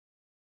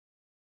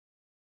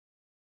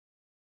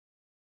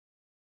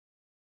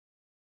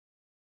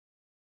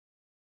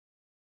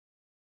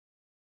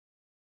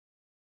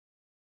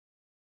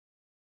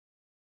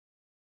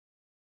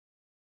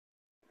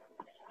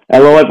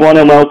Hello everyone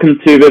and welcome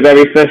to the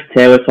very first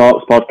Taylor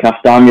Talks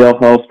podcast. I'm your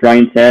host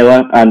Ryan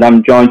Taylor and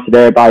I'm joined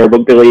today by a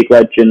rugby league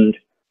legend.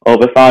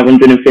 Over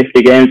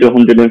 550 games,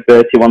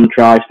 131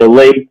 tries for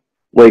Leigh,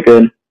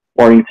 Wigan,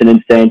 Warrington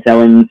and St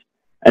Helens,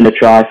 and a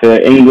try for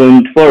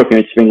England, 4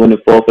 appearances for England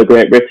and 4 for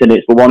Great Britain.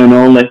 It's the one and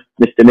only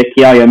Mr.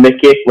 Micky Higham.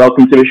 Micky,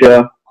 welcome to the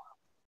show.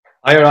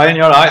 Hi Ryan,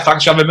 you alright?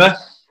 Thanks for having me.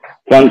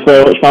 Thanks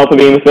very much, pal, for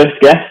being the first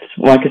guest.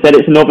 Like I said,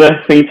 it's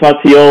another thing to add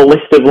to your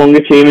list of long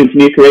achievements in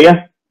your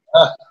career.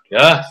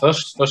 Yeah,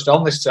 first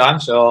on this time,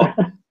 so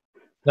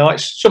no,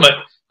 it's something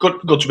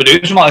good to be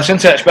doing something like this,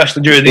 isn't it?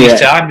 Especially during these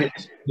times,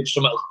 it's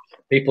something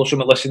people to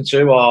listen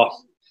to or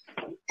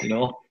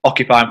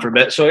occupying for a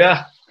bit. So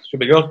yeah, it should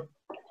be good.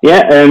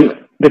 Yeah.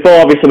 Before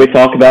obviously we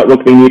talk about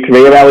rugby in your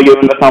career, how are you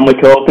and the family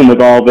coping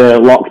with all the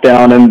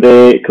lockdown and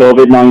the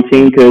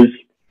COVID-19? Because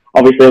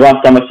obviously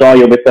last time I saw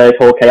you, we played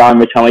Micky Higham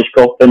the Challenge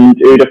Cup, and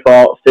who'd have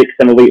thought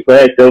 6-7 weeks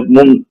later, so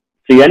wouldn't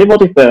see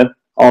anybody for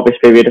all this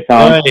period of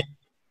time.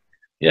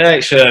 Yeah,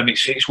 it's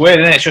weird,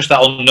 isn't it? It's just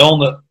that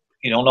unknown that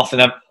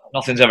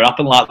nothing's ever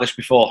happened like this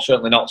before.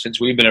 Certainly not since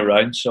we've been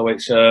around. So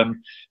it's but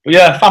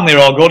yeah, family are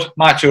all good.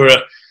 My two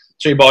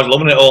boys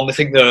loving it at home. They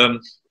think they're on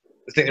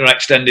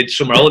extended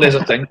summer holidays.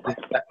 I think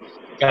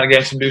kind of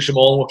getting to do some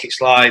homework. It's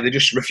like they're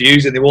just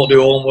refusing. They won't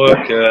do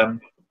homework.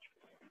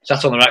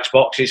 Sat on their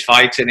Xboxes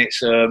fighting.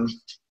 It's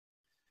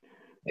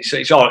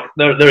all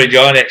they're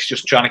enjoying it. It's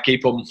just trying to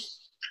keep them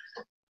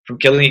from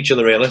killing each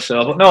other, really.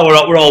 So, but no,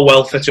 we're all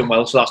well, fit and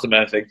well. So that's the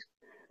main thing.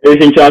 Who's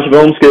in charge of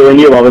homeschooling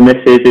you, or the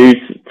missus who's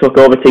took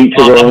over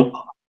teacher role?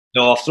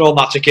 No, I've thrown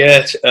that to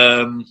Kate.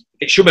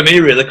 It should be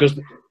me really,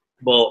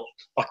 but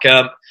I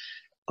can't.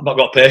 I've not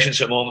got patience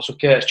at the moment, so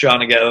Kate's trying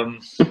to get them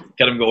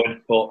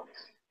going, but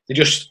they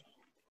just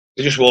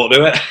won't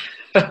do it.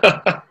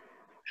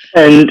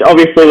 And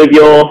obviously, with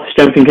your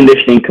strength and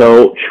conditioning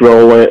coach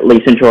role at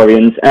Leigh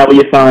Centurions, how are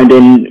you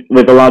finding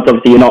with the lads?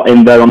 Obviously, you're not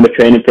in there on the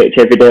training pitch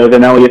every day with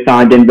them. How are you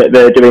finding that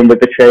they're doing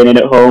with the training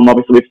at home?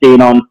 Obviously, we've seen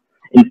on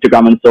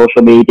Instagram and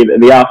social media that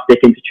they are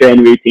sticking to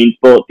training routines,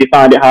 but do you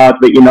find it hard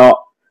that you're not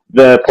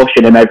there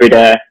pushing them every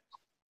day?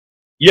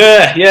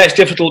 Yeah, it's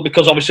difficult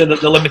because obviously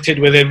they're limited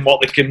within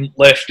what they can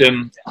lift,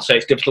 and I say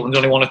it's difficult when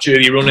there's only 1 or 2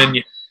 of you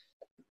running.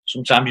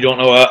 Sometimes you don't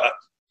know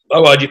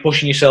how hard you're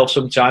pushing yourself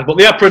sometimes, but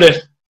they are pretty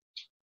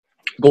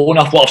going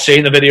off what I've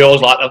seen in the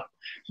videos. Like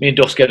me and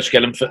Duff get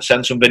them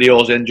send some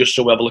videos in just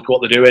so we have a look at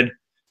what they're doing,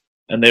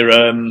 and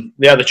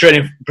they're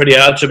training pretty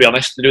hard, to be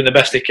honest. They're doing the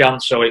best they can,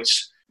 so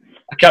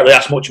I can't really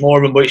ask much more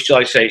of them, but it's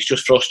like I say, it's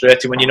just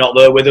frustrating when you're not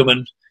there with them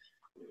and,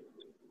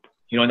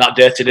 in that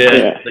day-to-day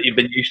that you've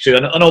been used to.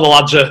 And I know the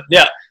lads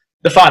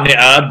they're finding it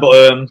hard, but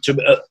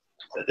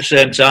at the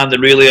same time, they're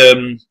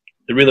really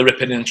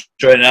ripping and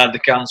training hard they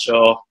can.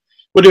 So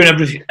we're doing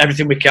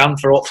everything we can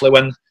for hopefully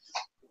when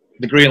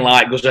the green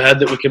light goes ahead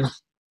that we can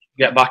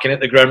get back in at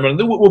the ground run.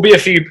 There will be a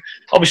few,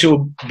 obviously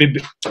we'll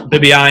be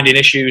behind in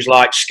issues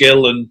like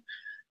skill and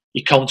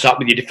your contact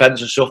with your defence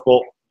and stuff,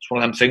 but it's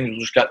one of them things, we'll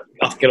just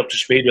have to get up to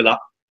speed with that.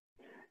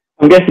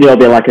 I'm guessing it'll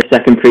be like a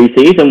second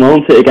pre-season,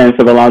 won't it, again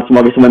for the lads? And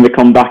obviously when they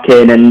come back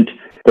in and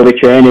they'll be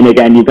training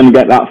again, you're going to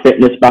get that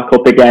fitness back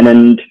up again,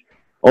 and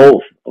and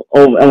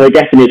we're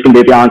guessing it's going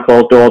to be behind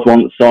closed doors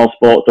once all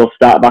sport does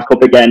start back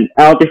up again.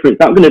 How different is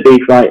that going to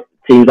be for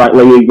teams like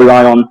Leigh who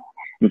rely on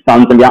the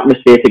fans and the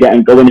atmosphere to get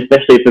them going,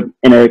 especially if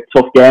in a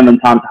tough game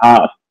and times are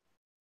hard?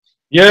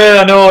 Yeah,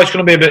 I know, it's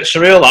going to be a bit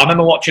surreal. I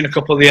remember watching a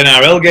couple of the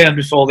NRL games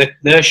before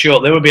they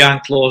shut. They were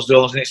behind closed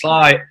doors, and it's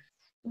like,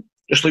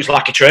 just looks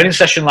like a training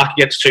session, like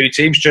against 2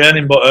 teams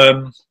training.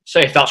 But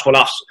say if that's what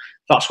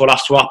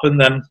has to happen,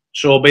 then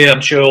so be it.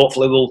 I'm sure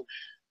hopefully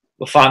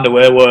we'll find a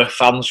way where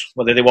fans,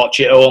 whether they watch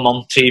it at home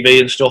on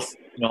TV and stuff,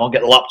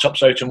 get the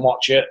laptops out and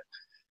watch it.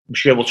 I'm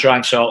sure we'll try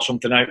and sort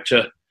something out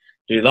to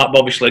do that. But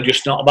obviously,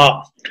 just not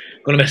about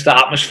going to miss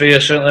that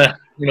atmosphere. Certainly,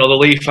 the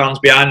Leigh fans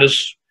behind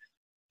us,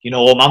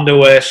 home and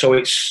away.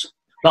 So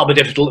that'll be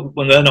difficult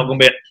when they're not going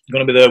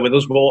to be there with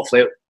us. But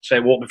hopefully,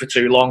 it won't be for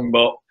too long.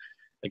 But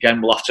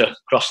again, we'll have to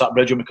cross that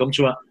bridge when we come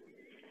to it.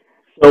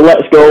 So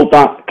let's go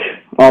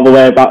all the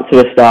way back to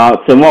the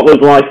start. And what was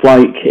life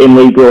like in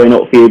Leigh growing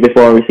up for you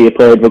before obviously you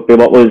played rugby?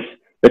 What was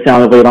the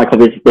town of Leigh like,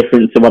 obviously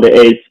different to what it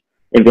is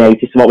in the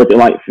 80s? So what was it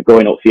like for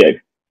growing up for you?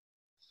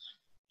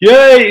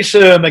 Yeah, it's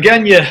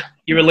again,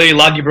 you're a Leigh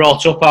lad. You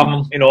brought up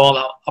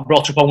I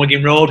brought up on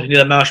Wigan Road near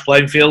the Marsh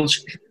playing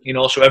fields.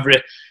 So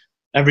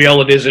every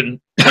holidays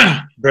and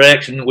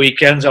breaks and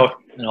weekends, I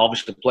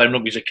obviously playing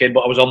rugby as a kid,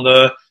 but I was on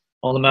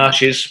the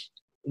marshes,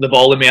 the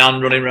ball in my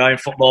hand, running around,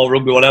 football,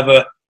 rugby,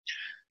 whatever.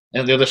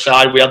 And the other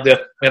side, we had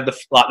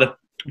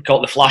we call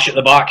it the flash at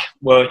the back,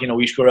 where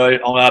we used to go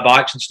out on our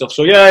bikes and stuff.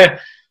 So yeah,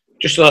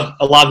 just a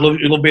lad who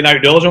loved being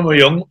outdoors when we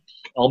were young.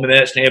 All my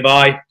mates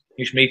nearby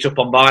used to meet up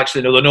on bikes.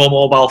 There were no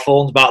mobile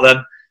phones back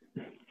then.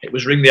 It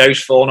was ring the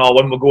house phone, or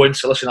when we're going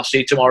to listen, I'll see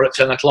you tomorrow at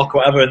 10 o'clock,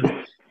 whatever.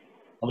 And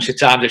obviously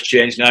times have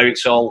changed now.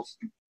 It's all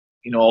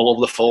all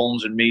over the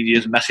phones and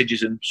medias and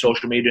messages and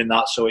social media and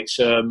that. So it's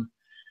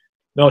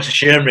it's a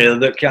shame really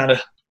that kind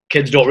of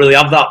kids don't really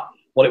have that.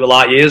 What it was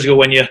like years ago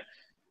when you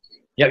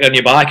you get on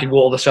your bike and go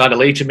to the other side of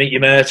Leigh to meet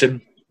your mate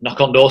and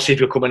knock on doors, see if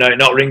you're coming out,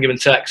 not ring him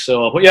and text.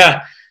 So, but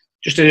yeah,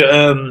 just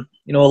a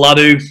you know, a lad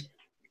who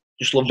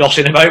just loved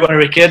dossing about when I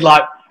was a kid,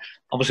 like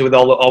obviously with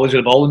always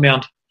with a ball in my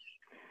hand.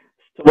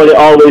 Was it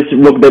always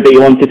rugby that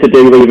you wanted to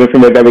do even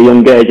from a very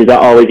young age? Is that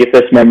always your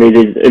first memories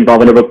is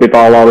involving a rugby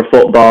ball or a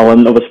football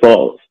and other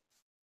sports?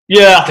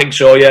 Yeah, I think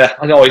so, yeah.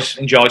 I always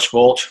enjoyed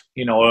sport.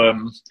 You know,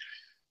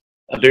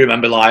 I do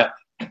remember like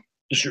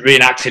just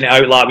reenacting it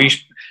out. Like me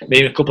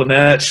and a couple of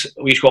mates,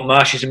 we used to go on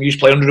marches and we used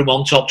to play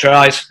 101 top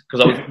tries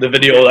because the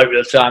video out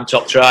at the time,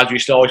 top tries. We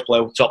used to always play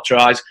top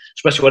tries,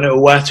 especially when it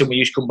was wet and we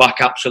used to come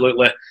back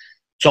absolutely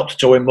top to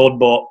toe in mud.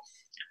 But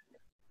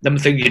them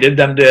things you did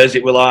them days,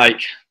 it was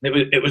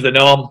the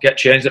norm. Get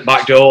changed at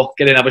back door,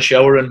 get in, have a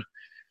shower, and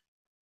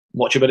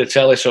watch a bit of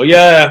telly. So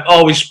yeah,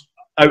 always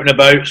out and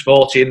about,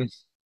 sporting.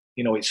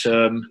 You know, it's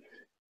so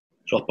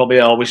probably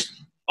I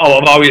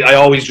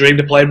always dreamed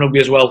of playing rugby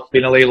as well.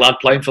 Being a Leigh lad,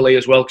 playing for Leigh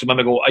as well. Because I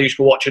remember I used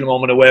to go watching them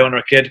home and away when I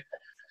was a kid.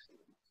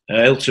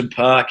 Hilton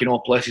Park, you know,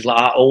 places like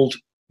that, old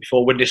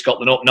before Windy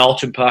Scotland up,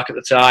 Norton Park at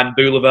the time,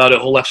 Boulevard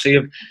at Hull FC.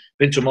 I've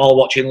been to them all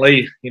watching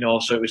Leigh. You know,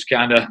 so it was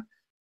kind of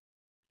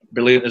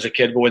brilliant as a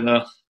kid going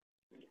there.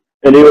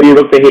 And who were your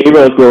rugby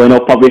heroes growing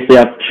up? Obviously,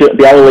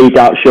 the Our League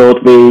out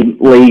showed the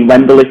Leigh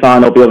Wembley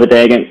final the other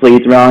day against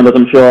Leeds Rhinos,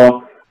 I'm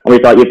sure. I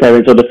always thought your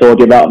parents would have told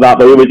you about that,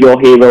 but who was your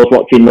heroes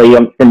watching Leigh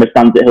from the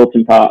stands at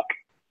Hilton Park?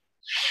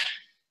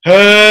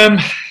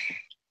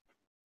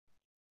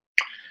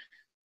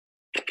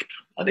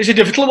 It's a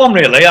difficult one,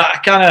 really.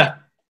 I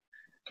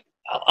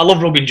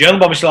love rugby in general,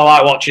 but obviously I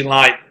like watching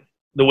like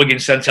the Wigan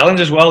St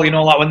Helens as well. You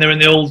know, like when they're in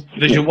the old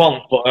Division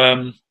 1. But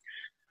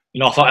you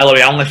know, I thought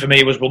Ellery Hanley for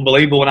me was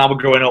unbelievable when I was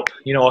growing up.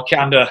 You know,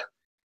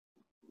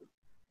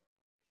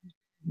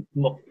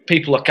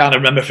 people I kind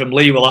of remember from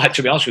Leigh were like,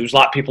 to be honest, it was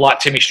like people like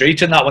Timmy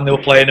Street and that when they were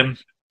playing him.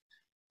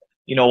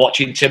 You know,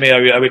 watching Timmy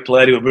how he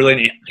played, he was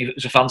brilliant. He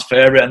was a fan's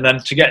favourite, and then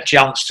to get a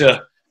chance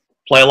to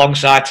play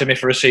alongside Timmy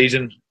for a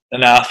season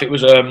and a half, it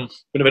was a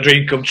bit of a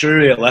dream come true,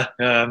 really.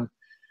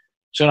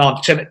 So no,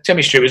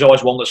 Timmy Street was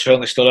always one that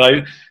certainly stood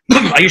out.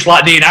 I used to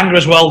like Dean Anger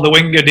as well, the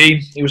winger Dean.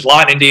 He was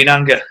lightning Dean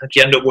Anger.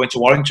 He ended up going to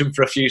Warrington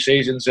for a few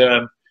seasons.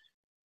 I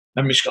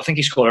think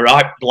he scored a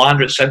right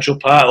blinder at Central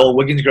Park, old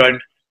Wiggins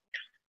ground.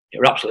 It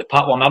was absolutely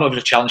packed one. I know it was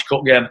a Challenge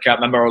Cup game. I can't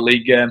remember, our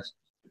league game.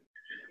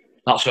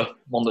 That's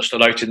one that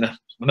stood out in there. I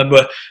remember,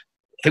 I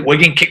think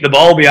Wigan kicked the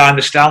ball behind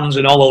the stands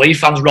and all the Leigh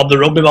fans robbed the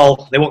rugby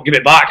ball. They won't give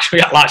it back. So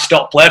we had to like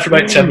stop play for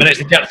about 10 minutes.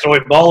 They kept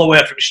throwing ball away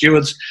from the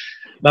stewards.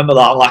 Remember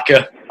that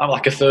on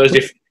like a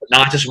Thursday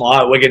night or something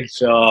like Wigan.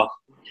 So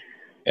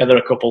yeah, there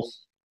are a couple.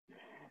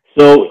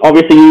 So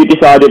obviously you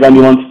decided then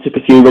you wanted to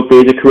pursue rugby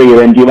as a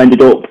career, and you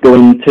ended up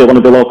going to one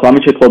of the local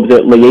amateur clubs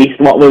at Leigh East.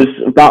 What was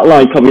that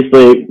like?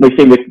 Obviously we've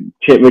seen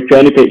the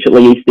training pitch at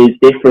Leigh East is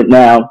different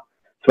now to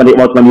when it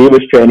was when you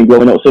was training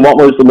growing up. So what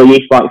was Leigh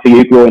East like for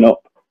you growing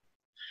up?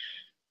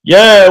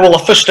 Yeah, well,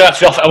 I first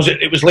started off.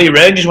 It was Leigh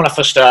Rangers when I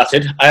first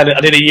started. I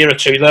did a year or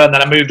two there, and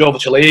then I moved over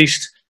to Leigh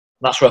East.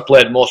 And that's where I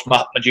played most of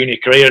my junior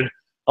career. And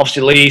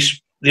obviously, Leigh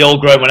East, the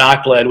old ground when I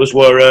played was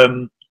where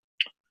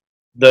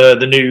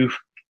the new,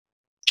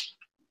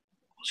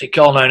 what's it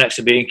called now next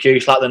to B&Q?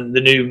 It's like the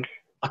new,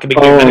 like a big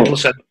new medical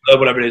centre,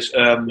 whatever it is.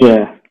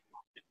 Yeah.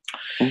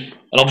 And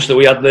obviously,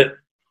 we had the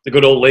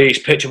good old Leigh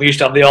East pitch, and we used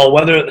to have the all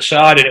weather at the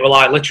side, and it was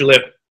like literally,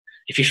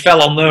 if you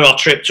fell on there or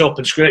tripped up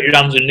and scraped your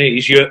hands and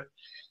knees, you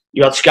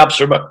had scabs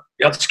for about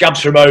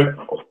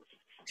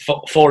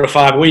 4 or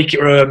 5 weeks.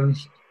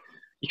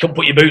 You couldn't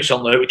put your boots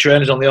on there with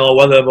trainers on the all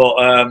weather, but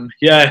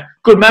yeah,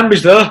 good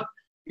memories there.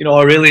 You know,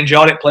 I really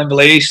enjoyed it playing for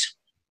Leigh East.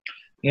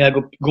 Yeah,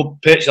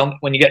 good pitch.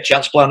 When you get a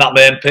chance to play on that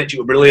main pitch, it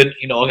was brilliant.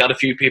 You know, I had a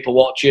few people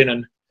watching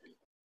and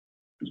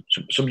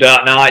some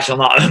dark nights on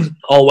that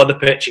all weather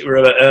pitch. It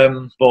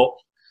were, but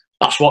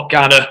that's what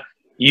kind of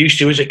you used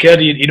to as a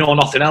kid. You know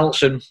nothing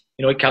else, and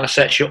you know it kind of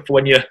sets you up for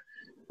when you're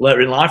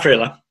later in life,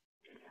 really.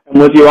 And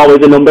was you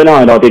always a number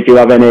 9, or did you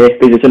have any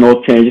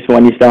positional changes from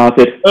when you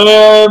started?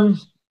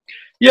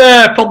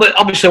 Yeah, probably.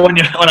 Obviously, when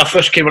I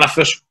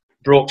first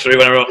broke through,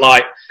 when I wrote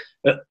like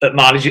at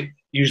Marlies, you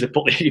usually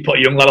put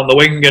a young lad on the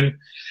wing, and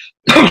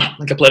I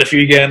think I played a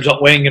few games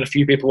on wing, and a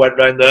few people went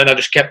round there, and I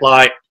just kept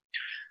like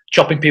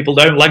chopping people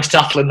down, legs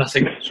tackling. I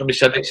think somebody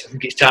said I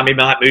think it's time he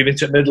might move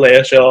into mid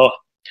layer. So I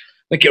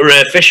think it was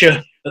Ray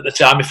Fisher at the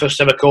time, my first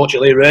ever coach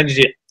at Leigh Rangers.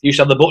 He used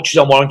to have the butchers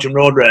on Warrington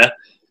Road, Ray. I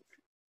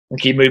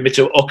think he moved me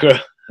to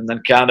Hooker, and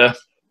then kind of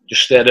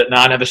just stayed at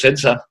 9 ever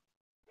since then.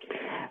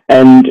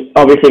 And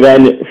obviously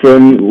then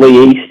from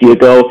Leigh East you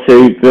go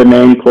to the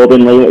main club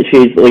in Leigh, which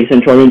is Leigh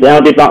Central. How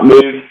did that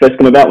move first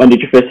come about? When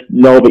did you first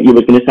know that you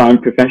were going to sign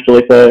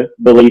professionally for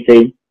the Leigh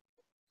team?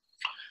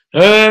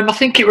 I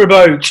think it was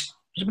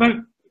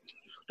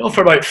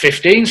about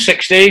 15,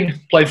 16,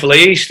 playing for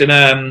Leigh East, and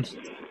I don't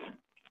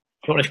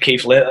know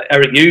if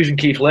Eric Hughes and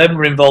Keith Latham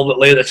were involved at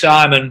Leigh at the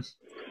time, and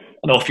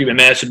I know a few of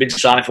my mates had been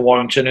signed for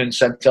Warrington and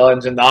St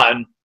Helens and that,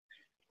 and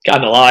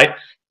kind of like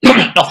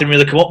nothing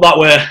really come up that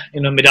way.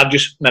 You know, my dad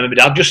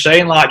just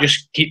saying like,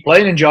 just keep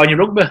playing, enjoying your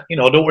rugby. You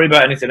know, don't worry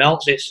about anything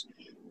else. It's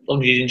as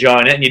long as you're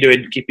enjoying it and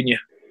you're keeping your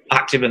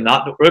active in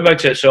that. Don't worry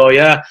about it. So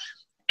yeah,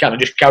 kind of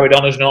just carried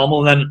on as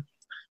normal. And then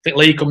I think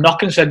Lee come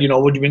knocking and said, you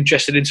know, would you be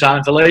interested in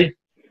signing for Lee?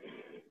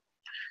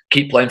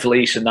 Keep playing for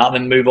Leeds and that, and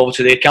then move over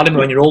to the academy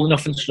when you're old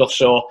enough and stuff.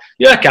 So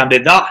yeah, I kind of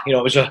did that. You know,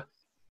 it was a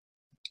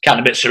kind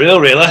of a bit surreal,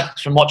 really,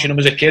 from watching him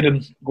as a kid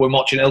and going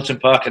watching Hilton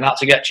Park and that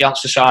to get a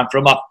chance to sign for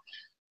him.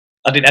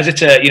 I didn't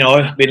hesitate. You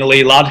know, being a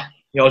Lee lad,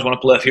 you always want to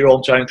play for your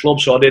hometown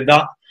club, so I did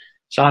that.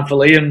 Signed for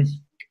Lee and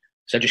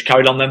so just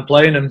carried on then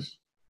playing. And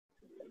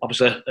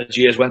obviously, as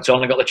years went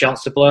on, I got the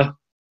chance to play.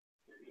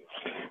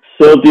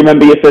 So do you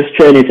remember your first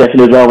training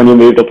session as well when you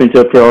moved up into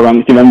a pro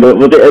rank? Do you remember,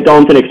 was it a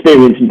daunting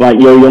experience? Like,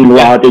 you're a young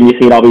lad and you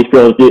see all these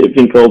pros, do you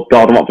think, oh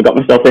God, what have I got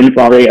myself in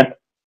for here?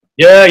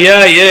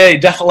 Yeah,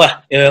 definitely.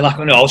 Yeah, like,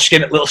 you know, I was a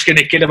little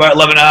skinny kid, about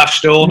 11.5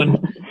 stone, and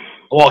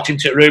I walked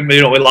into the room,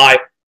 you know, with like,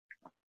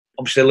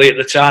 obviously Lee at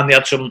the time, they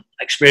had some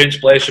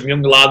experienced players, some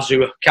younger lads who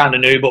were kind of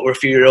new but were a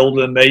few years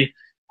older than me.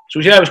 So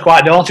yeah, it was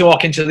quite daunting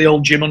walking into the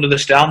old gym under the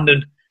stand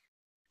and,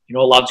 you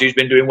know, lads who's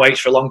been doing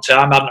weights for a long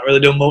time, hadn't really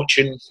done much,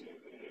 and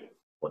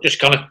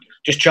just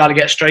try to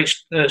get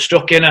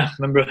stuck in. I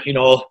remember, you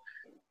know,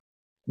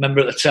 at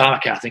the time, I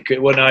can't think who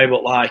it was now,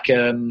 but like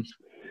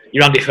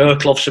your Andy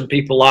Faircloughs and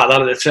people like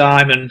that at the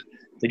time, and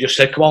they just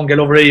said, "Come on, get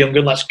over here, young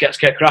gun, let's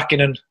get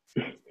cracking." And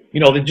you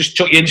know, they just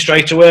took you in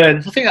straight away. And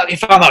I think that you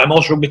find that in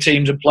most rugby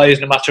teams and players,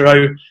 no matter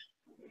how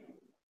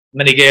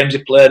many games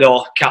they've played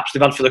or caps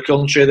they've had for the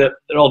country, that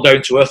they're all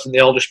down to earth and they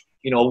all just,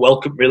 you know,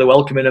 really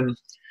welcoming them.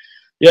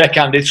 Yeah,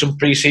 kind of did some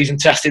pre-season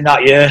testing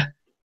that year.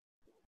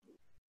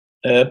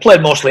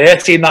 Played mostly A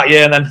team that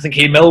year, and then I think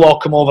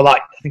Millwall come over.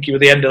 Like, I think he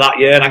was the end of that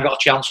year, and I got a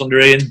chance under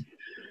Ian.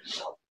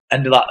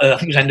 End of that, I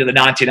think it was end of the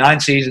 '99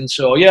 season.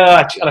 So yeah,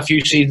 I had a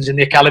few seasons in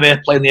the academy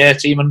playing the A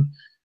team, and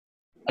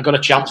I got a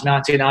chance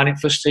 '99 in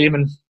first team,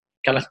 and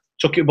kind of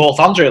took it with both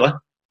hands really.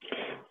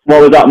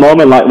 What was that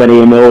moment like when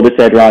Ian Mulder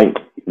said, right,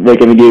 we're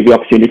giving you the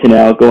opportunity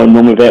now, go and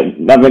run with it?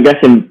 I'm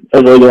guessing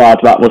as a lad,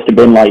 that must have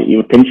been like you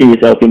were pinching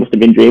yourself. You must have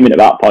been dreaming at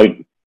that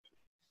point.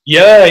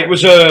 Yeah, it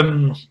was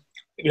a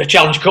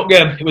Challenge Cup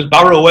game. It was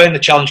Barrow away in the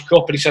Challenge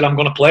Cup, and he said, "I'm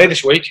going to play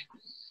this week."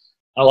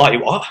 I was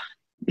like, "What?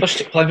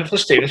 Playing for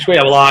first team this week?"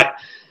 I was like,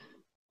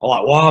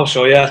 "Wow!"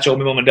 So yeah, I told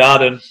my mum and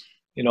dad, and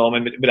you know, my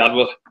dad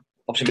was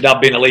obviously my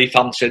dad being a Leeds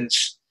fan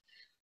since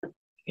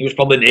he was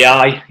probably in the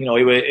eye. You know,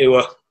 he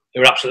were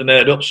absolutely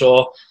made up.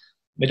 So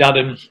my dad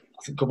and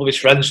I think a couple of his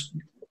friends,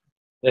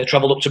 they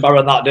travelled up to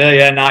Barrow that day.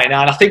 Yeah,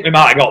 '99. I think we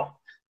might have got.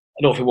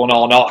 I don't know if we won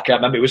or not. I can't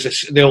remember. It was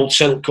the old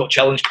Silk Cut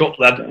Challenge Cup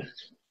then.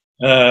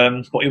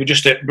 But it was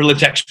just a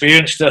brilliant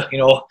experience to, you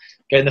know,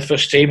 get in the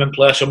first team and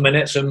play some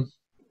minutes and,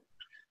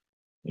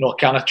 you know,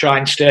 kind of try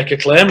and stake a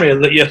claim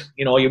really that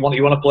you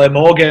want to play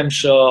more games.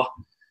 So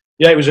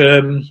yeah, it was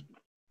a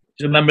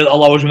memory that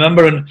I'll always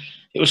remember. And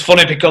it was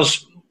funny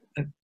because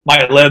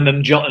Mike Lane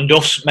and John and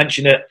Duffs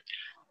mentioned it.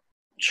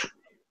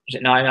 Was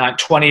it 99?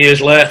 20 years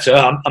later,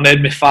 I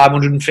made my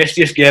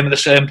 550th game at the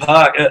same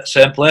park, at the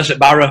same place at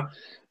Barrow.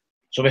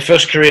 So my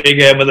first career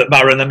game was at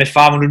Barrow, and then my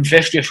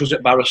 550th was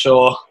at Barrow.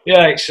 So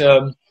yeah, it's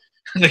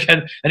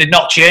again, and it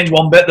not changed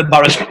one bit. The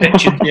Barrow's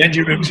pitch and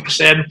changing rooms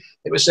it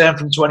was same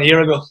from 20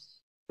 years ago.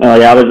 Oh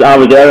yeah, I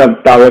was there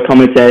at Barrow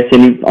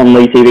commentating on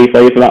Lee TV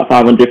for that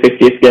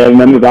 550th game. I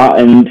remember that,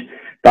 and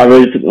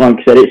Barrow's, like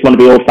I said, it's one of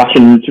the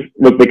old-fashioned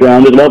rugby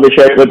ground as well. They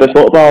share it with the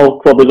football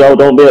club as well,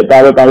 don't they? At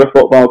Barrow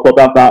Football Club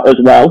have that as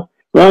well.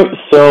 Right,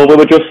 so we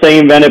were just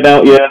saying then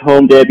about your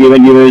home debut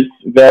when you were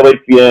there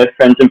with your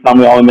friends and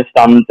family all in the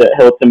stands at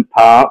Hilton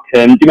Park. Do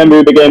you remember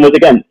who the game was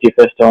against, your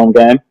first home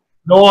game?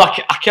 No,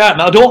 I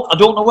can't. I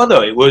don't know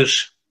whether it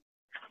was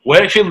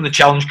Wakefield in the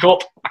Challenge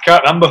Cup. I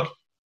can't remember.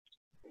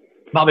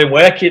 Might have been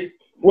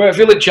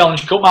Wakefield in the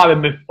Challenge Cup. Might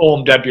have been my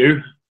home debut.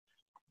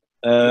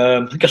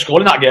 I think I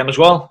scored in that game as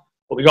well.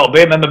 But we got a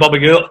bit. Remember Bobby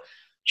Gould?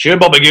 Sure,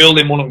 Bobby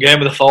Goulding won a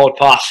game with a forward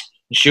pass.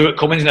 And Stuart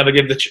Cummings never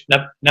give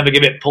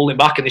it, pulled it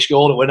back, and they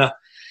scored a winner.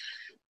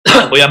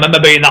 But yeah, I remember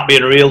that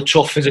being a real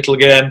tough physical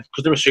game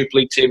because they were a Super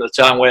League team at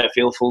the time,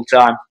 Wakefield full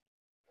time.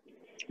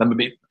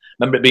 Remember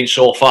it being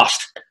so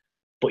fast.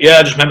 But yeah,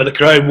 I just remember the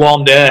crowd,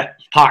 warm day,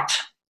 packed,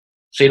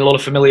 seeing a lot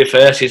of familiar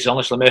faces.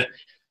 Honestly, me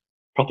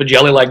proper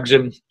jelly legs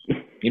and,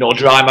 you know,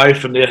 dry mouth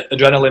from the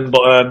adrenaline.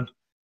 But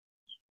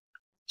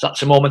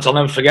that's a moment I'll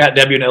never forget.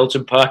 Debuting at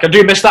Hilton Park. I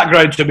do miss that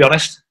ground, to be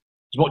honest.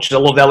 As much as I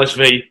love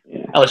LSV,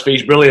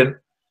 LSV's brilliant.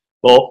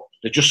 But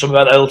there's just something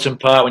about Hilton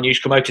Park when you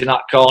just come out in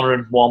that corner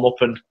and warm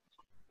up, and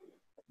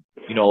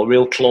you know, a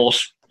real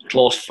close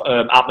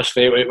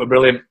atmosphere. It was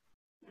brilliant.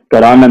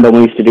 God, I remember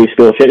when we used to do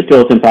school trips to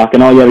Hilton Park,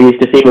 and all you ever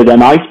used to see was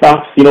them ice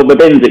baths. You know, the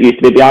bins that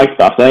used to be the ice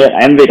baths. I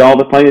envied all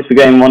the players for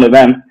getting one of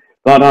them.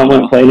 God, I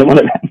weren't playing in one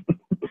of them.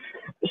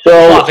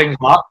 So, things,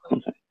 Mark.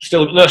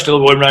 They're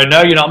still going round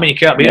now. You know what I mean? You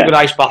can't beat a good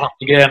ice bath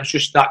after games. It's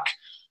just that,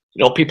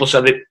 you know, people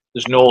say that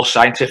there's no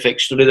scientific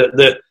study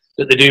that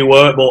they do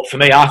work, but for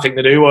me, I think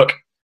they do work.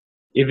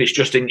 Even if it's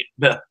just in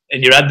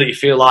your head that you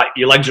feel like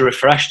your legs are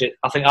refreshed,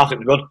 I think they're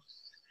good.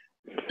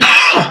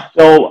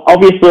 So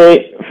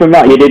obviously from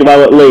that you did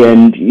well at Lee,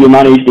 and you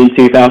managed in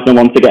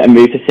 2001 to get a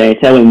move to St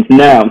Helens.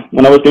 Now,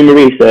 when I was doing the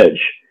research,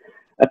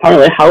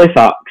 apparently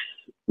Halifax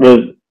was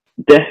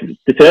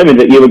determined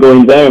that you were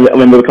going there. I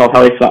remember we were called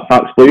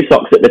Halifax Blue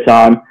Sox at the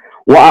time.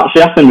 What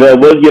actually happened there?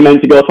 Was you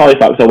meant to go to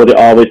Halifax, or was it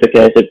always the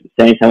case of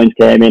St Helens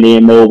came in,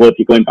 Ian Millwood,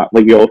 you're going back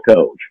with your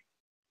coach?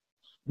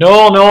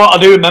 No, I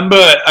do remember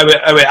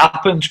how it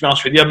happened, to be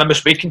honest with you. I remember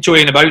speaking to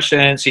Ian about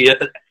Saints,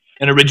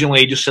 and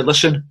originally he just said,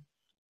 listen,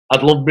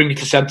 I'd love to bring you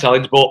to St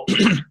Helens, but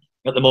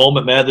at the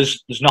moment, mate,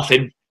 there's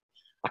nothing.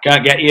 I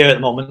can't get you at the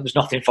moment. There's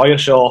nothing for you,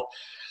 so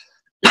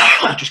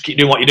just keep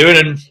doing what you're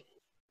doing.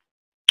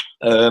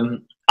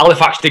 And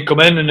Halifax did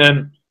come in,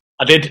 and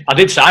I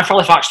did sign for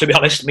Halifax, to be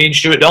honest. Me and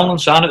Stuart Donlan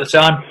signed at the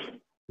time.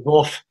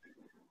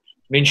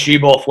 Me and Stu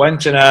both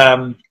went, and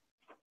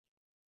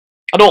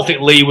I don't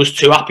think Lee was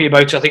too happy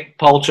about it. I think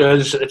Paul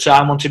Tursis at the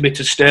time wanted me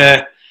to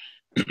stay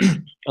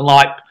and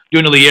like do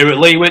another year at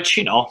Lee, which,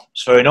 you know,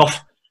 it's fair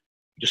enough.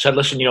 Just said,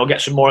 listen, you know,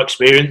 get some more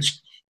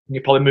experience and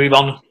you probably move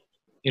on,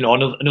 you know,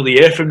 another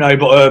year from now.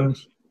 But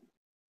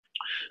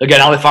again,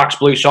 Halifax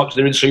Blue Sox,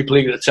 they're in Super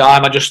League at the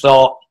time. I just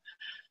thought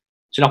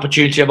it's an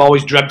opportunity I've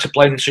always dreamt to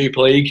play in the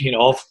Super League. You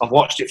know, I've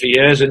watched it for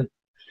years, and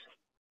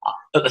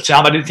at the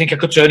time I didn't think I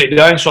could turn it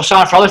down. So I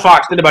signed for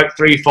Halifax, did about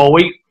 3-4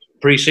 weeks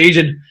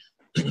pre-season.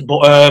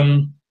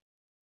 But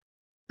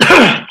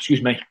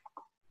excuse me,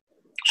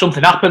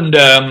 something happened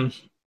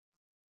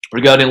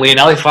regarding Lee and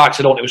Halifax.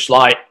 I don't know, it was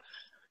like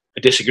a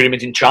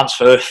disagreement in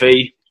transfer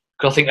fee,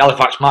 because I think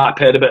Halifax might have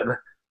paid a bit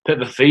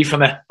of a fee for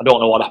me. I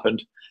don't know what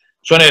happened.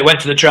 So anyway, it went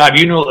to the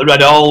tribunal at the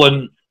Red Hall,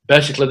 and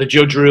basically the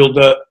judge ruled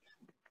that,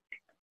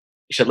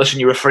 he said, listen,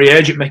 you're a free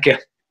agent, Mickey,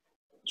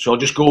 so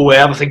just go away,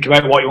 have a think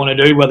about what you want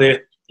to do,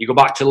 whether you go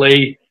back to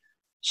Lee,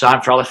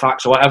 sign for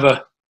Halifax or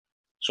whatever.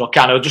 So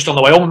kind of just on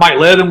the way home, Mike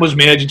Latham was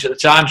my agent at the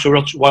time, so we're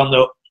on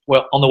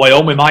the way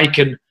home with Mike,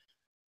 and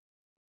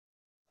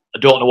I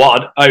don't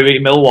know how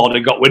Ian Millward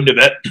had got wind of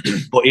it,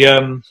 but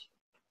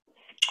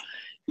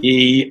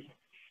he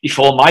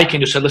phoned Mike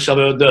and just said, listen,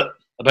 I've heard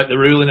about the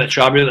ruling at the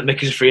tribunal that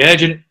Mickey's a free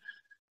agent.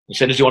 He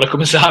said, does he want to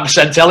come and sign for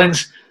St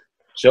Helens?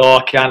 So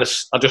I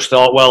just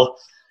thought, well,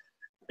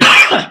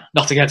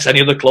 not against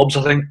any other clubs,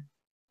 I think.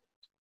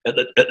 At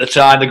the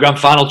time, the grand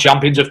final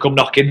champions have come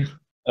knocking.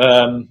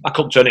 I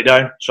couldn't turn it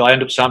down, so I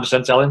ended up signing for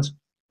St Helens.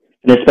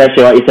 And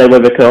especially, like you said,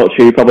 with a coach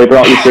who probably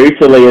brought you through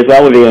to Lee as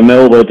well, with Ian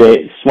Millwood,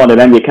 it's one of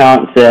them, you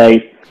can't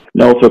say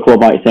no to a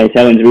club like St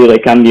Helens, really,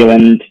 can you?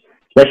 And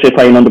especially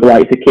playing under the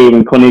likes of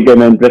Kieran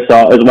Cunningham and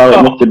Brissot as well,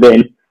 it must have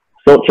been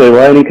such a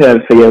learning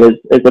curve for you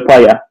as a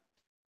player.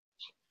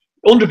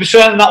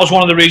 100%, and that was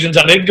one of the reasons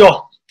I did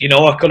go. You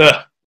know, I could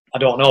have, I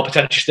don't know,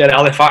 potentially stayed at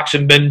Halifax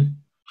and been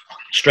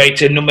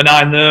straight in number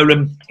 9 there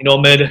and, you know,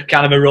 made a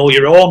kind of a role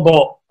your own,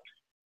 but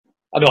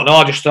I don't know,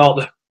 I just thought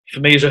that for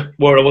me,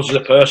 where I was as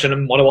a person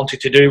and what I wanted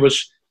to do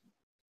was,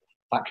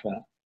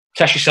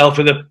 test yourself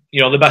with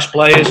the best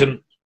players and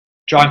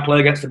try and play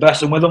against the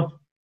best and with them.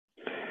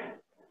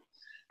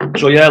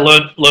 So yeah,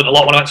 learned a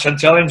lot when I went to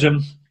St Helens,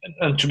 and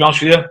to be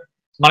honest with you,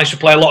 managed to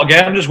play a lot of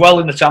games as well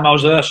in the time I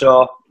was there.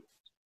 So.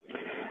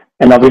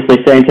 And obviously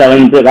St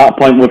Helens at that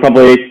point were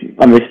probably,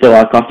 and we still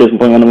are classed as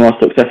one of the most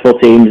successful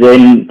teams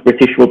in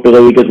British Rugby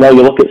League as well.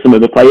 You look at some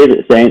of the players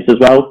at Saints as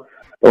well,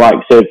 the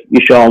likes of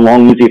your Sean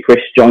Longs, your Chris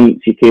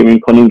Joints, your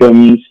Kieran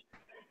Cunninghams,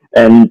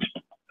 and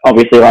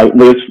obviously like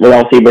we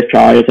all see the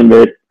tries and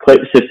the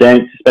clips of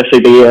Saints, especially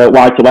the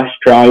Wide to West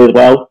try as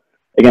well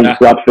against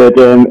Bradford.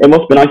 It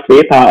must be nice to be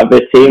a part of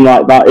a team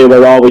like that who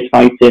are always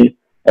fighting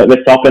at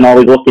the top and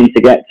always looking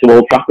to get to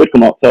Old Trafford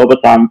come October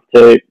time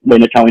to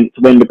win a challenge,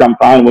 to win the grand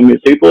final, win the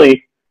Super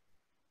League.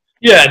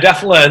 Yeah,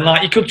 definitely. And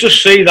like you could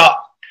just see that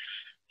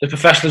the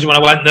professionals when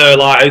I went there,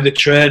 like how they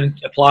train,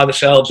 apply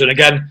themselves. And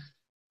again,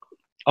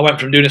 I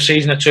went from doing a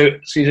season and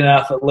a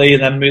half at Lee,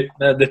 and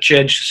then they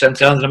changed to St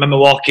Helens. And I remember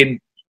walking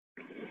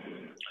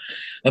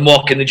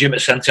the gym at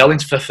St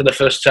Helens for the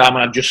first time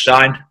when I'd just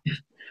signed.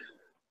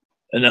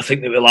 And I think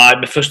they were like,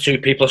 the first 2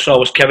 people I saw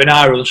was Kevin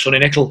Ira and Sonny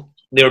Nickel.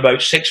 They were about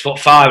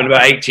 6'5" and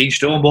about 18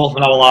 stone both,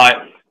 and I was like,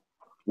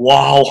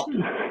 wow.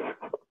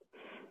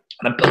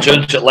 And I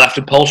turned to the left,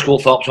 and Paul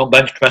Schoolthorpe's on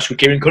bench press with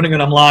Kieran Cunningham,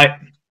 and I'm like,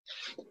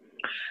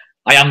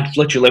 I am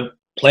literally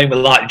playing with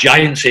like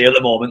giants here at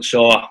the moment.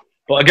 So,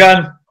 but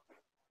again,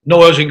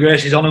 no airs and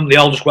graces on them. They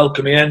all just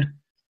welcome me in,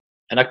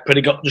 and I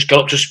just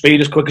got up to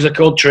speed as quick as I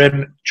could,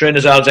 train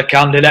as hard as I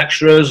can, did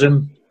extras,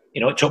 and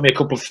you know, it took me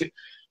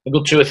a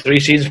good 2 or 3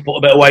 seasons to put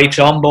a bit of weight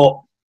on, but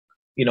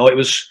you know, it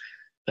was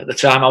at the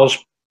time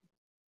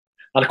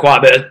I had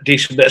quite a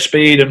decent bit of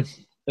speed and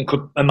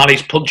could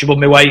manage punch above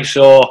my weight.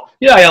 So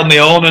yeah, I held my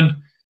own, and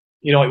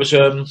you know, it was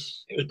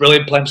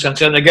brilliant playing St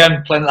Helens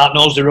again, playing at that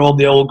nose the road,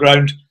 the old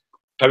ground,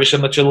 very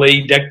similar to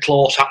Lee, dead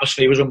close,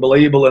 atmosphere was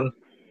unbelievable, and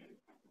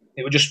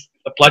it was just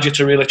a pleasure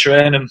to really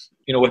train and,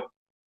 you know, with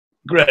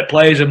great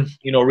players and,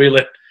 you know,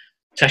 really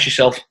test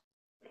yourself.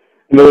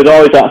 There was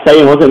always that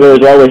saying, wasn't there, as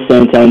well with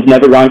St Helens,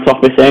 never write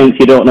off the Saints,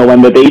 you don't know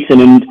when they're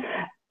beaten. And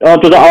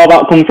does all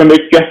that come from the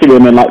dressing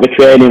room and like the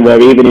training,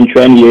 where even in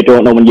training you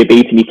don't know when you're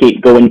beaten, you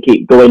keep going,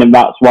 and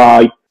that's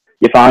why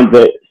you find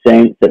that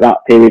Saints at that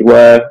period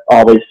were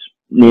always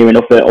near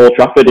enough at Old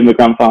Trafford in the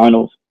grand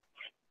finals?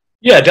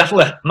 Yeah,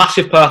 definitely.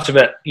 Massive part of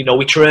it. You know,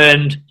 we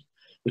trained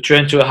we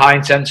trained to a high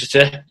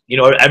intensity. You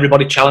know,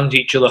 everybody challenged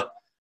each other.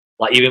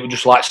 Like even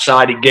just like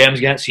sided games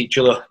against each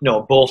other. You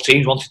know, both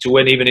teams wanted to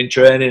win, even in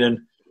training and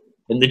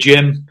in the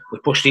gym. We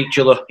pushed each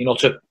other, you know,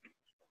 to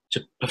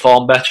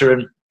perform better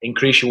and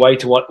increase your weight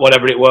to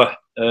whatever it were.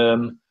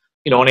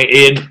 You know, and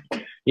Ian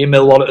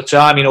Millwall at the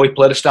time, you know, he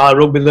played a style of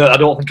rugby that I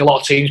don't think a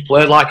lot of teams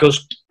played like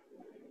us.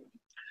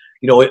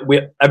 You know,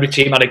 every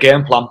team had a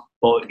game plan,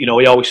 but you know,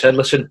 he always said,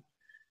 listen,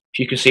 if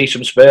you can see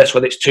some space,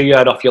 whether it's 2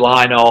 yards off your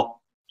line or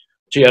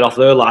 2 yards off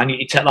their line,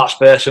 you take that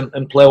space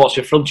and play what's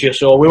in front of you.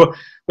 So we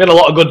had a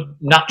lot of good,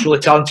 naturally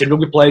talented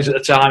rugby players at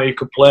the time who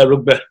could play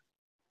rugby.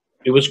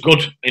 It was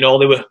good, you know.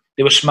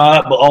 They were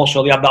smart, but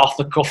also they had that off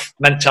the cuff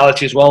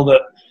mentality as well.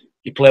 That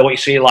you play what you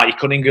see, like your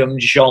Cunningham,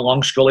 Sean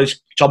Longscullies,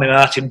 Tommy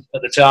Martin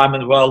at the time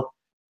as well.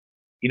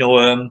 You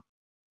know,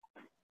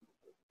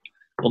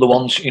 other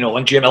ones, you know,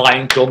 when Jamie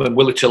Lyon come and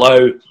Willie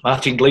Tillow,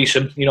 Martin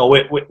Gleeson. You know, we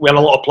had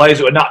a lot of players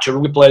that were natural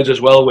rugby players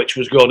as well, which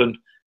was good. And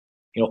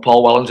you know,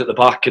 Paul Wellens at the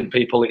back and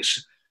people. We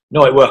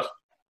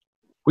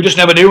just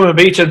never knew we were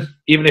beaten,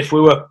 even if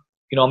we were.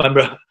 You know, I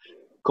remember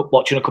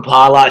watching a couple of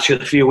highlights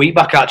a few weeks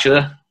back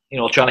actually. You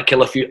know, trying to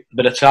kill a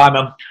bit of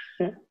time.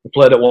 We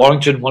played at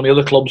Warrington, one of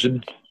the other clubs,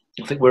 and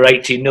I think we were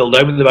 18-0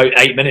 down with about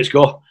 8 minutes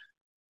go,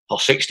 or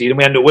 16, and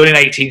we ended up winning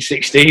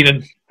 18-16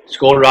 and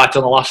scored right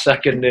on the last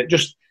second. It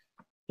just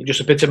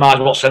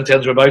epitomised what St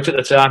Helens were about at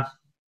the time.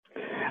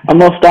 I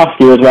must ask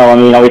you as well, I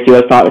mean, obviously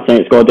you were part of the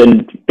Saints squad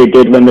and they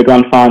did win the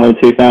grand final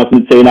in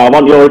 2002. Now, I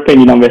want your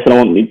opinion on this, and I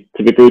want you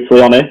to be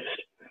brutally honest.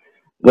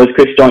 Was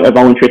Chris Joynt a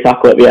voluntary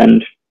tackle at the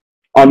end?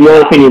 On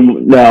your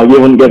opinion, no,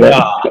 you wouldn't give it.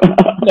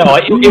 No,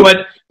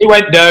 he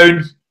went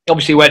down.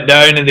 Obviously, he went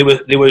down, and they were.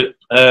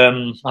 I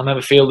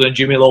remember Fielder and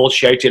Jimmy Lowell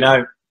shouting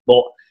out.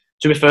 But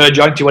to be fair,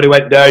 Jointy, when he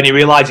went down, he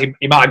realised he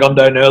might have gone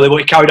down early, but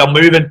he carried on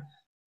moving.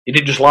 He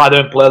didn't just lie there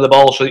and play the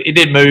ball, so he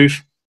did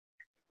move.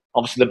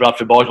 Obviously, the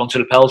Bradford boys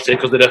wanted a penalty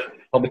because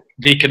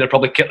Deacon had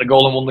probably kicked the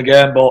goal and won the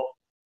game. But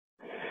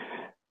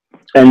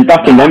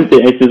back in them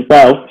days as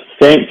well,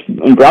 Saints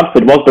and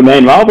Bradford was the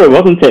main rivalry,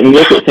 wasn't it? When you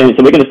look at Saints,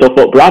 so we're going to stuff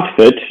up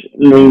Bradford.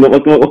 I mean,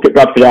 look at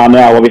Bradford are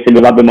now. Obviously,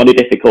 they've had the money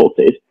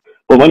difficulties.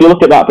 But when you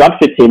look at that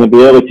Bradford team of the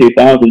early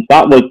 2000s,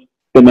 that was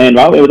the main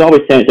rivalry. It was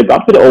always Saints and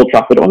Bradford at Old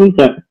Trafford, wasn't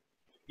it?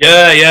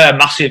 Yeah,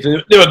 massive.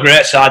 They were a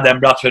great side then,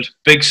 Bradford.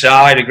 Big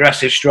side,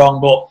 aggressive, strong.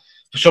 But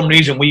for some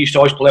reason, we used to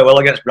always play well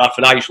against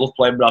Bradford. I used to love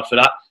playing Bradford.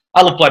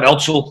 I love playing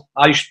Odsal.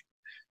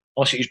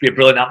 Honestly, it used to be a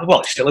brilliant atmosphere.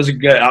 Well, it still is a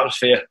great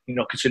atmosphere, you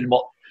know, considering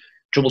what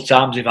troubled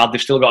times they've had. They've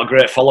still got a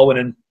great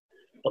following.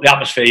 But the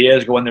atmosphere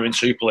years ago when they were in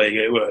Super League,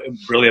 it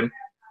was brilliant.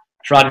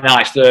 Friday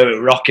nights there, it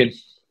was rocking.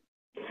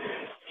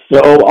 So,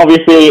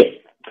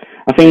 obviously,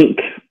 I think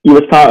you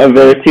was part of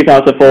the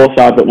 2004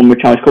 side that won the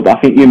Challenge Cup. I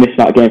think you missed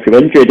that game through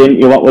injury, didn't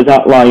you? What was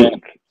that like?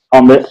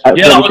 That was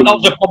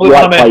probably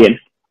one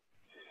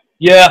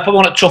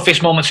of the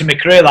toughest moments in my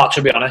career, that,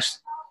 to be honest.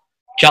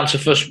 Chance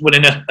of first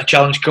winning a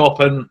Challenge Cup,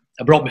 and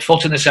I broke my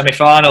foot in the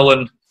semi-final,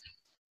 and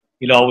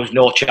you know, there was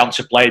no chance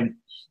of playing.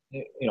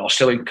 You know, I was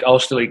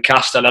still in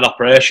cast and an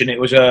operation. It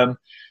was a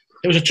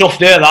tough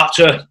day, that,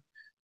 to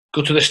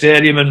go to the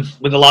stadium and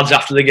with the lads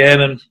after the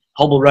game and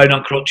hobble round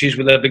on crutches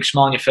with a big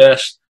smile on your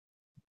face,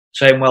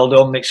 saying well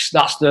done. I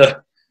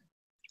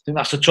think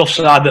that's the tough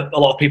side that a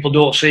lot of people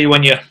don't see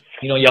when you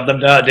have them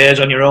dark days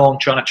on your own,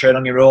 trying to train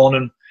on your own,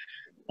 and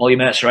all your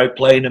mates are out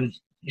playing, and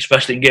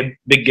especially in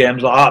big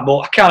games like that. But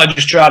I kind of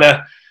just try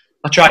to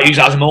use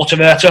that as a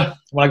motivator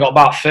when I got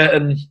back fit,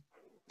 and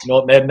you know,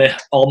 it made me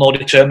all more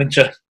determined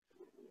to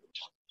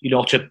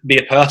be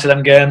a part of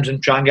them games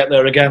and try and get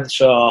there again.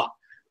 So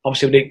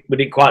obviously we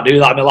didn't quite do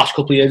that in the last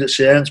couple of years at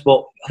Saints,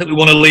 but I think we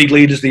won a league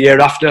leaders the year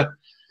after.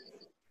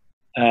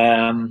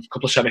 A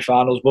couple of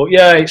semi-finals, but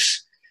yeah,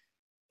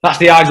 that's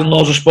the highs and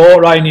lows of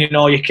sport, Ryan. You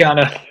know, you kind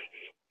of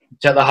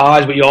take the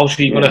highs, but you've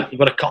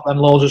got to cut them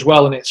lows as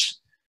well, and I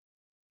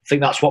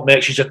think that's what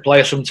makes you a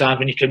player sometimes,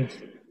 when you can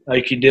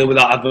deal with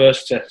that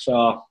adversity.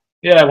 So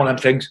yeah, one of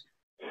them things.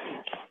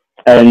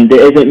 And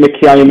isn't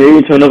Micky Higham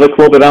moving to another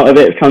club without a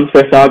bit of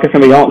transfer saga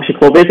from a Yorkshire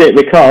club, is it?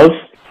 Because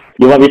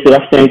you obviously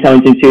left St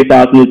Helens in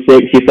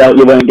 2006, you felt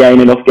you weren't getting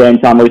enough game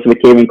time, obviously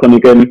with Kieran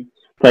Cunningham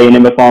playing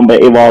in the form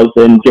that he was,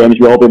 and James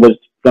Roby was,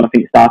 I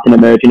think, starting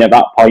emerging at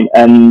that point.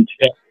 And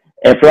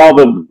for all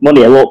the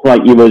money, it looked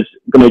like you was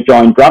going to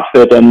join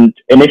Bradford, and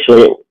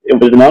initially it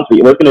was announced that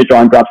you were going to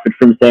join Bradford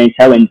from St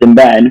Helens, and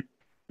then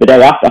the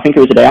day after, I think it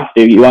was the day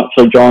after, you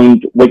actually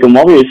joined Wigan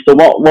Warriors. So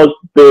what was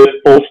the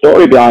full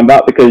story behind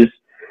that? Because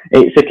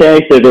it's a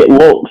case of, it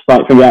looks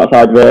like from the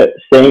outside that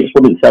Saints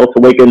wouldn't sell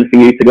to Wigan for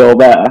you to go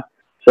there.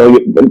 So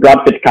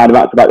Bradford kind of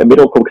acted like the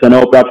middle club, because I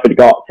know Bradford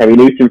got Terry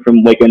Newton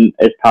from Wigan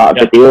as part of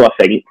the deal, I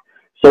think.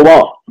 So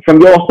from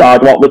your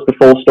side, what was the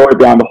full story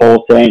behind the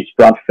whole Saints,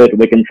 Bradford,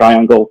 Wigan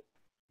triangle?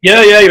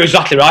 Yeah, you're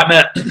exactly right,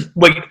 mate.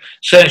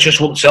 Saints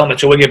just wouldn't sell me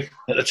to Wigan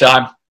at the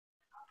time.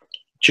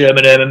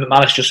 Chairman Eamon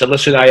McManus just said,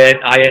 listen, I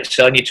ain't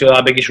selling you to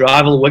our biggest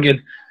rival,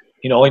 Wigan.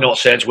 You know what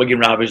Saints Wigan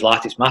rivalry's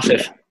like, it's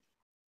massive.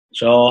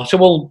 So I said,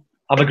 well,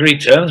 I've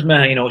agreed terms,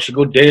 mate. You know, it's a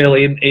good deal.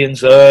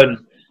 Ian's there,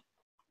 and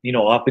you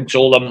know, I've been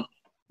told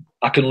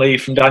I can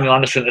leave from Daniel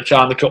Anderson at the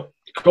time, the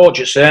coach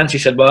at Saints. He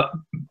said,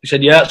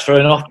 yeah, it's fair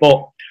enough,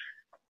 but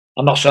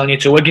I'm not selling you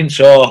to Wigan.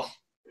 So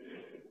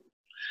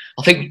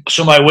I think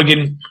somehow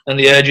Wigan and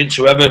the agents,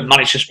 whoever,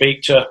 managed to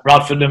speak to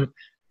Bradford, and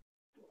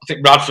I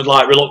think Bradford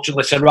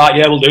reluctantly said, right,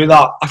 yeah, we'll do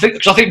that. I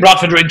think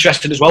Bradford were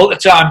interested as well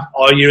at the time,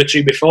 or a year or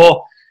two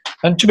before.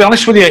 And to be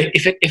honest with you,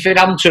 if it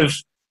hadn't have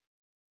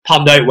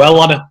panned out well,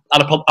 I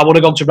would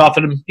have gone to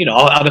Bradford and,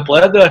 I'd have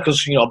played there,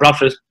 because,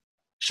 Bradford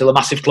still a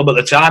massive club at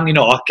the time.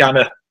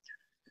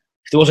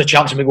 If there was a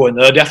chance of me going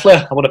there,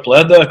 definitely I would have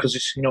played there, because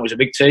it was a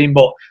big team.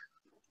 But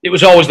it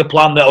was always the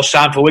plan that I was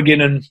signed for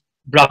Wigan and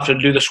Bradford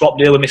do the swap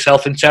deal with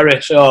myself and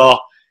Terry. So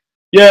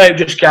yeah, it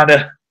just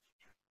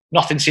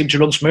nothing seemed to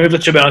run smoothly,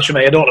 to be honest with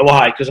me. I don't know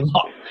why, because I'm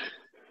not.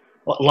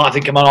 I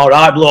think I'm an all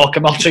right bloke.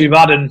 I'm not too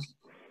bad,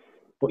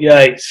 but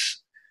yeah,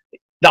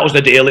 that was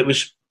the deal. It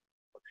was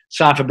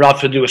signed for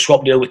Bradford, do a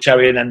swap deal with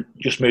Terry, and then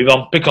just move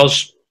on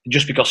because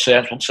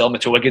Saints won't sell me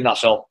to Wigan.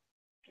 That's all.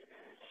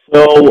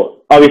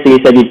 So obviously, you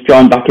said you've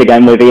joined back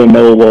again with Ian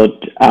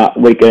Millwood at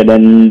Wigan,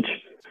 and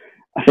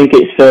I think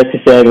it's fair to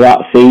say that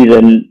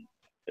season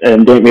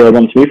didn't really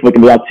run smooth.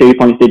 We had 2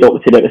 points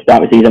deducted at the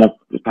start of the season.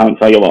 I can't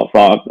tell you what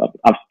for.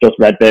 I've just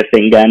read the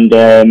thing,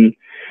 and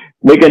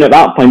Wigan at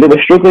that point, they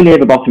were struggling near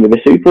the bottom of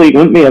the Super League,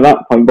 weren't we, at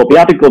that point? But we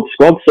had a good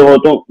squad. So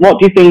what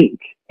do you think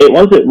it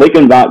was at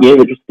Wigan that year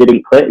that just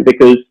didn't click?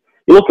 Because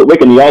you look at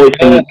Wigan, you always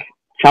think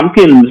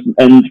champions,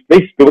 and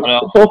they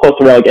were so close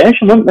to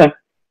relegation, weren't they?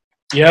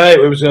 Yeah, it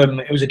was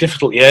a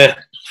difficult year.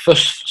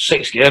 First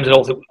 6 games,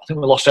 I think we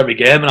lost every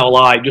game, and I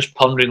was just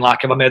pondering, have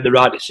I made the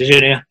right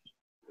decision here?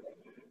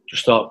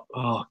 Just thought,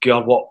 oh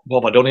God, what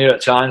have I done here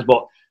at times?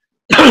 But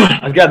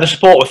again, the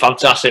support were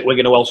fantastic.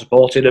 Wigan are well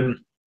supported, and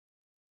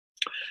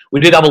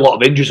we did have a lot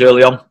of injuries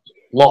early on, a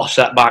lot of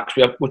setbacks.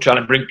 We're trying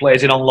to bring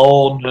players in on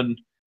loan, and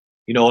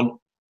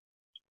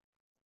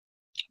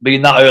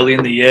being that early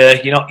in the year,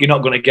 you're not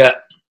going to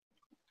get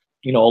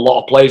a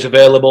lot of players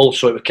available.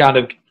 So it was kind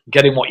of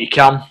getting what you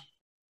can.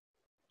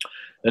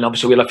 And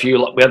obviously we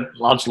had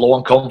lads low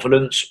on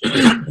confidence,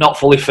 not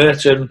fully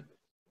fit, and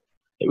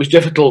it was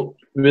difficult,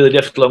 really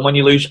difficult. And when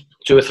you lose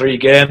 2 or 3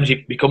 games,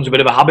 it becomes a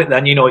bit of a habit.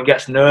 Then it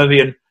gets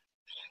nervy, and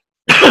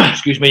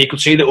excuse me, you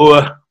could see that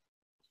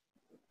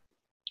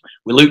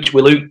we looked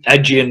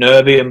edgy and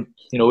nervy, and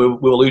we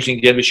were losing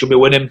games we should be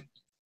winning.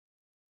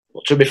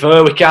 But to be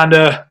fair, we kind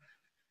of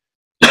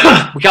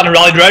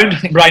rallied round. I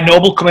think Brian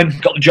Noble come in,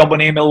 got the job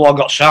when Ian Millwall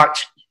got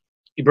sacked.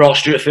 He brought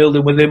Stuart Field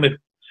in with him.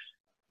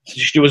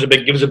 Just give us a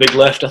big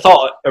lift. I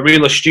thought a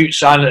real astute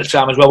signing at the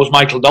time as well was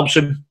Michael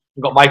Dobson.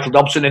 We got Michael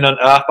Dobson in at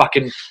halfback,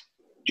 and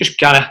just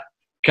kind of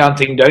calmed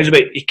things down a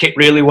bit. He kicked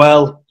really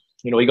well.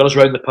 He got us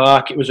round the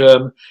park. It was I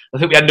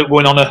think we ended up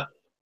going on a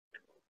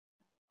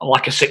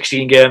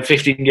 16-game,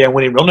 15-game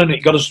winning run, and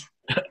it got us.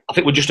 I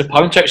think we're just a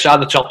point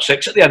outside the top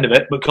 6 at the end of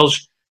it,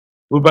 because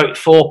we were about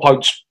 4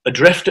 points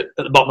adrift at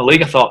the bottom of the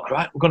league. I thought,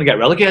 right, we're going to get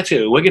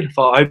relegated at Wigan. I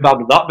thought, how bad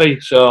would that be?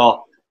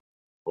 So,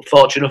 but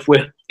fortunate enough, we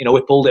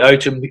pulled it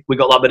out, and we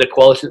got that bit of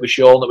quality that was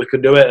shown that we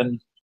could do it.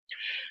 And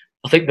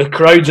I think the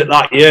crowds at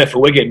that year for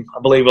Wigan, I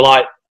believe,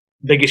 were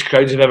biggest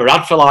crowds we've ever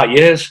had for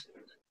years,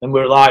 and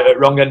we're at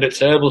wrong end of the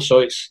table. So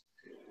it's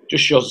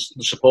just shows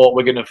the support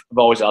Wigan have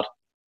always had.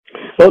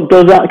 But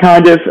does that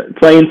kind of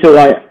play into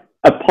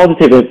a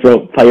positive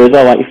for players,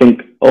 or you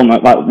think, oh my,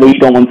 we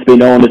don't want to be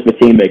known as the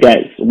team that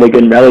gets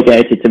Wigan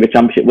relegated to the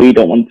Championship. We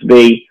don't want to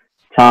be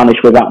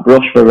tarnished with that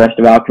brush for the rest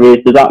of our careers.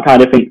 Does that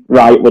kind of think,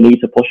 right, we need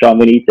to push on,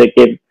 we need to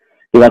give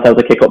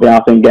ourselves a kick up the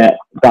arse and get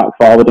back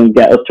forward and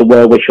get us to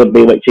where we should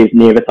be, which is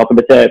near the top of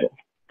the table?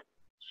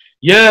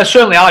 Yeah,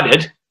 certainly I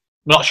did.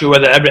 Not sure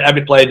whether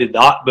every player did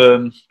that,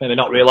 but maybe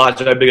not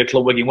realising how big a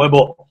club Wigan were.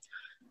 But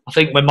I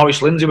think when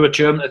Maurice Lindsay were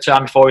chairman at the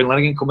time, before Ian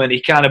Lenigan come in,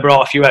 he kind of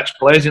brought a few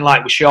ex-players in,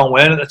 with Sean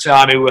Wayne at the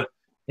time, who I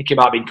think he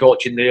might have been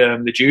coaching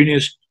the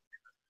juniors.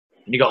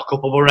 And you got a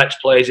couple of other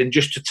ex-players in,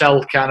 just to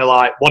tell kind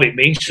of what it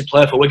means to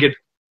play for Wigan,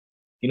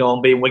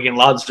 and being Wigan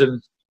lads.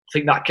 And I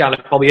think that kind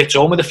of probably hit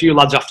home with a few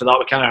lads after that.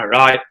 We're kind of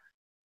right,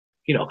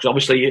 because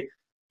obviously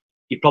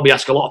you probably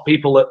ask a lot of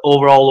people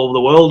all over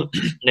the world,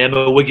 name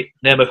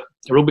a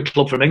rugby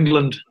club from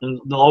England, and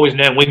they'll always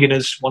name Wigan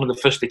as one of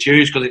the first they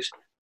choose because it's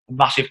a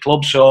massive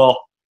club. So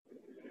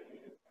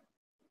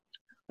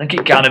I think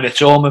it kind of hit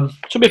home. And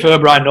to be fair,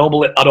 Brian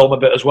Noble hit home a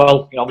bit as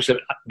well. Obviously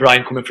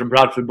Brian coming from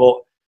Bradford, but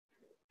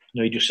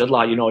he just said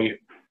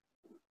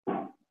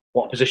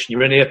what position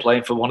you're in here,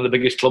 playing for one of the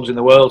biggest clubs in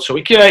the world. So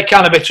it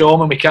kind of hit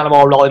home, and we kind of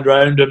all rallied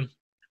round, and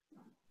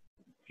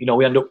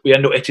we end up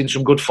hitting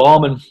some good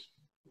form, and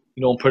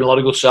putting a lot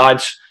of good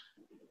sides,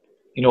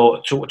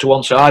 to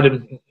one side,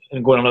 and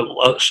going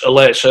on a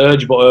late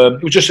surge. But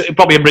it was just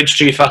probably a bridge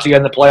too far to get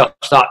in the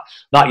playoffs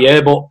that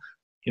year. But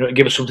it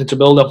gave us something to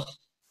build on.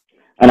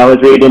 And I was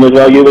reading as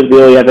well, you was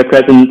really ever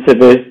present to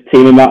the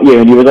team in that year,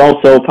 and you was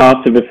also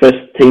part of the first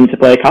team to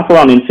play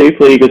Catalan in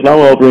Super League as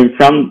well over in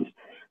France.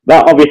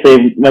 That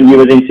obviously, when you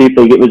was in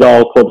Super League, it was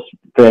all clubs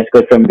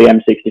basically from the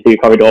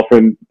M62 corridor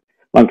from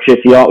Lancashire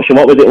to Yorkshire.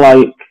 What was it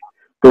like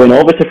going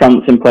over to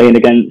France and playing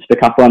against the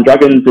Catalan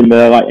Dragons in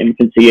the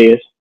infancy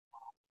years?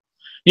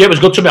 Yeah, it was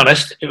good, to be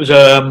honest. It was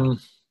a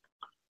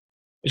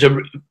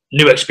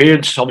new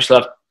experience.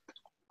 Obviously,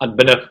 I'd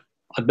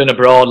been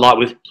abroad, like,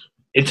 with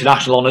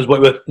international honours,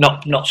 but it was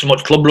not so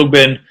much club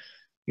rugby. And,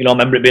 you know, I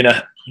remember it being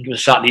it was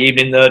a Saturday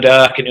evening there,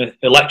 dark, in an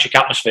electric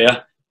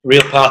atmosphere,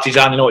 real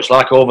partisan. You know, it's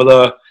like over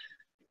there.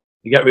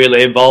 You get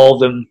really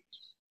involved, and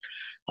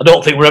I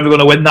don't think we're ever going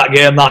to win that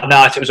game that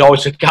night. It was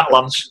always the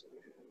Catalans.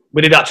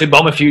 We did actually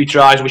bomb a few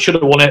tries. We should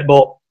have won it,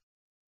 but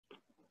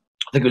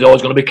I think it was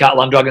always going to be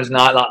Catalan Dragons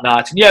night that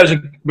night. And yeah, it was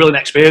a brilliant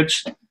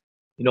experience.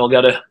 You know, they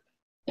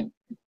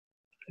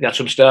had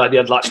some stars. They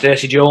had like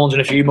Stacey Jones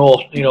and a few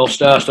more, you know,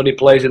 star-studded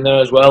players in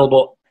there as well.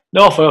 But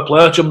no, fair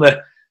play to them.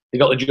 They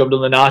got the job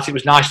done the night. It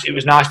was nice. It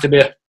was nice to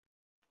be,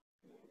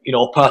 you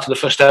know, part of the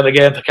first ever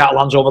game for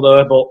Catalans over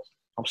there. But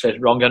obviously,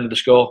 wrong end of the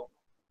score.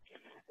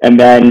 And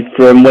then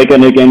from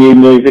Wigan again, you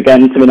move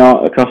again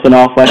to across the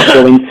northwest,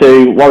 going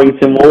to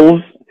Warrington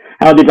Wolves.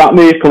 How did that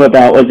move come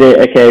about? Was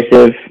it a case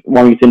of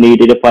Warrington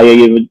needed a player?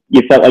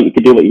 You felt like you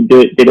could do what you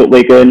did at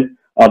Wigan,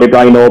 or did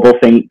Brian Noble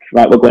think,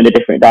 right, we're going a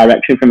different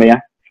direction from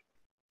here?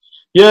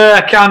 Yeah,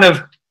 kind of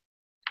a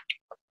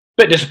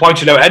bit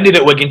disappointed how it ended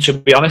at Wigan, to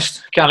be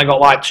honest. Kind of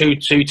got like two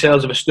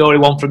tales of a story,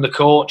 one from the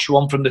coach,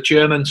 one from the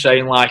chairman,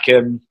 saying like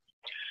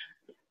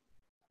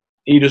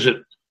he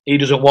doesn't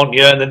want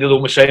you, and then the other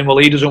one was saying, well,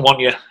 he doesn't want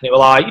you. And it was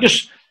like, I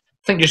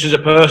think just as a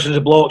person, as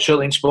a bloke,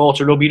 certainly in sport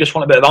or rugby, you just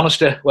want a bit of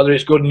honesty, whether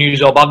it's good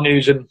news or bad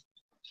news, and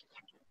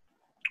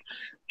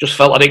just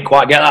felt I didn't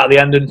quite get that at the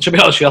end. And to be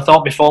honest with you, I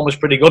thought my form was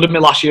pretty good in my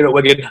last year at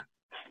Wigan. I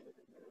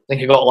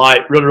think I got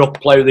like runner-up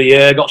player of the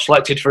year, got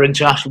selected for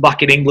international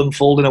back in England,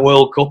 fulled in a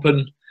World Cup,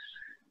 and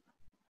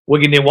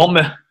Wigan didn't want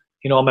me.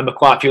 You know, I remember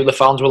quite a few of the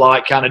fans were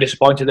like kind of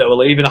disappointed that we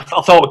were leaving. I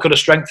thought we could have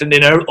strengthened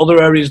in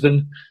other areas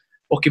than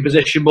hooking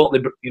position, but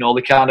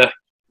they kind of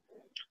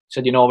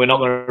said, you know, we're not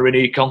going to renew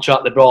your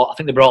contract. I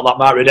think they brought that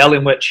Mark Riddell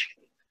in, which,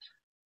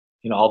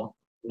 you know,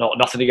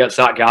 nothing against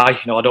that guy. You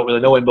know, I don't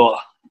really know him, but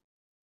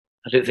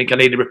I didn't think I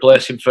needed to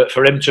replace him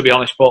for him, to be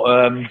honest. But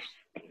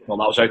well,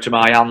 that was out of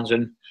my hands,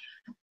 and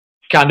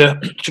kind of,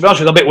 to be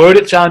honest with you, I'm a bit worried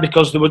at the time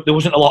because there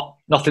wasn't a lot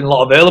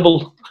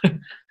available.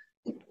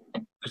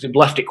 Because they'd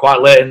left it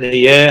quite late in the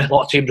year. A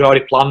lot of teams were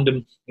already planned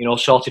and, you know,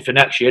 sorted for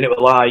next year. And it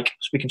was like,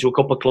 speaking to a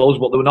couple of clubs,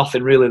 but there was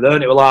nothing really there.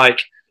 And it was like,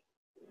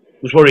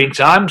 it was worrying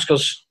times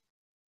because,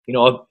 you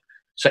know,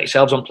 set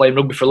yourselves on playing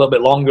rugby for a little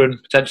bit longer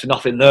and potentially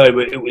nothing there.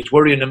 But it was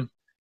worrying them.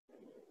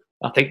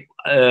 I think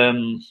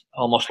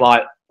almost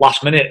like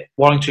last minute,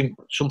 Warrington,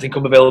 something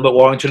come available at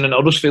Warrington and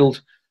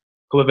Huddersfield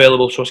come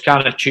available. So I was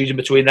kind of choosing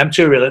between them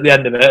two really at the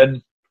end of it.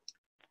 And,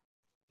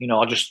 you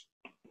know, I just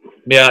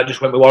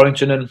went with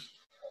Warrington, and,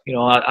 you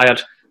know, I had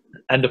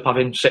end up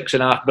having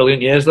 6.5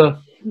 brilliant years there.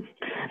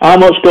 How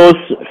much does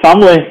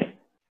family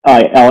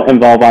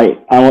involve?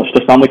 How much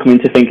does family come in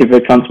to think of a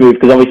transfer move?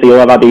 Because obviously you'll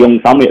have had a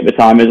young family at the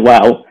time as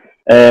well,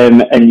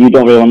 and you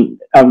don't really want.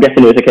 I'm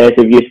guessing it was a case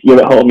of you're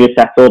at home, you're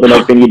settled, and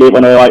everything. You didn't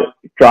want to like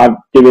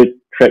do a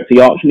trip to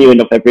Yorkshire near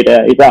enough every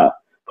day. Is that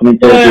coming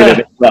to a bit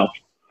as well?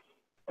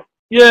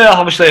 Yeah,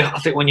 obviously, I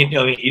think when you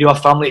do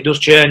have family, it does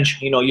change.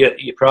 You know, your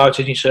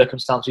priorities, your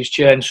circumstances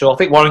change. So I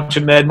think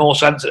Warrington made more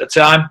sense at the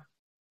time.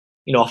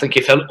 You know, I think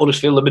if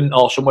Huddersfield had been,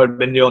 or somewhere had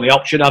been the only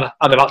option, I'd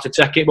have had to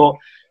take it. But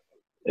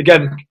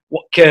again,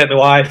 Kate, my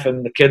wife,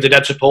 and the kids are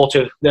dead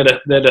supportive. They'd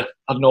have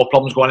had no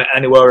problems going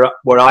anywhere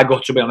where I go,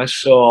 to be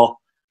honest. So,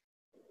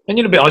 and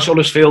to be honest,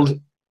 Huddersfield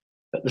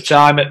at the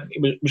time,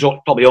 it was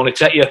probably only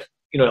take you,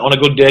 on a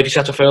good day, if you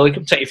set off early, it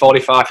could take you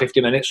 45,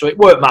 50 minutes. So it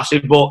weren't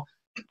massive, but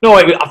no,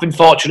 I've been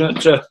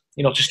fortunate to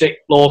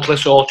stick locally,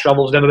 so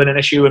travel's never been an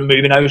issue, and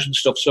moving house and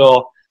stuff.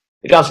 So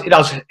it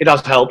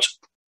has helped.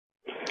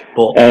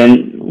 But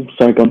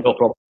sorry, go on. No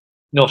problem.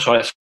 No,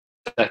 sorry.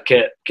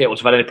 Kate won't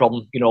have had any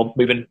problem,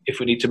 moving if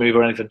we need to move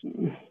or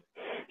anything.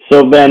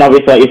 So then,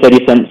 obviously, like you said, you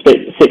spent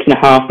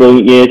 6.5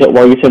 brilliant years at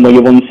Warrington, where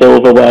you won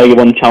silverware, you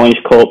won Challenge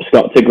Cups,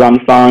 got to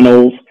grand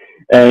finals,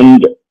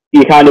 and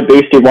you kind of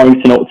boosted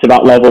Warrington up to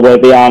that level where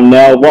they are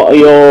now. What are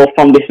your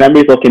fondest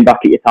memories looking back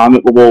at your time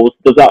at the Wolves?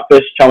 Does that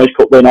first Challenge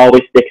Cup win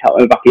always stick out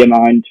in the back of your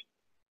mind?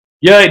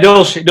 Yeah, it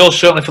does. It does,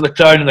 certainly for the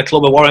town and the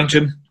club of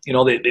Warrington.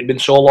 They'd been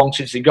so long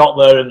since they got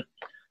there, and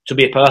to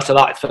be a part of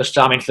that first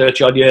time in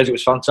 30 odd years, it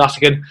was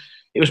fantastic. And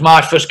it was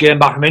my first game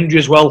back from injury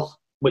as well,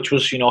 which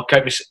was,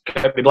 count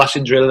me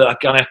blessings really, that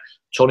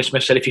Tony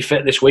Smith said, if you're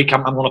fit this week,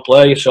 I'm going to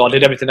play you. So I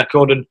did everything I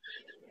could and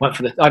went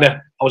for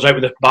I was out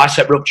with a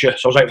bicep rupture,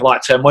 so I was out for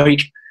like 10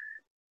 weeks.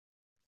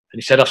 And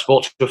he said, I've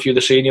spoken to a few of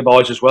the senior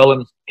boys as well,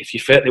 and if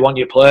you're fit, they want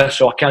you to play.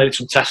 So I kind of did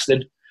some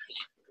testing,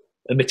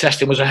 and my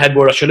testing was ahead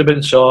where I should have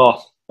been. So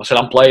I said,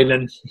 I'm playing,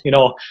 and,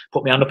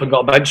 put my hand up and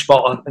got a bench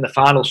spot in the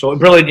final. So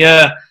brilliant,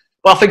 yeah.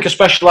 But I think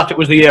especially if it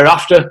was the year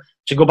after,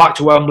 to go back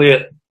to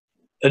Wembley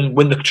and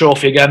win the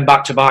trophy again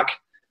back to back,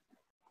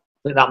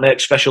 I think that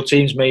makes special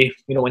teams me.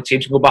 When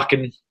teams can go back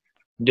and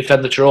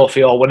defend the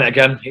trophy or win it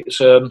again. It's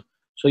so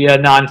yeah,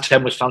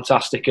 9-10 was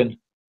fantastic, and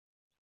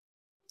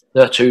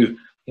they're two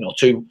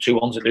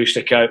ones that do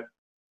stick out.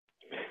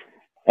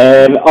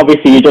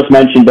 Obviously, you just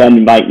mentioned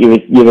then, like you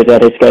was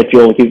ahead of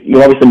schedule.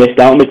 You obviously missed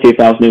out on the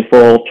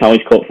 2004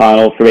 Challenge Cup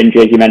final for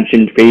injuries you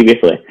mentioned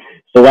previously.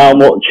 So how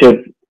much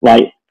did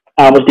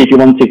you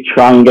want to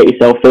try and get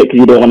yourself fit because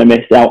you don't want to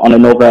miss out on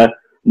another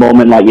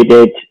moment like you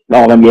did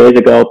all them years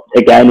ago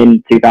again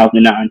in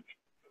 2009?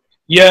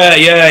 Yeah,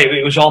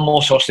 it was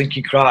almost, I was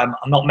thinking, I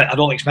don't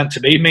think it's meant to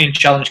be me in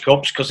Challenge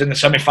Cups, because in the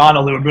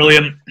semi-final they were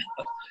brilliant.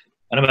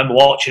 And I remember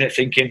watching it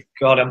thinking,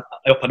 God, I'm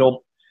hoping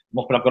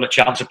I've got a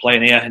chance of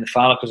playing here in the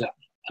final, because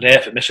I'd hate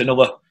if I miss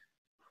another.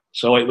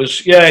 So it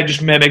was, it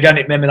just made me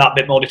that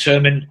bit more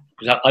determined,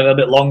 because I had a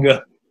bit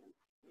longer.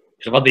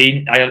 Because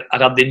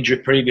I'd had the injury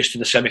previous to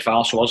the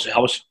semi-final, so I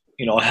was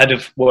ahead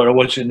of where I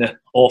was in the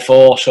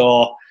 04.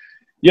 So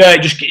yeah,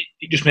 it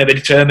just made me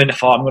determined. I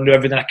thought I'm going to do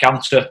everything I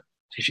can to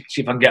see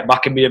if I can get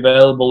back and be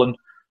available. And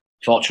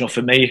fortunate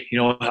for me,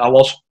 I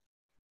was.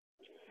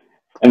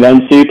 And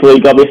then Super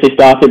League obviously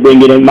started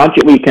bringing in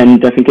Magic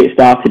Weekend. I think it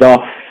started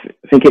off.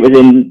 I think it was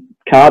in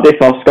Cardiff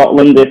or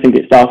Scotland. I think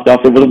it started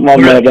off. It wasn't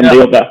one there than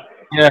the other.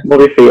 Yeah.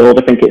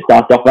 Murrayfield, I think it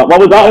started off that. What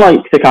was that like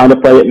to kind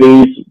of play at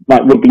these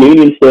like rugby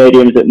union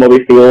stadiums at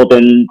Murrayfield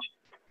and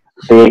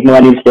the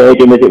Millennium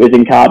Stadium as it was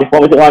in Cardiff?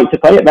 What was it like to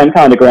play at them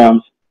kind of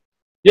grounds?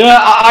 Yeah,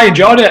 I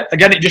enjoyed it.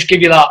 Again, it just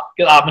gives you that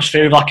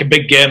atmosphere of like a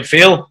big game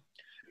feel.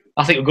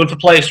 I think it's good for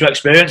players to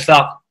experience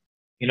that.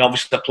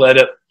 Obviously I played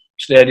at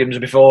stadiums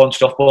before and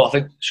stuff, but I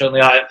think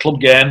certainly at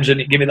club games,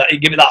 and it give me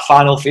that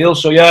final feel.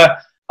 So yeah,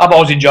 I've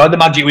always enjoyed the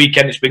Magic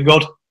Weekend. It's been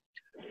good.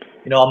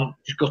 I'm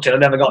just gutted I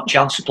never got a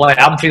chance to play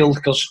at Anfield,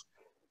 because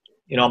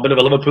I'm a bit of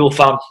a Liverpool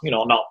fan.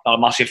 Not a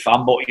massive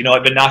fan, but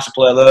it'd been nice to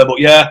play there.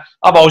 But yeah,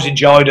 I've always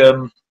enjoyed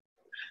the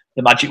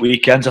Magic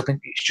Weekends. I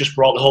think it's just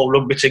brought the whole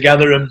rugby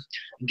together and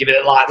give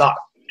it like that.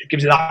 It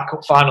gives it that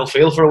cup final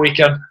feel for a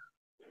weekend.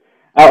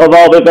 Out of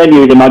all the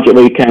venues in Magic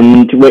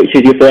Weekend, which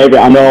is your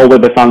favourite? I know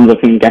with the fans,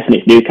 I'm guessing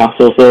it's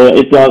Newcastle. So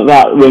is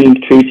that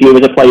ring true to you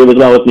as a player as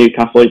well as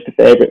Newcastle is the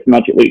favourite for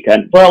Magic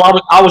Weekend? Well,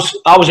 I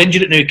was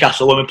injured at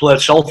Newcastle when we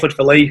played Salford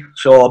for Lee,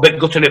 so a bit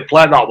gutted to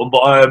play that one.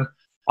 But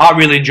I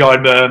really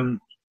enjoyed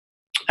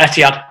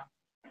Etihad.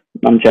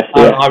 Manchester.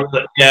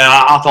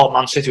 I thought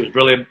Man City was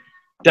brilliant.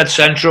 Dead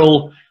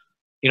central.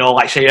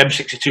 Like say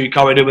M62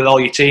 corridor with all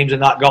your teams,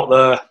 and that got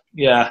there.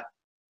 Yeah.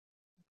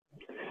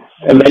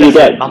 And then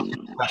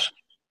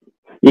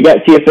you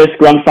get to your first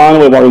grand final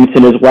with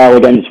Warrington as well,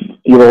 against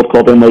your old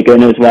club in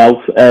Wigan as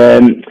well.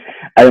 And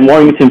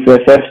Warrington for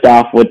the first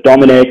half were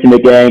dominating the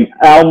game.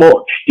 How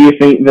much do you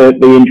think the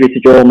injury to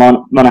Joel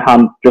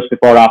Monaghan just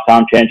before half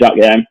time changed that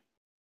game?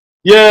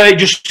 Yeah,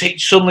 he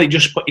suddenly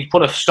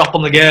put a stop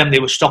on the game.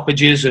 There were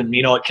stoppages, and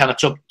it kind of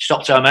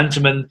stopped our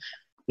momentum, and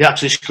they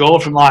actually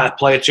scored from like a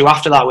player two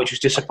after that, which was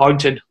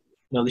disappointing.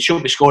 They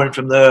shouldn't be scoring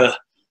from there.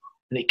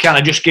 And it kind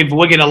of just gave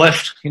Wigan a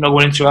lift,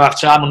 going into half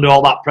time under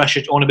all that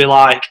pressure to only be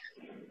like,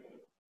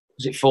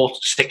 was it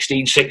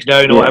 16-6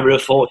 down or whatever,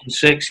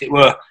 14-6?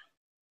 I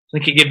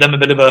think it gave them a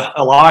bit of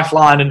a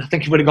lifeline, and I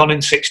think if we'd have gone in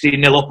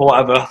 16-0 up or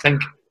whatever,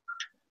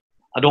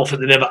 I don't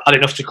think they'd ever had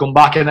enough to come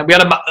back. And then we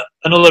had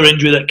another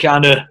injury that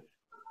kind of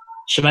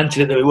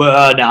cemented it that we were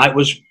at night.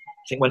 Was,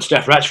 I think, when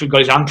Steph Retchford got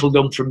his ankle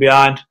done from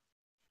behind.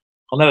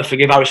 I'll never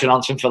forgive Harrison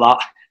Hansen for that.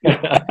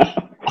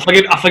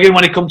 I forgive him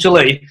when he come to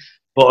Lee,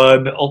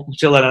 but up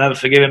until then I never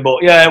forgive him.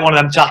 But yeah, one of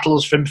them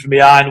tackles from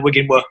behind.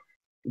 Wigan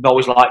we've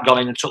always gone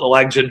in and took the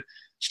legs, and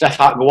Steph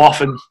had to go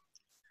off, and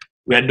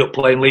we ended up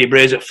playing Lee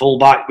Braze at full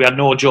back. We had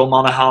no Joe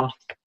Monaghan.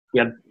 We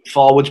had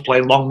forwards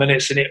playing long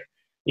minutes, and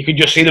you could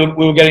just see that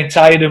we were getting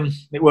tired, and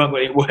it weren't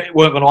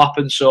going to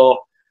happen. So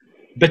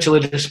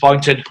bitterly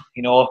disappointed,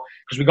 because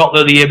we got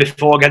there the year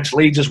before against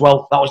Leeds as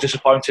well. That was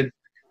disappointing.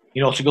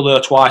 To go there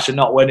twice and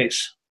not win,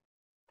 it's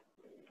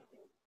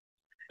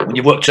when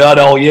you've worked hard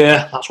all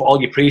year. That's what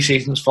all your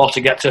pre-season's for, to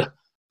get to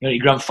your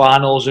grand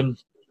finals and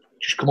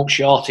just come up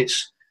short.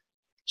 It's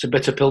a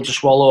bitter pill to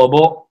swallow,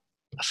 but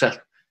I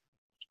said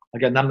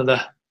again, them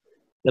are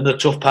the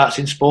tough parts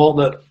in sport,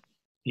 that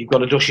you've got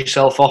to dust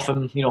yourself off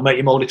and make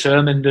you more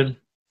determined, and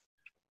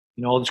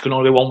there's going to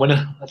only be one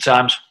winner at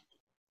times.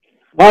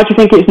 Why do you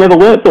think it's never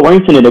worked for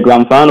Warrington in the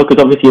grand final?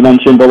 Because obviously you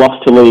mentioned they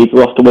lost to Leeds,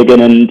 lost to Wigan,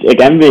 and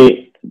again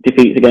the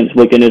defeats against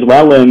Wigan as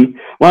well.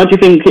 Why do you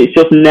think it's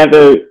just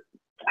never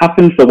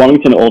happened for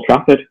Warrington at Old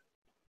Trafford?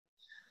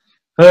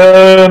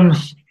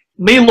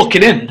 Me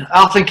looking in,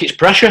 I think it's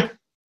pressure.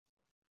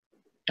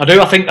 I do.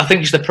 I think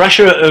it's the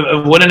pressure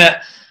of winning it.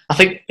 I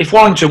think if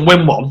Warrington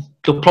win one,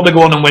 they'll probably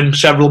go on and win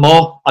several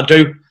more. I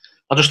do.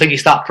 I just think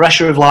it's that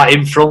pressure of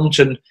in front,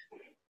 and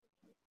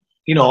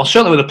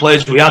certainly with the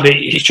players we had,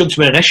 it shouldn't have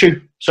been an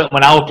issue. Certainly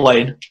when I was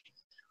playing,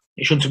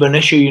 it shouldn't have been an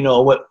issue.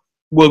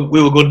 We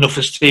were good enough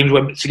as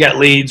teams to get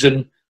leads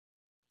and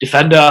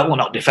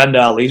not defend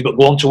our leads, but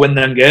go on to win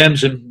them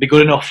games and be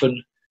good enough.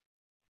 And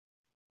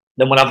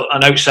then when I've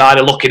an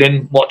outsider looking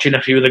in, watching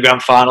a few of the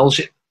grand finals,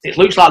 it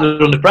looks like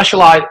they're under pressure.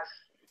 Like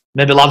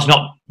maybe lads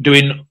not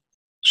doing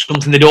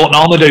something they don't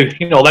normally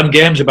do. Them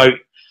games about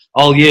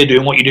all year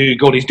doing what you do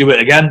good is do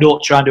it again.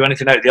 Don't try and do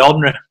anything out of the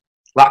ordinary.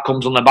 That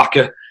comes on the back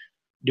of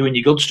doing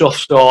your good stuff.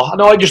 So I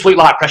know it just looked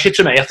like pressure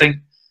to me. I think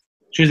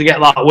soon as they get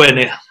that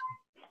win,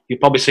 you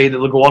probably see that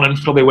they'll go on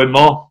and probably win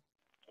more.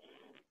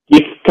 You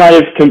kind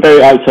of compare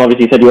it out to,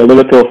 obviously, you said you're a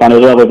Liverpool fan as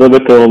well. With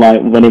Liverpool,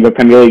 like, winning the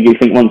Premier League, do you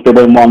think once they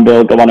win one,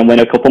 they'll go on and win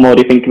a couple more?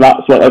 Do you think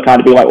that's what they'll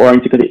kind of be like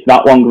Warrington, because it's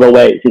that long of a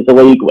wait since the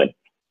league win?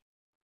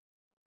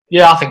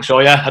 Yeah, I think so,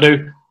 yeah, I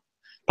do.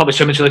 Probably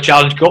similar to the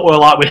Challenge Cup, where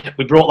like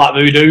we brought that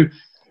voodoo, and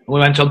we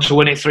went on to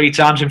win it 3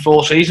 times in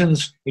 4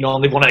 seasons, you know,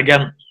 and they've won it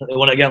again. They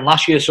won it again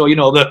last year, so, you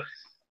know,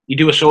 you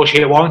do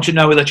associate Warrington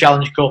now with the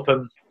Challenge Cup,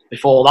 and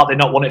before that, they've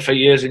not won it for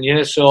years and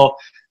years, so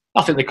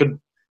I think they could.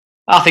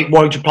 I think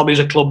Warrington probably as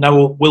a club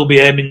now will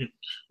be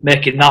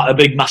making that a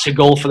big, massive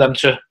goal for them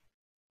to,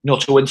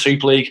 to win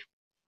Super League.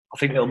 I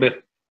think it'll be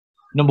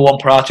 #1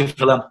 priority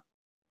for them.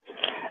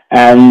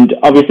 And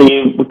obviously,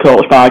 you were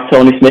coached by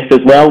Tony Smith as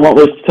well. What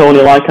was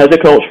Tony like as a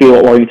coach for you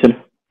at Warrington?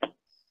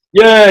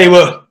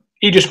 Yeah,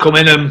 he just come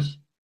in and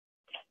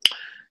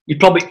you're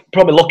probably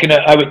looking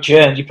at how it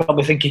changed. You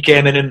probably think he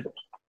came in and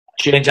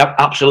changed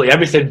absolutely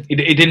everything. He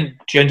didn't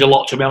change a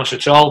lot, to be honest,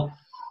 at all.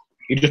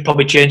 He just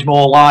probably changed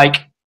more like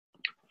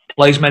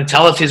players'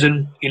 mentalities,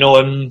 and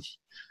and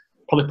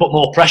probably put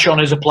more pressure on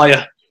as a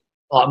player,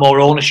 like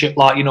more ownership,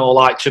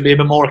 like to be a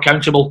bit more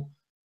accountable.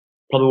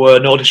 Probably were,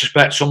 no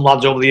disrespect, some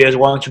lads over the years at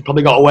Warrington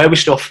probably got away with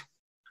stuff,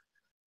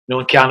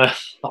 and kind of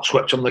not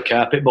swept under the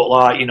carpet, but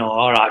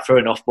all right, fair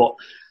enough. But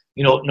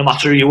no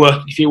matter who you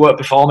were, if you weren't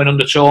performing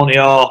under Tony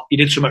or you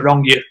did something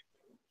wrong, you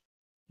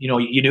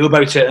knew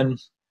about it, and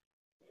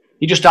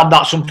he just had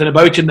that something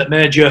about him that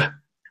made you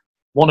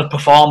want to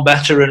perform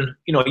better, and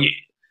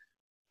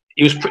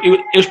He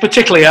was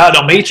particularly hard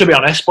on me, to be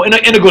honest, but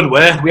in a good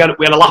way. We had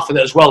a laugh with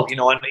it as well,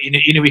 and he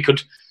knew he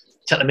could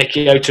take the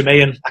mickey out of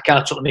me, and I kind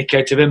of took the mickey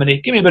out of him, and he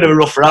gave me a bit of a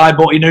rough ride,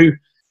 but I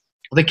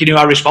think he knew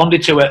I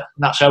responded to it, and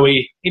that's how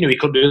he knew he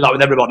couldn't do that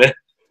with everybody, and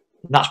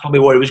that's probably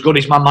where he was good.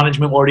 His man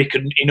management, where he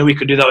knew he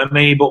could do that with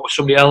me, but with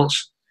somebody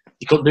else,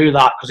 he couldn't do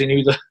that because he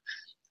knew the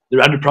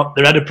head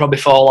would probably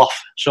fall off.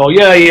 So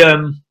yeah,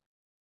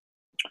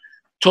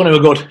 Tony were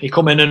good. He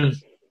come in and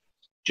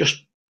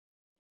just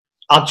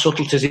add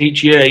subtleties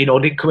each year,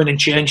 didn't come in and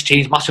change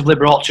teams massively,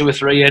 brought 2 or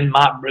 3 in,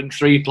 might bring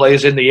 3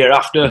 players in the year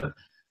after.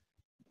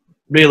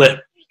 Really,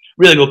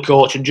 really good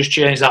coach, and just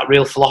changed that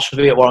real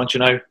philosophy at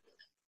Warrington now.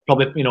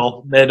 Probably,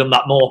 made them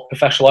that more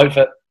professional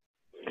outfit.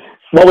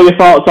 What were your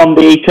thoughts on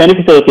the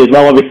training facilities?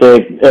 Well,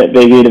 obviously, at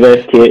the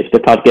university, it's the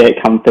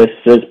Padgate campus.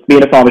 As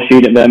being a former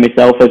student there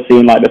myself, I've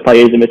seen the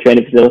players in the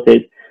training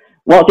facilities.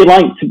 What's it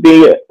like to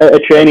be at a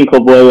training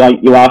club where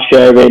you are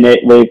sharing it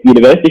with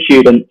university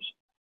students?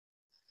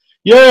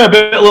 Yeah,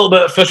 a little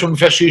bit. First when we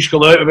first used to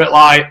go out, a bit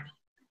like,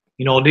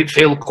 didn't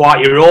feel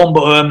quite your own.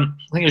 But I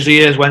think as the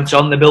years went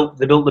on, they built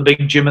the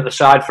big gym at the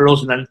side for us,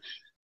 and then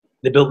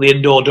they built the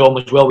indoor dome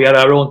as well. We had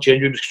our own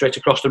change room straight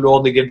across the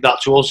road. They gave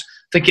that to us.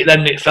 I think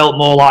it felt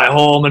more like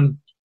home, and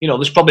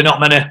there's probably not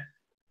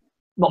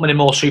many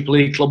more Super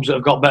League clubs that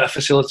have got better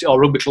facilities, or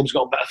rugby clubs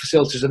got better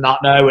facilities than that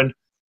now. And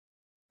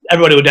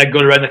everybody were dead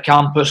good around the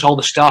campus, all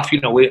the staff.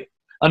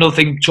 Another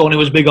thing Tony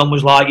was big on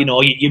was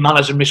your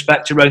manners and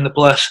respect around the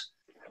place.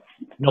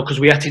 Because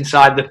we ate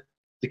inside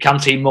the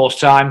canteen most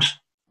times,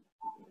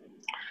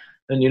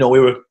 and we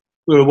were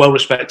a well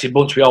respected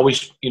bunch. We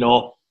always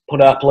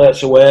put our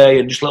plates away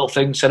and just little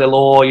things, said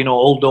hello,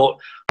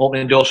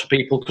 opening doors for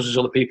people because there's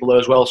other people there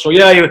as well. So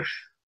yeah, I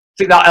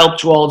think that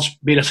helped towards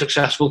being a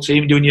successful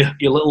team, doing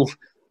your little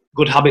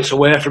good habits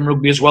away from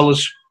rugby as well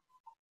as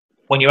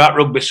when you're at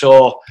rugby.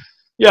 So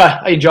yeah,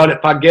 I enjoyed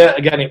it. Padgate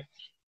again, it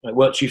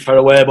weren't too far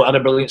away, but had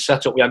a brilliant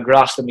setup. We had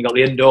grass, then we got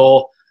the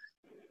indoor.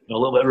 A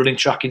little bit of running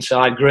track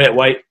inside, great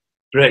weight,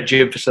 great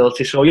gym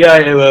facility. So yeah, I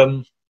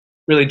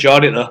really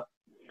enjoyed it there.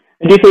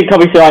 And do you think,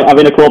 obviously,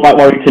 having a club like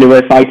Warrington who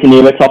are fighting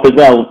near the top as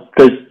well,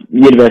 because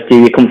university,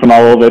 you come from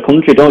all over the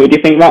country, don't you? Do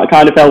you think that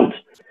kind of helped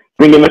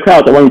bring in the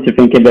crowd at Warrington,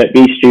 thinking that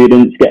these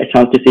students get a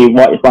chance to see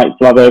what it's like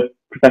to have a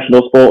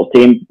professional sports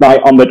team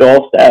right on the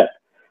doorstep,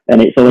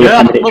 and it's only a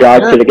 10-minute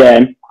drive to the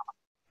game?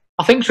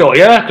 I think so,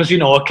 yeah, because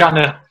I kind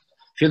of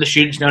feel the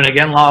students now and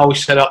again, like I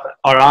always said,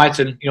 all right,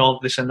 and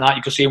this and that.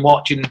 You could see them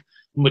watching.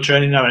 We're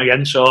training now and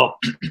again, so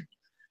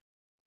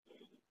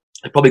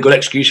probably a good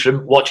excuse for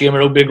him watching him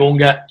rugby, go and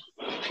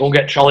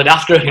get trolleyed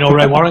after,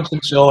 around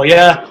Warrington. So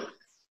yeah,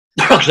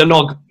 because I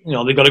know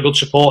they've got a good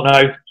support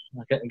now.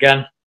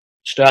 Again,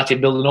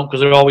 started building up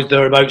because they're always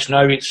thereabouts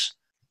now. It's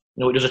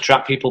it does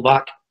attract people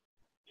back.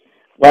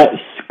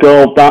 Let's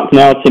go back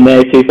now to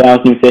May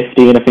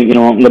 2015. I think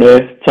I'm going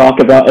to talk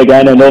about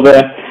again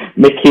another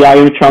Micky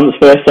Higham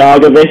transfer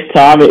saga. This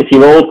time it's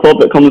your old club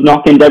that comes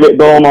knocking. Derek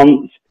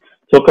Beaumont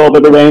took over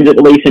the reins at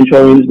the Leeson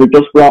Trojans. We've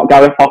just brought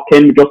Gareth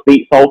Hockin. We just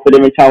beat Salford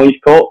in the Challenge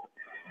Cup.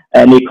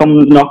 And he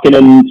comes knocking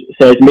and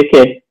says,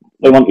 Micky,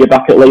 we want you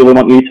back at Lee. We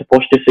want you to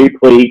push the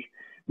Super League.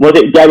 Was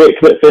it Derek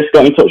that first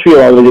got in touch with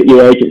you, or was it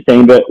your agent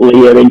saying that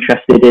Lee are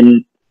interested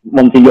in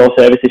wanting your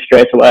services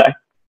straight away?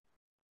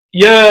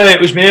 Yeah,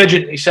 it was my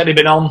agent. He said he'd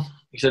been on.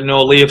 He said,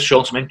 no, Lee have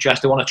shown some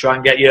interest. They want to try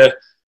and get you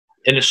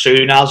in as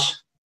soon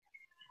as.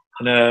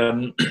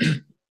 And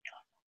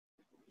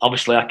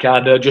obviously I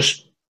kind of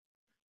just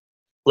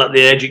let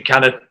the agent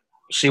kind of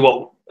see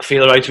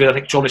feeler out of it. I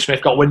think Tony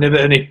Smith got wind of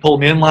it and he pulled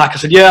me in. Like I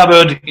said, yeah,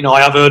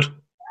 I have heard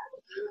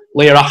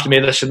Leah after me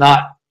this and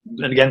that.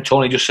 And again,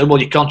 Tony just said,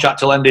 well, your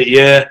contract will end at a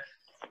year.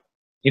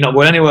 You're not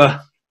going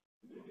anywhere.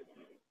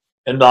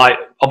 And like,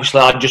 obviously,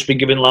 I'd just been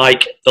given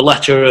like the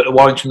letter at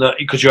Warrington that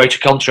because you're out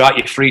of contract,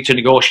 you're free to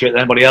negotiate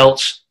with anybody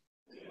else.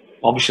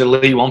 Obviously,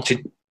 Lee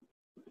wanted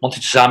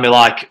to sign me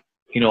like,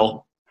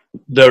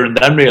 there and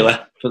then really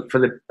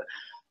for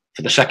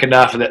the second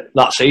half of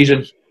that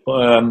season.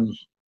 But,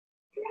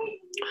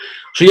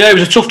 so yeah, it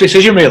was a tough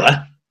decision really.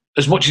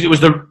 As much as it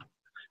was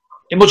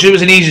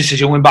an easy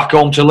decision going back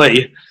home to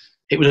Lee,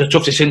 it was a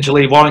tough decision to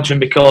leave Warrington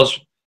because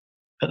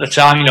at the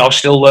time, I was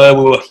still there.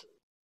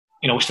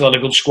 We still had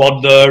a good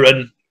squad there,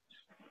 and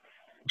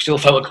I still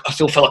felt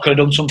I could have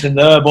done something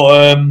there.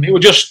 But it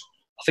was just,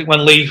 I think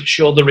when Lee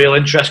showed the real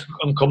interest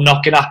and come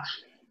knocking, I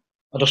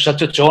just said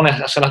to Tony,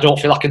 I said, I don't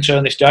feel I can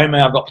turn this down,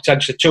 mate. I've got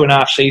potentially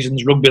 2.5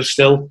 seasons rugby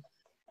still.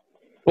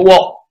 But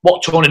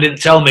what Tony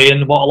didn't tell me,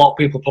 and what a lot of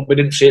people probably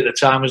didn't see at the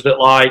time, was that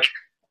like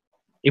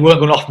he weren't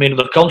going to offer me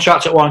another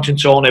contract at Warrington,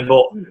 Tony.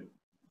 But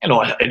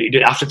he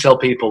didn't have to tell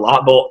people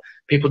that. But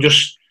people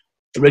just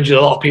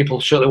originally, a lot of people,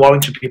 certainly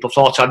Warrington people,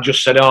 thought I'd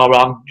just said, "Oh,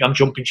 I'm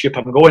jumping ship,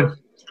 I'm going."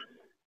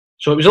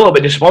 So it was a little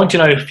bit disappointing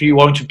how a few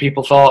Warrington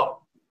people thought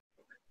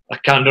I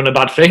kind of done a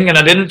bad thing, and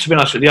I didn't. To be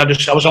honest with you,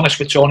 I was honest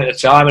with Tony at the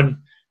time and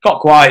got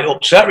quite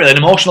upset, really, and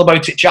emotional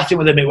about it. Chatting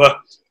with him, it were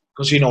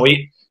because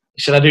he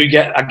said,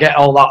 I get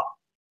all that.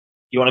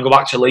 You want to go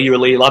back to Lee? You're a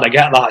Lee lad. I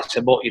get that. I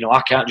said, but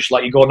I can't just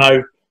let you go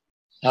now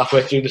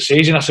halfway through the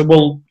season. I said,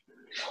 well,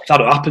 if that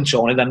don't happen,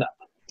 Tony, then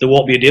there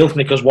won't be a deal for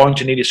me because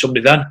Warrington needed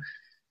somebody then.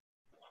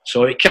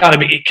 So it kind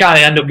of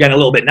ended up getting a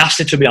little bit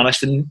nasty, to be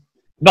honest, and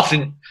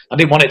nothing. I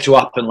didn't want it to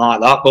happen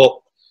like that, but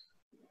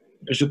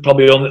it was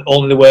probably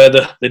only the way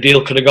the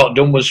deal could have got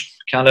done was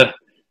kind of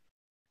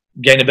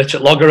getting a bit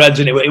at loggerheads,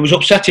 and it was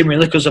upsetting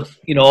really because of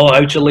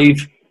how to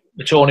leave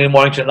Tony and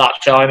Warrington at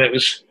that time. It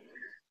was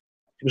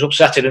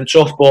upsetting and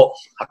tough, but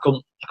I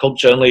couldn't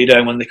turn Lee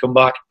down when they come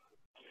back.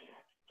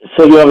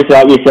 So you obviously,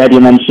 like you said, you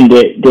mentioned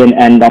it didn't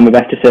end on the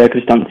better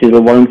circumstances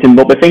with Warrington,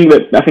 but the thing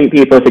that I think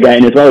people are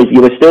forgetting as well is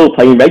you were still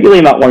playing regularly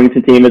in that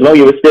Warrington team as well.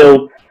 You was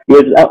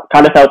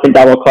kind of helping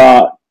Darryl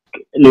Clark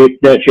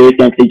nurture his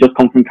game because he just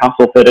come from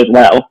Castleford as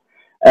well.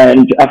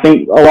 And I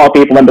think a lot of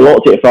people when they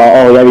looked at it thought,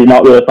 oh yeah, he's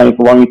not really playing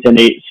for Warrington,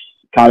 it's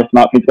kind of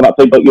smart thing to go back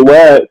to, but you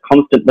were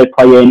constantly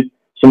playing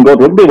some good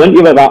rugby, weren't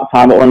you, at that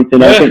time at Warrington?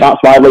 Yeah. I think that's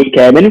why Lee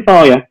came in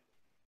for you.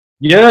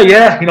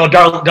 Yeah.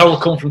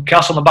 Darryl come from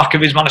Cass on the back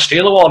of his Man of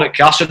Steel award at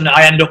Cass, and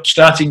I end up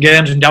starting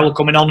games and Darryl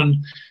coming on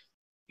and,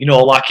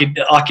 like he'd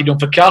done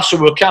for Cass, so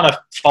we were kind of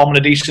forming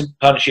a decent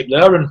partnership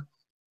there, and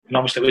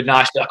obviously it was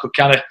nice that I could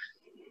kind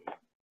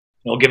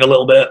of, give a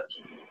little bit,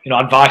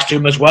 advice to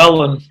him as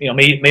well, and,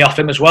 me off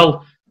him as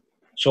well.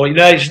 So,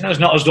 it's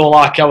not as though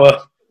like I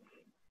were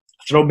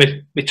throwing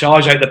my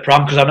toys out the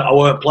pram because I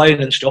weren't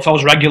playing and stuff. I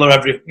was regular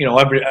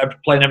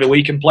playing every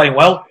week and playing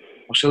well.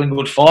 I was still in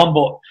good form,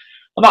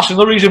 and that's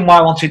another reason why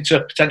I wanted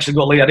to potentially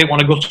go to Lee. I didn't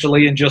want to go to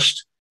Lee and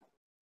just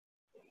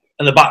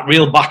in the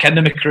real back end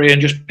of my career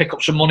and just pick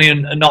up some money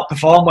and not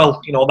perform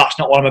well. That's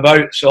not what I'm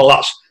about. So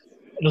that's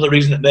another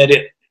reason that made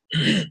it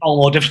all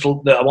more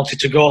difficult that I wanted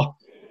to go.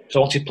 So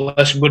I wanted to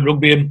play some good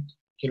rugby and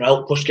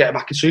help push get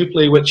back in Super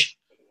League, which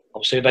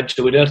obviously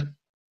eventually we did.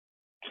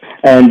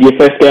 And your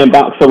first game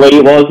back for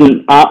Lee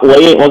wasn't at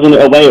Lee, it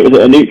wasn't away, it was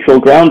at a neutral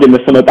ground in the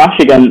summer bash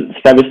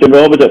against Featherstone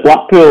Rovers at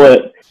Blackpool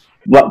at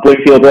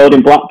Bloomfield Road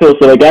in Blackpool.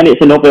 So again,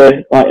 it's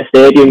another like a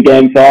stadium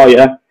game for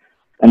you,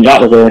 and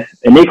that was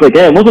a nuclear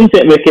game, wasn't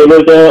it, Mickey? There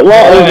was a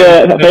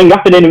lot of things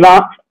happening in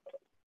that.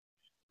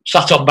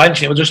 Sat on bench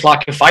and it was just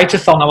like a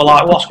fight-a-thon. I was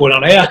like, what's going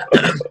on here?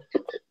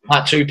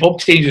 Like two pub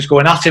teams just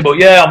going at it. But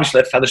yeah,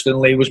 obviously Featherstone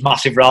Lee was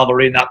massive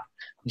rivalry in that,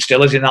 and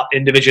still is in that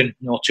division.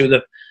 Two of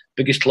the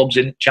biggest clubs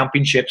in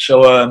Championship.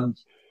 So I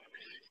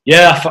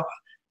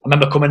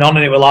remember coming on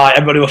and it was like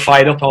everybody were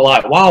fired up. I was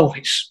like, wow,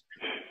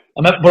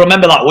 I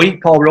remember that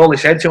week Paul Rowley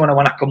said to me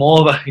when I come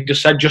over, he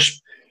just said,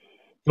 just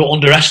don't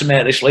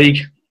underestimate this league.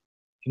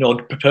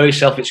 Prepare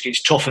yourself.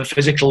 It's tough and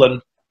physical,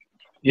 and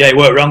yeah, he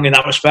weren't wrong in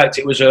that respect.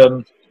 It was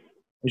a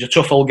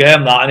tough old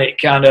game that, and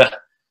it kind of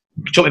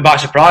took me by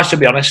surprise, to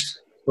be honest.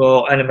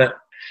 But anyway,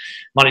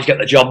 managed to get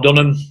the job done,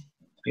 and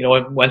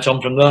went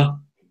on from there.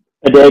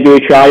 A debut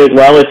try as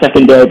well, a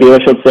second debut,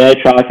 I should say,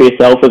 try for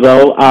yourself as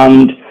well,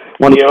 and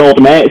one of your old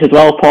mates as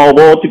well, Paul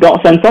Ward,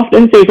 got sent off,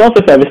 didn't he? He was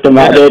also Featherstone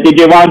that day. Did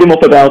you wind him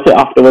up about it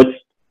afterwards?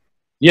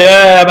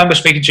 Yeah, I remember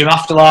speaking to him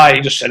after, like,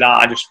 he just said,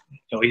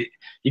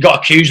 he got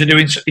accused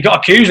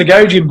of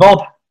gouging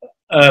Bob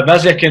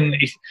Bezic, and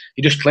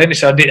he just claimed, he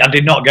said, I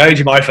did not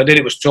gouge him, or if I did,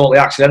 it was totally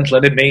accidental,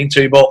 I didn't mean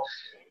to, but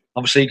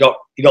obviously he got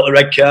the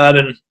red card,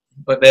 and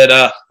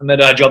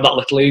made our job that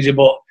little easier.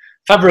 But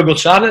Feather were a good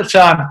side at the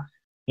time.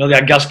 They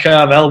had Gaz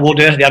Carvel,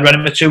 Woody, they had Rennie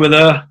Matu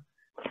there.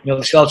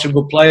 They still had some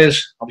good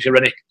players. Obviously,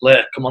 Rennie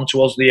later come on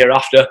to us the year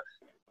after.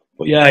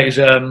 But yeah, it was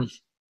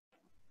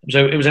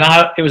an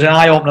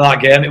eye opener,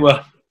 that game.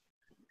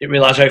 It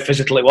realised how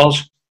physical it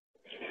was.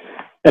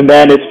 And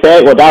then, as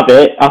fate would have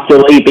it, after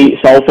Lee beat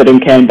Salford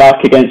and came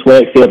back against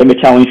Wakefield in the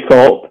Challenge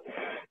Cup,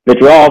 the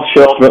draw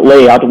showed that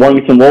Lee had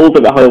Warrington Wolves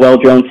at the Halliwell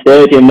Jones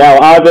Stadium. Now,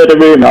 I've heard a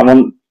rumour, I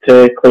want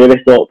to clear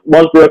this up.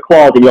 Was there a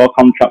clause in your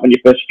contract when you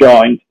first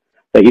joined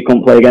that you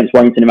couldn't play against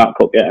Warrington in that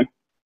cup game?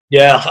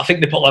 Yeah, I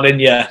think they put that in.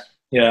 Yeah.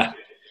 I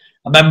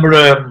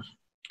remember.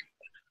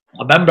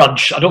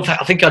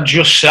 I think I'd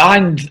just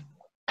signed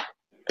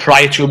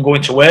prior to him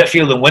going to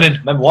Wakefield and winning. I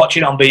remember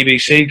watching it on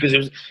BBC because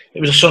it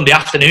was a Sunday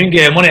afternoon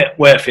game, wasn't it?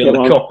 Wakefield,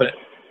 the cup.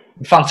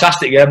 And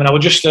fantastic game. And I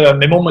was just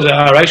my mum was at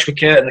our house with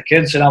Kate and the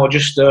kids, and I was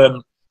just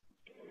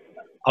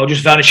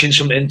vanishing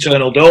some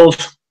internal doors.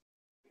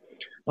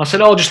 And I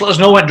said, "Oh, just let us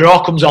know when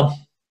draw comes on."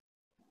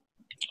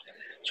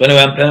 So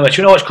anyway, do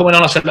you know what's coming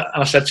on? I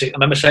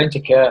remember saying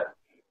to Kate,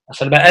 I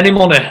said, "About any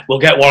money, we'll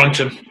get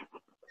Warrington."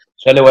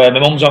 So anyway, my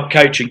mum's on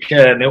couch and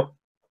Kate,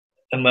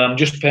 and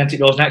just painted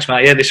those next to me.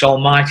 I hear this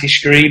almighty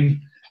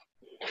scream.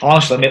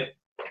 Honestly,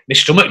 my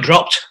stomach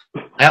dropped.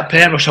 I had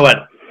pain rush. I went,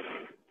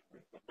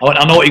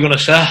 "I know what you're going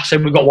to say." I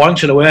said, "We've got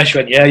Warrington away." She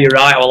went, "Yeah, you're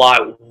right." I was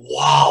like,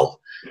 "Wow."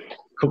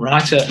 Couldn't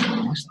write it.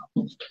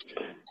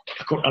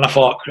 And I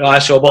thought,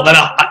 right, so, but then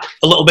a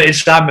little bit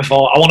inside me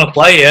thought, I want to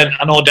play here.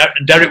 I know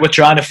Derek were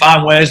trying to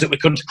find ways that we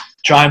could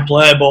try and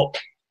play, but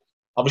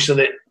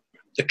obviously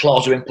the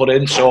clause had been put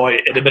in, so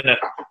it'd have been a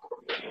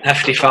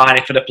hefty fine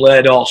if I'd have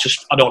played, or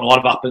just, I don't know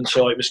what had happened,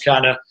 so it was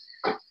kind of,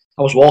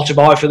 I was water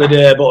boy for the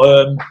day,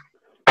 but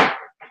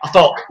I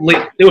thought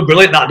they were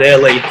brilliant that day,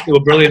 Lee. They were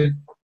brilliant.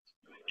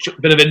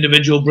 A bit of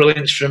individual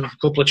brilliance from a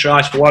couple of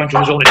tries for Warrington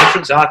was the only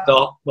difference, I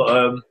thought,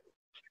 but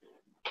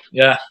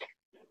yeah.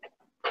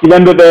 Do you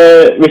remember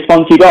the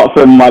response you got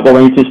from like the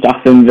Warrington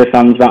staff and the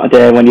fans that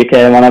day when you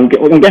came on? I'm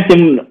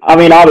guessing, I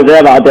mean, I was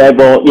there that day,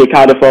 but you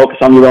kind of focus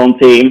on your own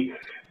team.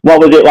 What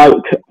was it like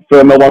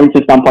from a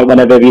Warrington standpoint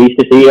whenever you used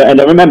to see it?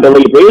 And I remember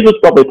Lee Breeze was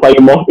probably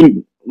playing more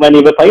than many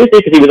of the players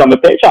did because he was on the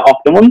pitch that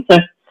often, wasn't he?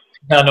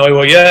 I know he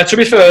was, yeah. To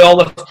be fair,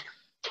 all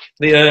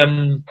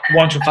the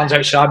Warrington fans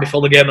outside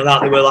before the game and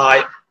that,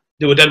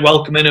 they were dead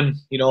welcoming him,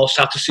 you know,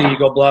 sad to see you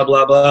go, blah,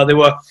 blah, blah. They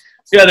were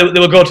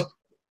good.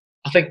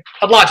 I think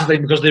I'd like to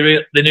think because they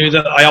knew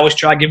that I always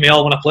tried to give me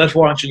all when I played for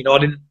Warrington. You know, I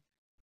didn't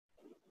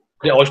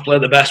always play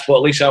the best, but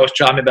at least I always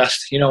tried my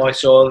best. You know,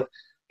 so I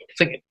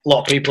think a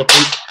lot of people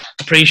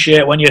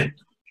appreciate when you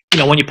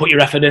put your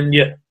effort in.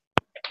 You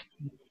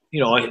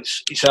know,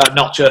 it's hard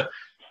not to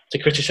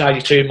criticise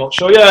you too much.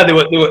 So yeah, they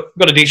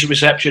got a decent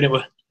reception. It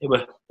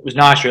was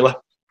nice, really.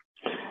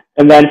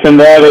 And then from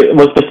there, it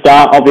was the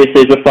start.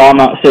 Obviously, the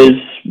formats is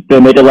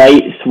the middle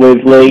eights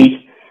with Lee.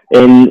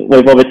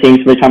 With other teams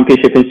from the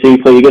Championship and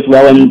Super League as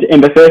well. And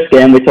in the first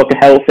game, we took a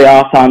healthy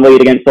half-time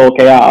lead against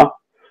OKR.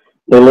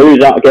 We lose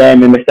that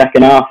game in the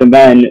second half, and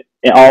then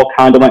it all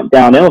kind of went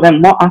downhill. Then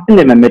what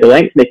happened in the middle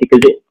eights, Mickey?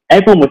 Because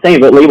everyone was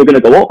saying that Lee were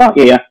going to go up that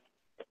year.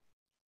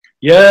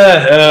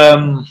 Yeah,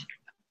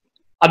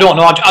 I don't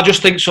know. I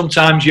just think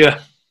sometimes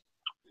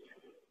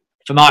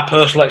for my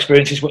personal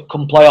experiences,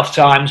 come playoff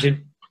times,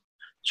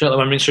 certainly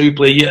when we're in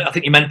Super League, I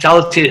think your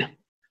mentality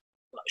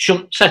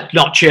shouldn't say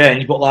not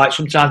change, but like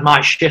sometimes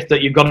might shift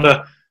that you've got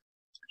to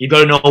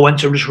know when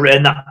to just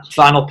rein that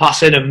final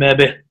pass in and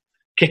maybe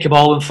kick a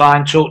ball and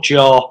fine touch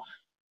or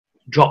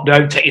drop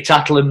down, take your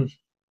tackle and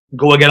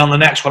go again on the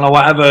next one or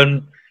whatever.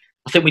 And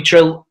I think we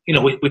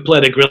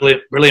played a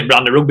brilliant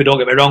brand of rugby, don't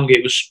get me wrong.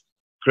 It was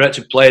great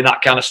to play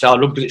that kind of style of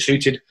rugby because it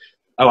suited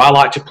how I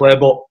like to play,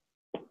 but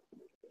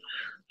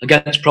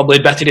against probably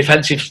better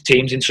defensive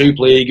teams in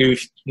Super League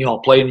who've, you know,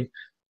 playing,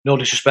 no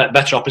disrespect,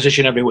 better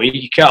opposition every week.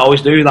 You can't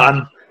always do that,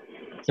 and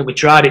I think we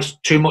tried it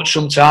too much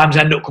sometimes,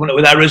 end up coming up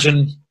with errors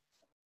and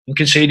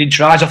conceding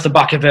tries off the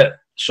back of it.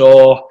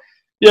 So,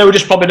 yeah, we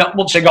just probably not,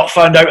 once it got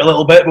found out a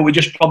little bit, but we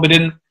just probably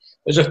didn't,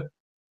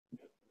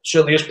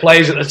 certainly as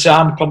players at the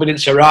time, probably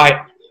didn't say,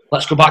 right,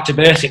 let's go back to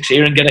basics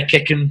here and get a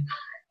kick and,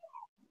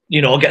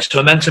 you know, get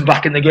some momentum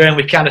back in the game.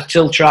 We kind of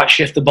still try to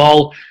shift the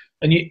ball,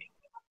 and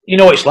you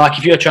know what it's like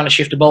if you're trying to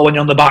shift the ball when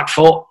you're on the back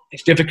foot.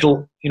 It's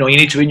difficult. You know, you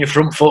need to be in your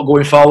front foot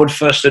going forward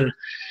first. And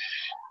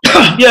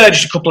yeah,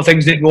 just a couple of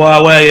things didn't go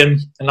our way. And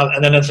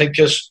then I think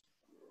because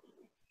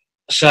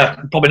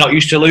probably not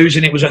used to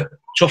losing, it was a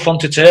tough one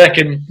to take.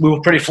 And we were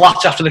pretty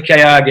flat after the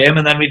KR game.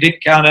 And then we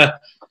didn't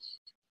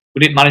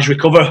manage to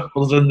recover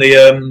other than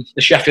the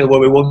Sheffield where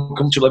we won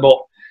comfortably. But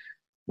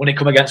when it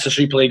come against the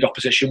Super League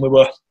opposition,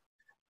 we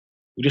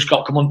just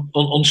got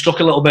unstuck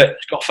a little bit.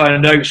 Got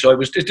found out. So it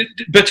was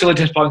bitterly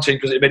disappointing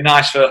because it'd been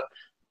nice for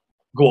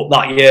go up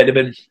that year. It'd have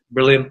been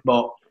brilliant,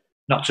 but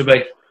not to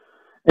be.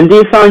 And do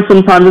you find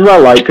sometimes as well,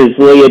 like, because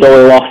Lee had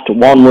only lost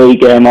one league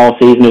game all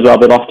season as well,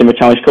 they lost in the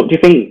Challenge Cup, do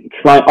you think,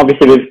 like,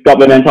 obviously we've got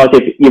the mentality,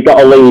 if you've got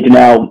a lead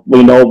now,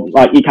 we know,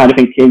 like, you kind of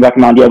think Team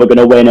Recommend you're going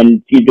to win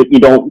and you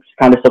don't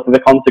kind of suffer the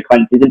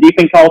consequences. And do you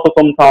think also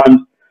sometimes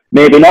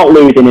maybe not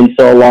losing in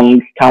so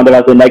long kind of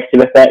has a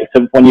negative effect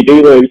of when you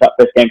do lose that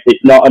first game, because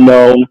it's not a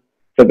known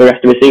for the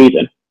rest of the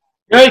season?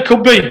 Yeah, it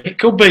could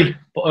be.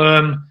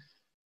 But,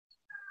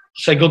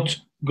 say good,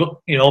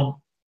 you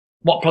know,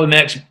 what probably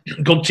makes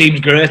good teams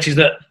great is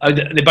that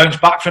they bounce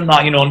back from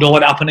that, and don't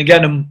let it happen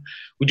again. And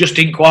we just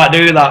didn't quite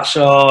do that.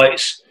 So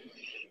it's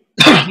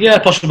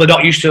possibly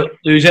not used to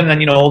losing.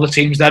 And all the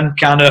teams then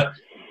kind of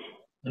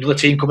another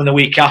team coming the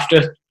week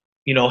after,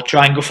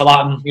 try and go for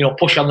that and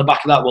push on the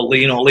back of that. Well,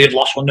 Lee had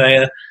lost one day.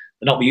 They're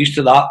not used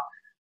to that.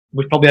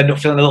 We'd probably end up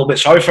feeling a little bit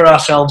sorry for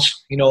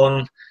ourselves,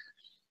 and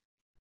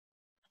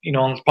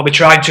probably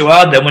trying too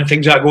hard then when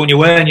things aren't going your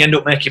way and you end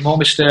up making more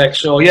mistakes.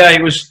 So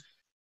it was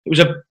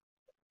a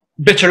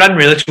bitter end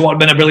really to what had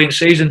been a brilliant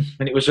season,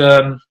 and it was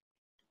a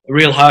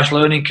real harsh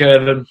learning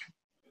curve. And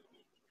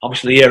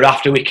obviously the year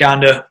after we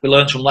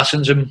learned some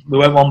lessons and we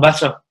went one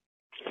better.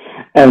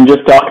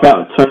 Just talk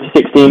about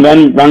 2016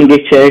 then.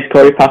 Rangi Chase,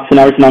 Corey Patterson,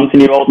 Harrison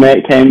Anthony, your old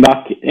mate, came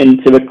back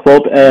into the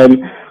club.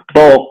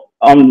 But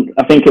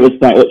I think it was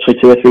like literally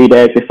 2 or 3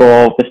 days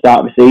before the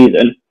start of the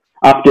season,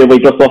 after we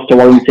just lost to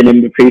Warrington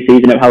in the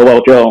pre-season at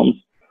Hallwell Jones,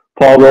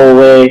 Paul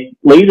Rowley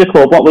leaves the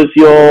club. What was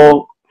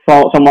your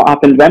thoughts on what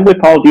happened then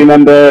with Paul? Do you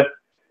remember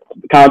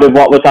kind of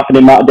what was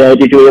happening that day?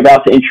 Did you hear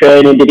about it in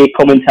training? Did he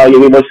come and tell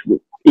you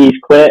he's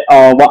quit,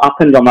 or what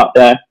happened on that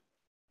day?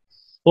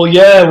 Well,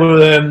 yeah, we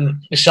were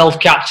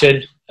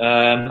self-captain.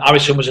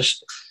 Harrison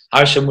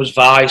was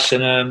vice,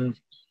 and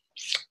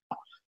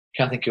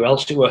can't think who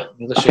else it were.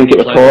 I think it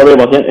was Corey,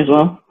 was it, as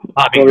well?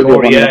 Might be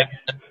Corey, yeah.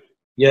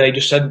 Yeah, he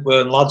just said,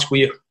 lads, will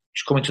you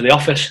just come into the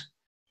office?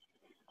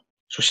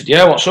 So I said,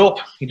 yeah, what's up?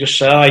 He just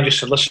said,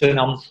 listen,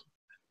 I'm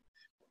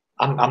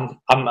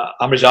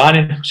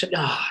resigning. I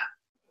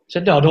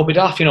said, no, don't be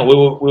daft. We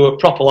were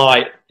proper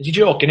like, is he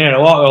joking here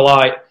or what? We were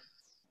like,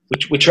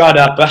 we tried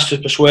our best to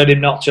persuade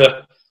him not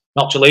to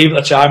leave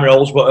at the time,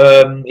 Rolls,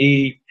 but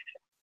he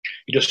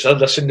just said,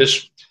 listen,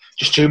 there's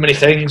just too many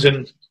things,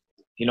 and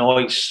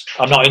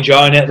I'm not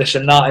enjoying it, this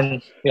and that,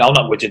 and I'm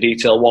not going to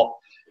detail what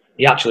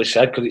he actually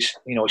said because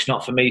it's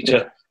not for me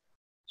to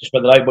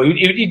spread that out. But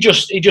he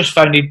just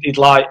found he'd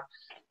like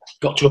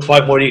got to a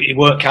point where he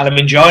weren't kind of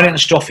enjoying it and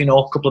stuff. A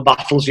couple of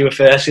battles he were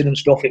facing and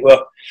stuff. It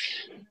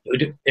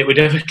were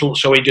difficult.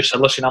 So he just said,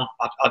 listen,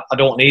 I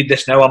don't need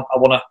this now.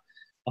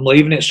 I'm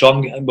leaving it. So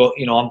I'm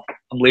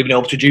leaving it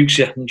over to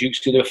Dukesy, and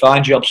Dukesy do a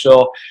fine job.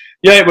 So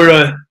yeah, it were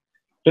a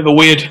bit of a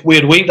weird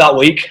week that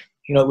week.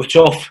 It was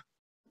tough.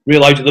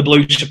 Real out of the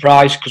blue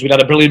surprise because we'd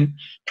had a brilliant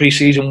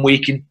pre-season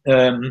week in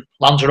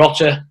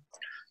Lanzarote.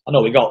 I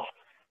know we got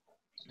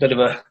a bit of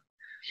a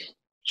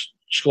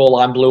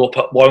scoreline blew up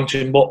at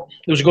Warrington, but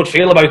there was a good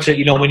feel about it.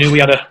 We knew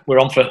we were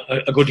on for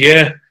a good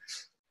year,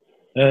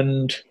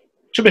 and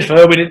to be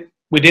fair,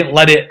 we didn't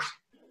let it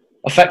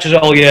affect us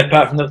all year,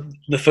 apart from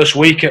the first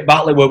week at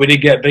Batley where we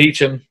did get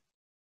beaten.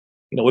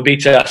 We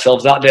beat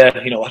ourselves that day. I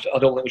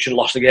don't think we should have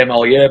lost the game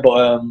all year,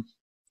 but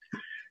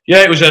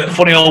it was a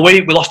funny old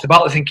week. We lost to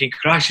Batley thinking,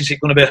 Christ, is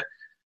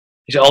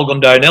it all gone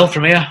downhill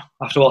from here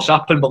after what's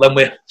happened? But then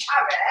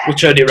we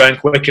turned it around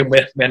quick and we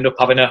ended up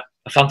having a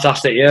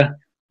fantastic year.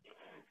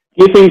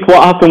 Do you think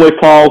what happened with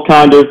Paul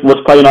kind of was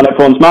playing on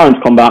everyone's mind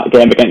to come back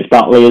game against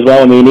Batley as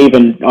well? I mean,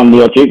 even on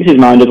Neil Dukes'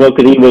 mind as well,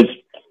 because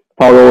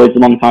Paul was a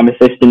long-time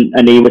assistant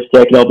and he was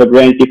taking over the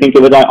reins. Do you think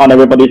it was on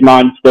everybody's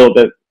mind still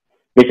that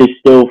this is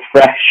still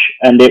fresh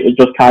and it was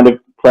just kind of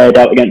played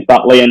out against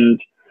Batley? And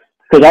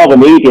because all the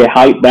media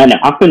hype then, it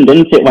happened,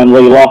 didn't it, when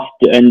Lee lost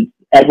and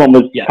everyone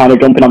was kind of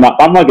jumping on that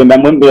bandwagon,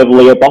 then wouldn't we have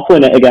Lee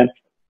bottling it again?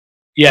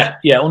 Yeah,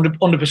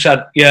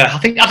 100%. Yeah, I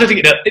think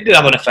it did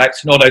have an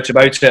effect, no doubt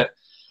about it.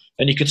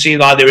 And you could see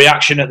by the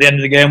reaction at the end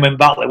of the game when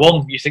Batley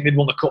won. You think they'd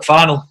won the cup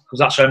final because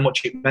that's how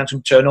much it meant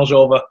to turn us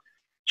over.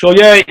 So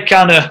yeah, it could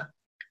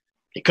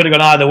have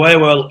gone either way.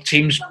 Well,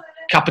 teams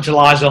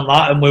capitalised on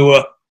that, and we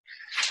were,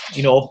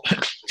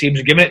 teams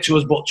were giving it to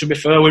us. But to be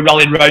fair, we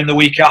rallied round the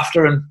week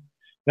after, and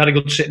we had a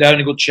good sit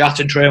down, a good chat,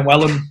 and train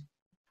well, and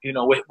we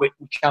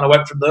kind of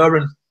went from there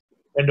and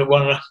ended up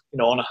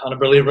on a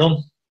brilliant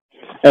run.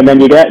 And then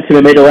you get to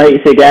the middle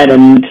eights again,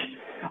 and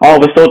all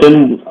of a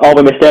sudden, all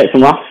the mistakes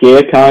from last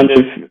year kind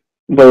of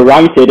were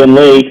righted, and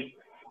Lee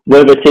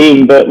were the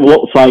team that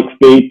looks like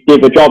they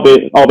did the job,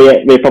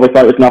 albeit they probably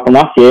thought it was going to happen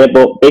last year,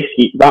 but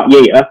that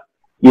year,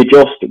 you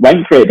just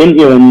went for it, didn't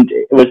you? And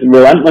it was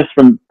relentless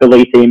from the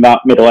Lee team,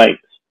 that middle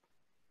eights.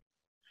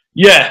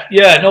 Yeah,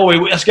 no,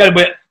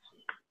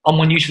 I'm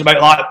when you said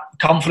about like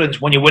confidence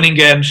when you're winning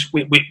games.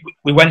 We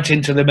went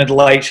into the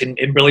middle eights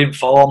in brilliant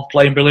form,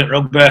 playing brilliant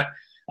rugby, and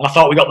I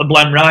thought we got the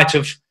blend right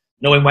of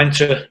knowing when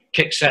to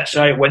kick sets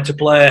out, when to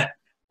play,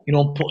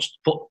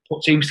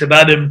 put teams to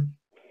bed, and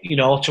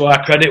to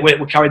our credit,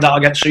 we carried that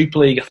against Super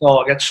League. I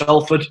thought against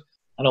Salford,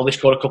 I know they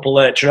scored a couple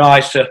of late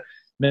tries to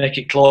make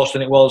it closer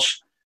than it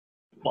was.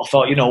 But I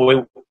thought,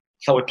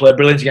 we played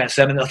brilliant against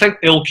them, and I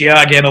think the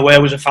Ulkiar game away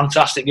was a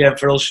fantastic game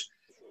for us.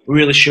 We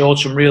really showed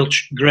some real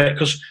great,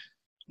 because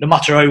no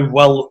matter how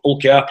well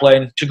Ulkiar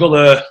playing, to go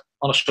there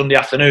on a Sunday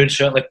afternoon,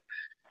 certainly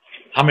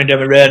hammering down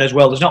the rain as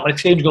well. There's not many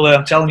teams go there,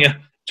 I'm telling you,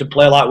 to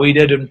play like we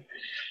did. And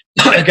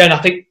again, I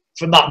think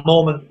from that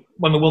moment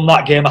when we won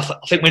that game, I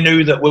think we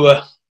knew that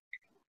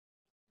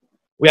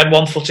we had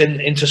one foot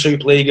into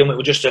Super League, and it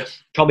was just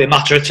probably a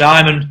matter of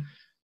time. And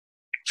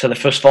So the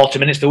first 40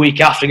 minutes the week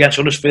after against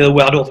Huddersfield,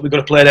 I don't think we could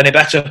have played any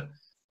better.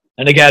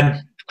 And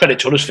again, credit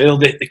to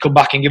Huddersfield, they come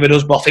back and give it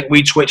us, but I think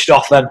we'd switched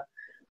off then.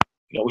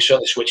 We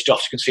certainly switched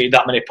off to concede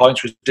that many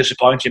points was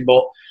disappointing,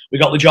 but we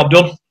got the job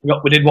done.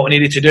 We did what we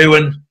needed to do,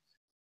 and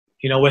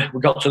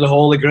we got to the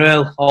Holy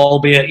Grail,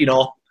 albeit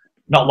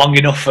not long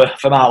enough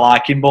for my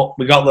liking, but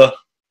we got there.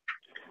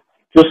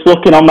 Just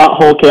looking on that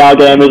Hull KR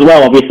game as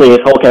well, obviously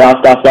Hull KR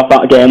started off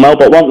that game well,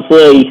 but once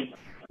Lee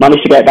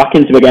managed to get back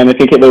into the game, I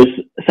think it was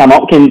Sam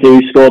Hopkins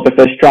who scored the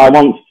first try.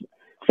 Once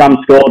Sam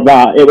scored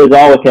that, it was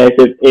all a case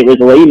of it was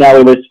Lee now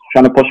who was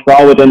trying to push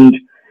forward. And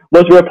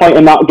was there a point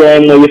in that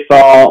game where you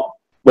thought,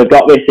 we've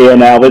got this here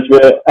now? I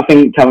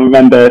think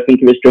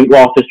it was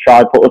Drinkwater's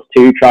try, put us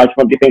 2 tries.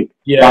 What do you think?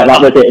 Yeah,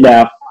 that was it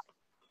now.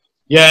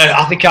 Yeah,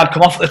 I think I'd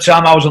come off at the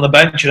time I was on the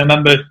bench, and I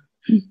remember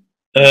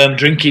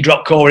Drinky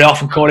dropped Corey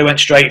off, and Corey went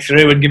straight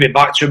through and give it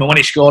back to him. And when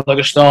he scored, I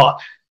just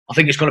thought, I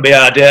think it's going to be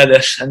our day,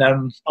 this. And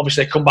then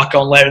obviously come back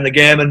on later in the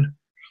game, and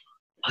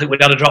I think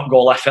we'd had a drop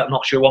goal effort. I'm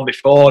not sure one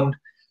before. And I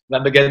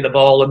remember getting the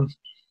ball, and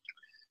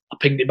I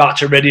pinged it back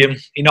to Reddy, and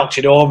he knocked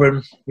it over.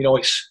 And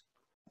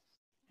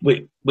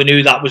we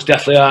knew that was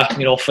definitely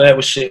our fate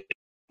was.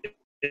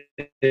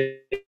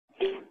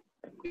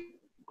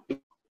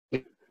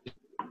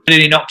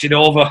 He knocked it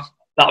over.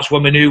 That's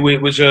when we knew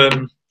it was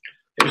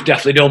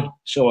definitely done.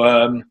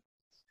 So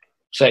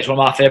say it's one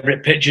of my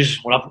favourite pictures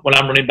when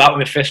I'm running back with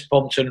my fist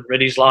pumped and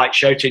Reddy's like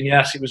shouting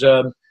yes. It was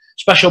a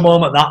special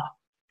moment that.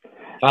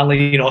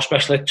 Finally,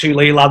 especially 2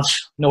 Lee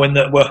lads knowing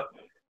that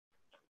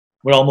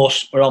we're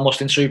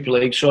almost in Super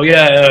League. So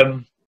yeah,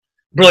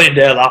 brilliant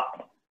day that.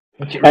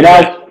 And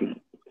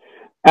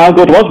how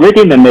good was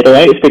Reddy in the middle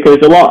eights? Because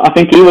I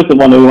think he was the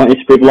one who wanted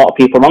to prove a lot of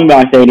people wrong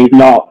by saying he's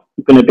not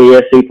going to be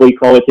a Super League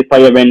quality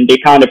player, and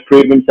he kind of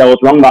proved themselves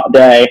wrong that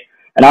day.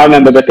 And I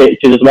remember the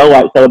pictures as well,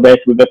 like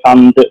celebrating with the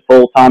fans at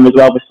full time as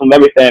well. There's some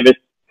very famous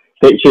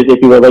pictures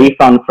if you were a Lee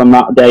fan from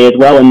that day as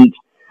well. And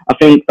I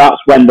think that's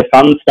when the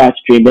fans started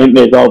to dream, didn't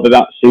they, as well,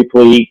 that Super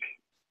League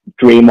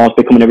dream was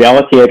becoming a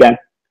reality again.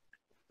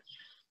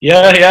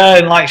 Yeah,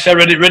 and like I said,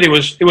 Reddy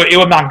was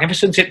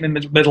magnificent in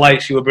the middle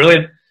eights. He was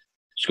brilliant.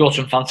 Scored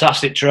some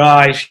fantastic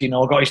tries.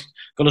 Got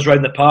us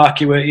round the park.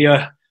 He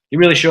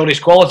really showed his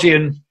quality,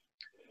 and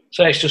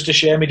so it's just a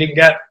shame he didn't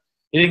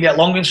get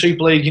long in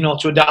Super League,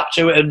 to adapt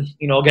to it and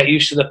get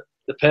used to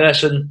the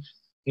pace and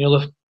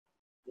the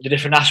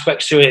different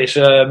aspects to it. It's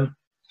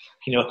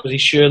because he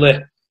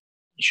surely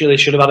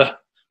should have had a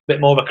bit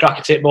more of a crack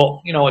at it,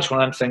 but it's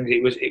one of them things.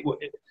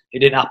 It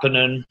didn't happen,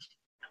 and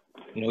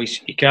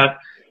he can't.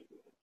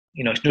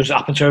 It doesn't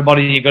happen to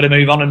everybody. You've got to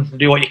move on and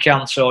do what you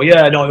can. So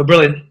yeah, no, it was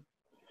brilliant.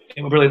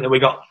 It was brilliant that we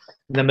got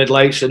in the mid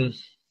eights, and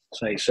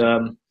so it's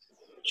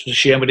just a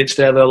shame we didn't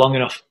stay there long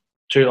enough,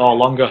 or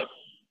longer.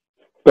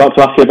 I've got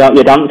to ask you about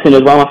your dancing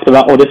as well after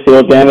that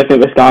Huddersfield game. I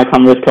think the Sky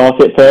cameras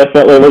caught it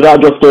perfectly. Was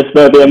that just a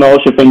spur of the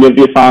emotion thing of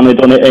you finally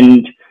done it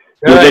and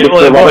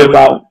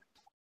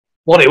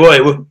what it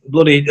was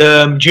bloody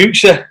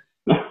Dukes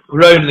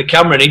round the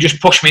camera, and he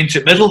just pushed me into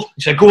the middle.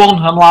 He said, "Go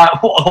on." I'm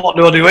like, "What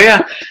do I do here?"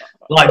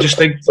 Like just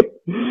trying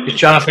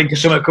to think of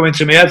something coming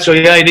to my head. So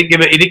yeah, he didn't give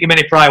me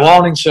any prior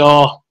warning.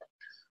 So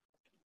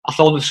I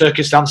thought the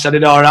circumstance said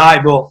it all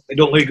right, but it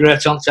don't look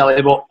great on telly.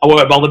 But I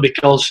weren't bothered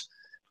because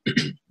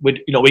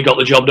we got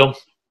the job done.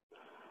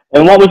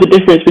 And what was the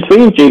difference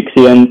between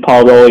Dukesy and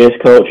Paul Rowley as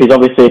coaches?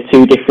 Obviously,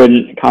 2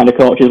 different kind of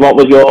coaches. What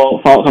was your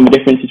thoughts on the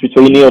differences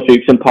between Neil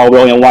Dukes and Paul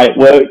Rowley, and why it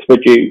worked for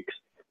Dukes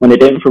when it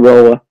didn't for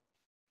Rowley?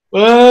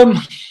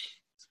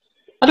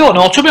 I don't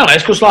know, to be honest,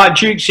 because like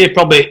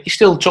Dukesy he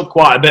still took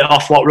quite a bit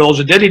off what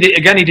Rowley did. He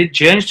didn't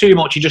change too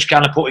much. He just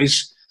kind of put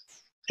his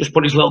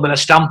little bit of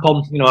stamp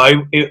on,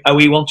 how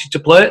he wanted to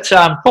play at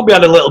time. Probably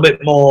had a little bit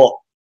more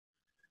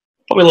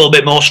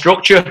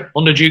structure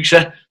under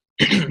Dukesy.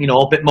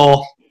 A bit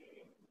more.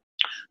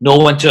 Know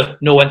when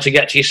to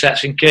get to your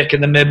sets and kick,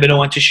 and then maybe know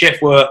when to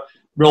shift. Where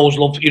Rose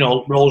loved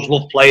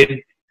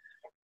playing,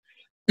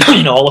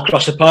 all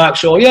across the park.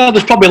 So yeah,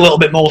 there's probably a little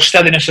bit more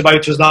steadiness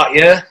about us that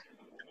year.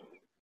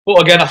 But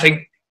again, I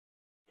think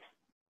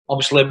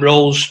obviously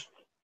Rose,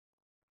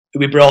 who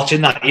we brought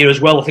in that year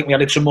as well, I think we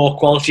added some more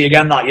quality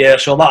again that year.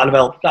 So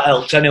that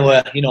helped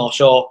anyway.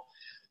 So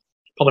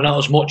probably not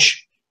as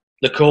much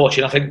the coach,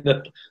 and I think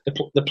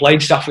the playing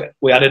staff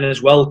we had in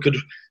as well could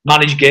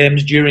manage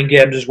games during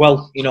games as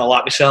well.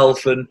 Like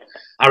myself and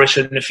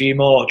Harrison and a few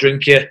more.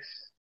 Drinky,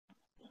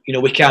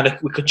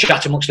 we could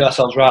chat amongst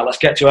ourselves. Right, let's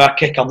get to our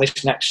kick on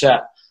this next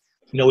set.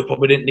 We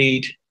probably didn't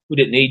need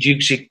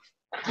Dukesy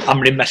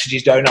hammering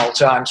messages down all the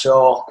time.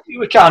 So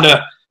we had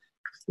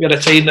a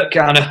team that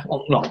I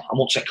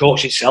won't say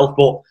coach itself,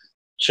 but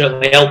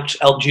certainly helped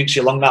Dukesy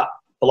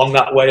along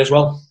that way as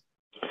well.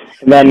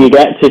 And then you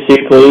get to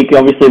Super League.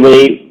 Obviously,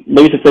 we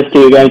lose the first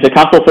 2 games. The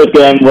Castleford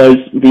game was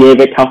the year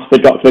that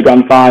Castleford got to the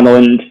grand final,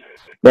 and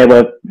they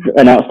were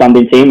an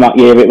outstanding team that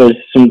year. It was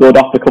some good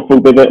off the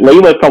coupled with it. Lee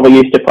was probably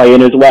used to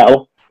playing as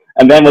well.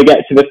 And then we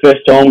get to the first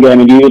home game,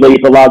 and you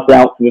lead the lads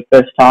out for the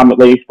first time at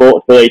Leeds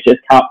Sports Village as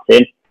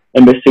captain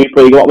in the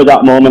Super League. What was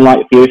that moment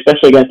like for you,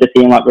 especially against a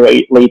team like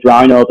the Leeds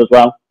Rhinos as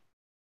well?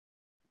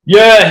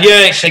 Yeah,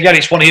 yeah.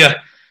 It's one of your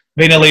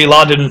being a Lee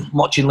lad and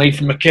watching Lee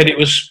from a kid. It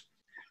was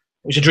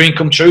a dream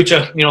come true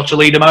to to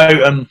lead them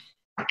out, and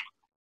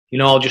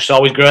just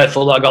always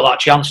grateful that I got that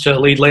chance to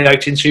lead Lee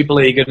out in Super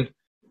League, and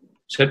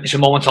it's a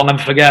moment I'll never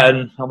forget.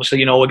 And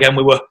obviously, again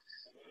I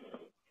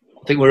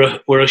think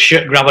we're a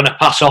shit grabbing a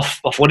pass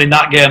off winning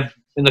that game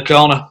in the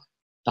corner.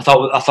 I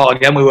thought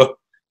again we were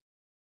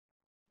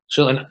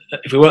certainly,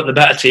 if we weren't the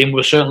better team, we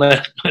were certainly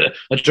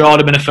a draw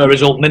would have been a fair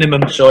result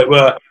minimum. So it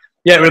were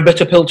a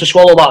bitter pill to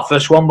swallow that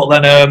first one,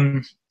 but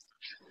then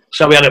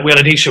so we had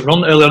a decent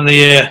run earlier in the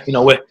year.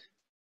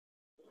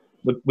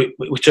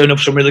 We turned up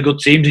some really good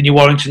teams in New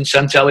Warrington,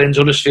 St Helens,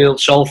 Huddersfield,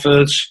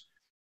 Salfords.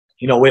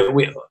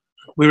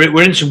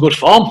 We're in some good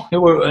form,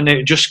 and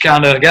it just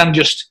kind of again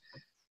just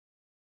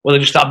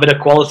that bit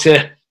of quality.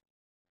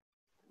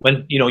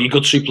 When your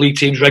good Super League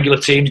teams, regular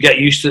teams get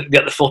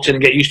the foot in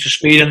and get used to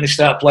speed, and they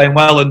start playing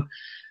well, and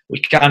we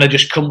kind of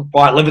just couldn't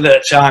quite live with it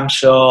at times.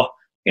 So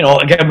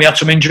again we had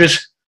some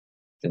injuries.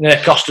 I think they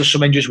cost us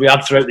some injuries we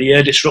had throughout the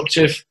year,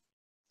 disruptive.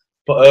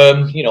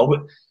 But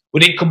we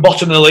didn't come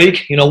bottom of the league.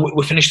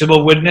 We finished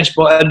above Widnes,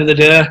 but at the end of the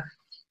day,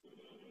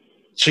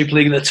 Super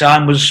League at the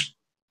time was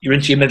you're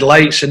into your middle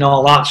eights and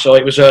all that. So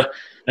it was a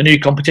new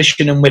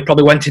competition, and we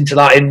probably went into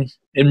that in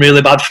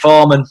really bad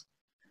form. And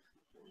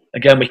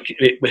again,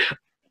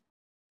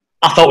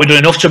 I thought we'd done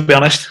enough, to be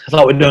honest. I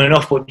thought we'd done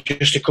enough, but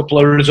just a couple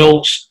of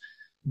results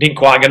didn't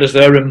quite get us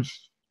there. And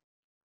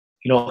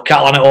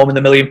Catalan at home in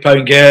the £1 million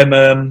game.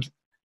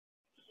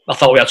 I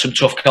thought we had some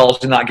tough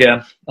calls in that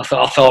game. I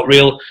thought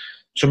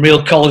some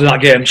real calls in that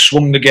game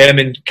swung the game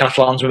in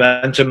Catalan's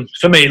momentum.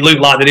 For me, it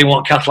looked like they didn't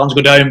want Catalan to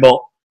go down, but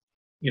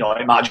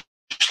it might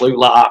just look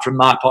like that from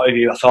my point of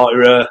view. I thought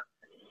I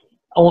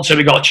won't say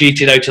we got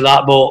cheated out of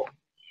that, but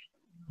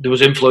there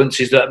was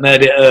influences that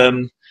made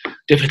it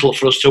difficult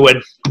for us to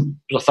win.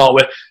 I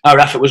thought our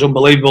effort was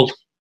unbelievable,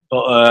 but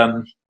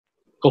a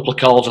couple of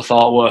calls I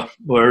thought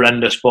were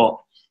horrendous. But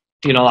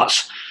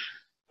that's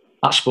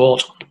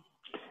sport.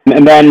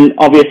 And then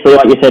obviously,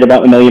 like you said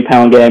about the £1 million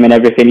game and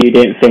everything, you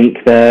didn't think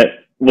that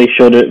we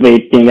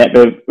didn't get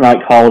the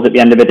right calls at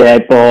the end of the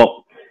day. But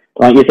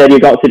like you said, you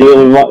got to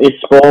deal with what is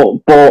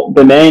sport. But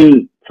the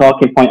main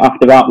talking point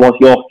after that was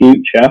your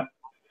future,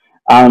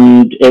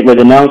 and it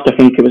was announced. I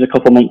think it was a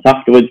couple of months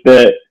afterwards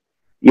that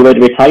you had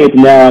retired.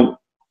 Now,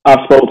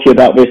 I've spoke to you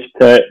about this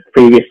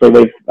previously.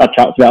 We've had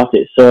chats about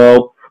it.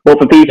 So, but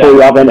for people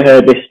who haven't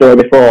heard this story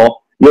before,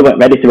 you weren't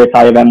ready to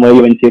retire then, were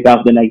you, in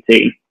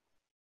 2018?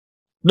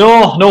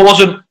 No, I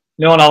wasn't.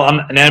 No,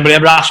 and anybody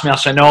ever asked me, I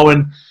say no.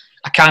 And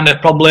I kind of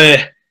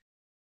I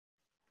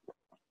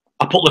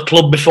put the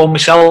club before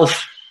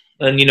myself.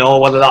 And,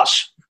 whether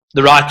that's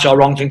the right or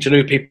wrong thing to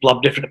do, people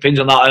have different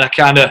opinions on that. And I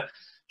kind of,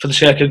 for the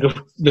sake of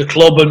the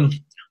club, and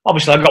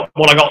obviously I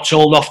got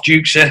told off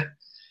Dukesy,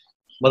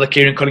 whether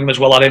Kieran Cunningham as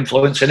well had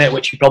influence in it,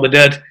 which he probably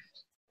did.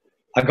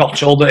 I got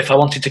told that if I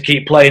wanted to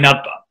keep playing,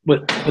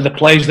 with the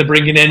players they're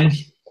bringing in,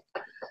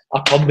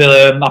 I'd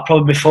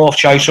probably be fourth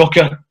choice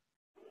hooker.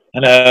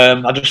 And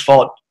I just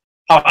thought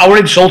I were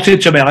insulted,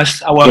 to be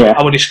honest. I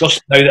were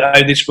disgusted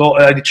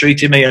how they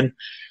treated me, and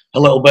a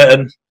little bit,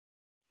 and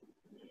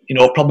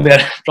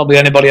probably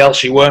anybody else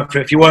who weren't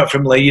if you weren't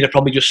from Lee, you'd have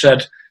probably just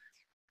said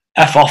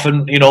F off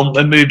and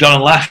and moved on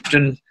and left.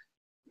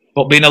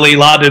 But being a Lee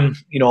lad, and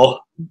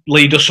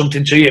Lee does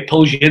something to you, it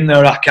pulls you in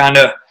there. I kind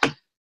of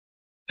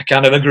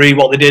agree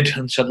what they did,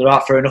 and said,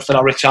 right, fair enough, that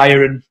I'll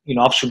retire and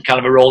have some kind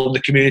of a role in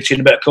the community and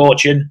a bit of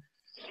coaching.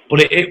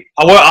 But I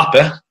weren't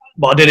happy.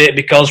 But I did it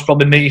because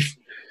probably me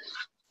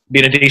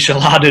being a decent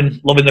lad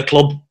and loving the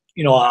club,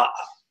 I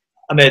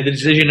made the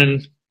decision.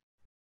 And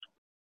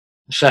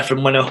say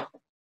from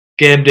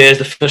game days,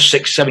 the first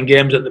 6-7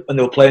 games when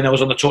they were playing, I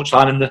was on the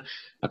touchline, and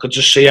I could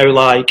just see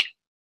how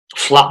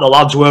flat the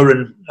lads were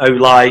and how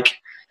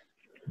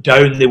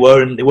down they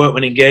were, and they weren't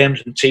winning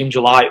games. And teams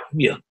were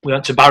we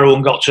went to Barrow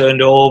and got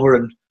turned over,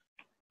 and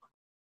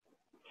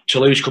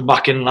Toulouse come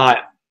back in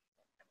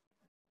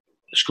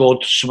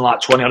scored something like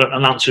 20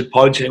 unanswered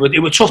points. And it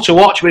was tough to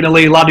watch being a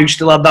Lee lad who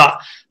still had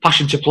that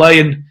passion to play,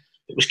 and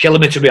it was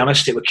killing me, to be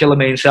honest. It was killing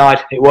me inside.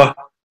 It were.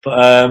 But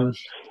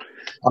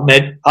I'd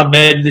made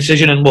the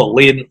decision, and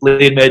Lee had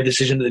made the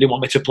decision that they didn't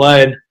want me to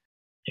play, and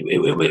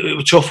it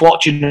was tough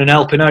watching and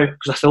helping out,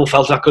 because I still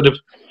felt I could have,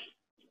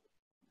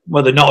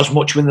 whether not as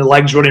much when the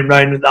legs running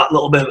round with that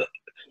little bit of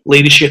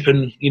leadership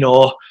and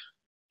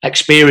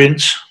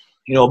experience,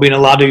 being a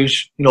lad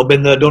who's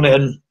been there, done it,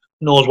 and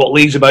knows what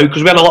Lee's about,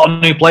 because we had a lot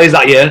of new players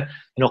that year.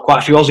 Quite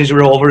a few Aussies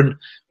were over, and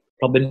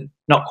probably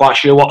not quite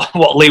sure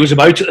what Lee was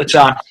about at the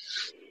time.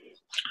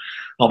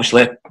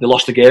 Obviously, they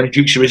lost the game.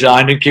 Dukesy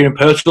resigned, and Kieran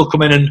Purtle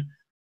come in,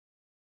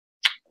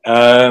 and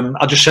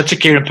I just said to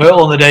Kieran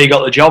Purtle on the day he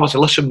got the job, I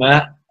said, listen,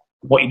 mate,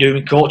 what are you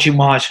doing coaching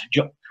wise?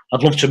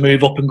 I'd love to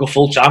move up and go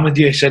full time with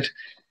you.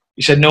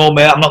 He said, no,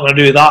 mate, I'm not going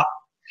to do that.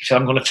 He said,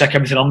 I'm going to take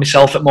everything on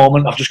myself at the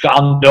moment. I've just got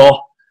Andor.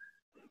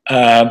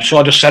 So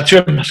I just said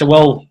to him, I said,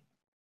 well,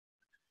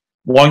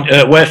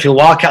 Wakefield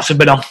Wildcats have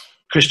been on.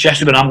 Chris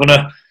Chester, but I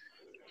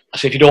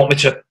said, if you don't want me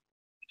to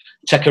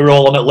take a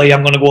role on at Lee.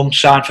 I'm going to go and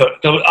sign for.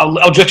 I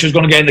literally was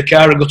going to get in the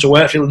car and go to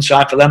Wakefield and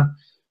sign for them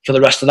for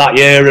the rest of that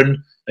year and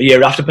a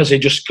year after,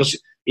 just because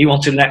he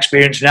wanted an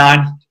experienced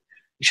 9.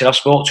 He said, I've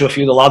spoke to a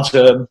few of the lads,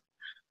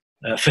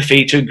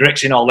 Fafita,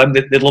 Grix and all them.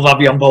 They'd love to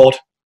have you on board.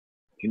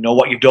 You know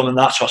what you've done and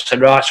that. So I said,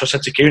 right. So I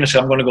said to Kieran, I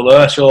said, I'm going to go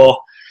there. So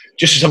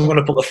just as I'm going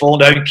to put the phone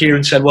down,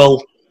 Kieran said,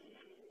 well,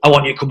 I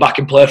want you to come back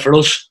and play for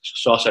us.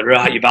 So I said,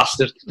 right, you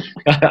bastard.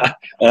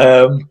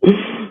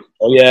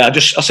 Oh yeah, I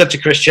said to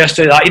Chris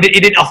Chester, like, he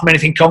didn't offer me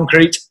anything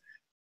concrete.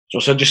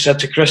 So I just said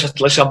to Chris,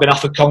 listen, I've been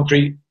offered a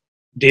concrete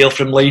deal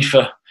from Lee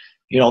for,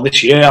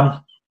 this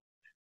year.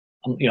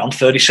 I'm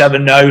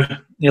 37 now,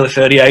 nearly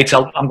 38.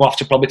 I'm going to have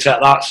to probably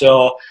take that.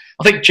 So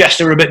I think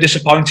Chester were a bit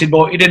disappointed,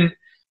 but there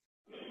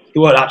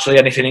weren't actually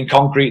anything in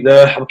concrete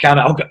there. We're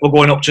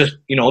going up to,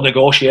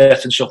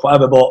 negotiate and stuff,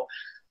 whatever. But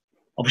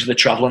obviously,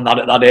 travelling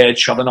at that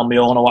age, travelling on my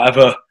own or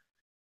whatever,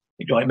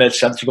 it made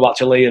sense to go back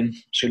to Lee. And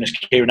as soon as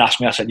Kieran asked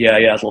me, I said, yeah,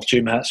 I'd love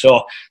to, mate.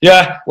 So,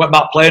 yeah, went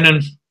back playing,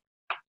 and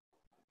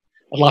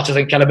I'd like to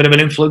think I had a bit of an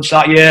influence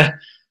that year.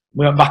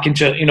 We went back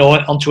into,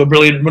 onto a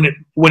brilliant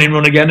winning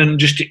run again, and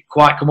just didn't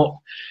quite come up.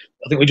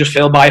 I think we just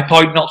failed by a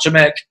point not to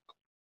make.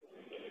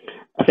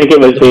 I think it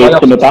was the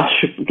Summer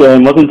Bash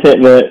game, wasn't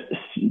it,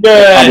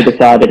 that had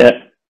decided it?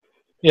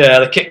 Yeah,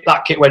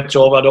 that kick went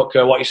over. I don't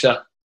care what you say.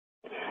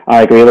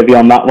 I agree with you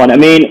on that one. I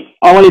mean,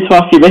 I wanted to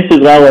ask you this as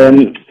well.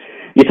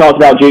 You talked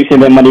about Jukes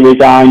when he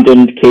resigned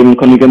and Kieran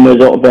Cunningham was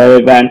up there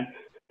then.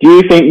 Do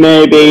you think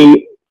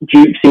maybe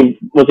Jukes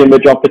was in the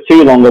job for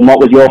too long, and what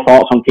was your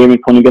thoughts on Kieran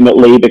Cunningham at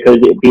Lee? Because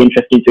it'd be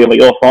interesting to hear what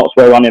your thoughts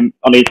were on him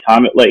on his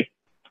time at Lee.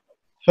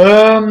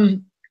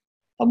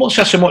 I won't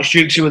say so much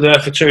Jukesy were there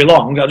for too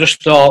long. I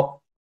just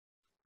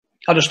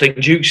think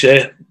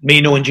Jukesy,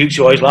 me knowing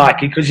Jukesy what he's like,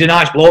 because he's a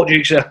nice bloke,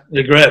 Jukesy, he's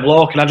a great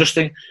bloke, and I just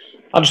think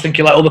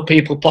he let other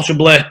people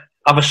possibly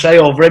have a say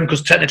over him,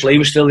 because technically he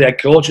was still the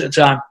head coach at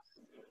the time.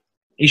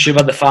 He should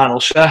have had the final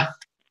say. I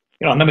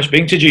remember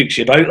speaking to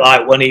Jukesy about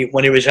like when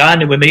he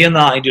resigned with me and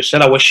that. He just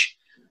said, I wish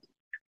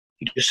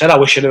I'd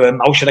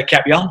have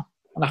kept you on.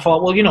 And I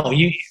thought, well,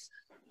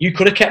 you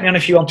could have kept me on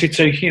if you wanted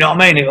to. You know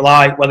what I mean? It was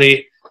like whether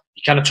you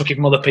kind of took it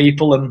from other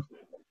people, and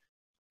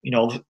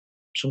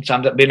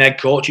sometimes at being head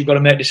coach, you've got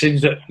to make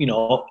decisions that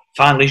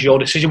finally is your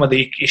decision, whether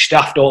your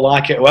staff don't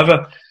like it or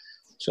whatever.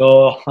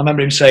 So I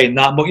remember him saying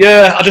that. But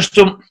yeah, I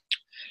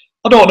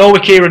don't know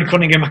with Kieran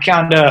Cunningham.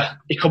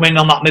 He come in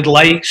on that middle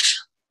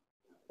eights,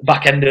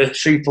 back end of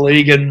Super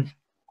League, and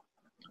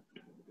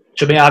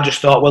to me, I just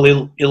thought,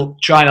 well, he'll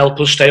try and help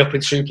us stay up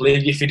in Super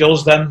League. If he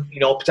does, then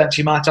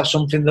potentially might have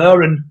something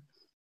there. And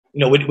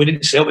we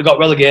didn't stay up. We got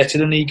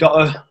relegated, and he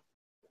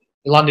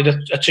landed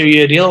a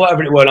 2-year deal or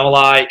whatever it was. And I was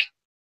like,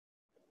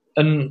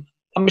 and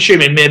I'm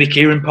assuming maybe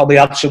Kieran probably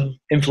had some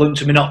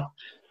influence in me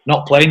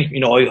not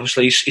playing.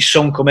 Obviously his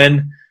son come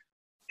in.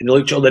 He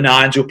looked at other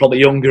 9s who were probably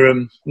younger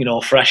and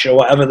fresher or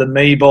whatever than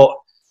me. But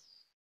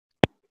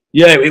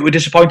yeah, it was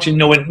disappointing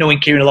knowing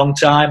Kieran a long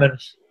time, and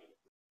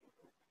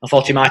I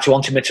thought he might have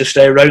wanted me to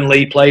stay around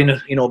Lee playing,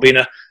 being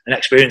an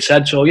experienced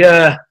head. So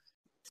yeah,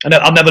 and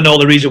I'll never know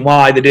the reason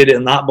why they did it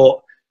and that.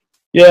 But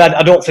yeah,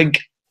 I don't think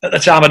at the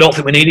time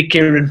we needed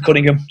Kieran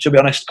Cunningham, to be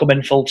honest, come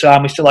in full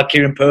time. We still had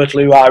Kieran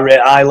Purtley, who I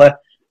rate highly.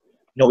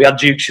 We had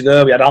Dukesy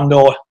there, we had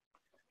Ando. I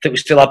think we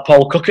still had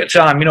Paul Cook at the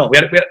time. We had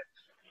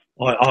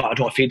I don't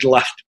know if he'd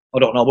left. I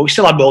don't know, but we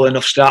still had more than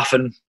enough staff.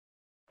 And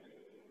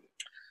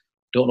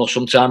don't know.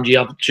 Sometimes you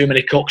have too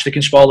many cooks; they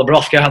can spoil the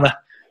broth, can't they?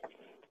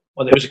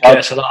 Whether it was a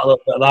case of that a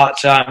little bit at that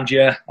time,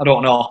 yeah, I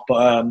don't know.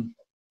 But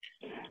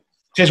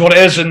it is what it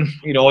is, and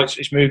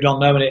it's moved on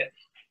now, and it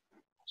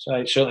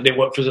certainly didn't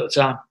work for us at the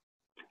time.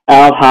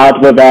 How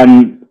hard were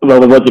them?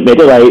 Well, it wasn't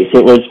middle eights;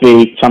 it was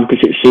the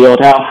Championship Shield.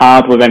 How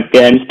hard were them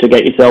games to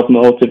get yourself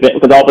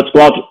motivated? Because all the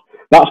squad.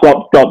 That's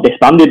what got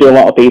disbanded to a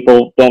lot of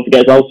people. Don't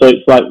forget, also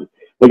it's like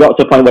we got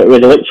to a point where it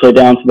was literally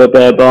down to the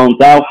bare bones.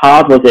 How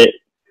hard was it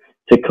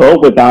to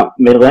cope with that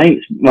middle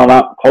eights,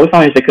 that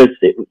qualifiers? Because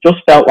it just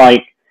felt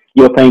like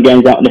you were playing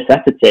games out of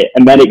necessity,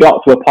 and then it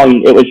got to a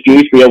point it was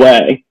Dewsbury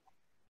away,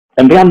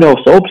 and we had no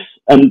subs.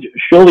 And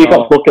surely you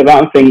got to look at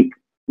that and think,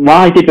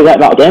 why did we let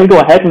that game go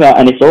ahead without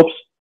any subs?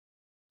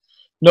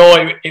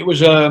 No, it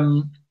was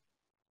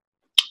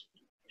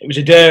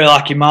a day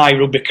like in my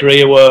rugby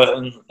career where,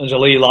 and as a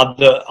Lee lad,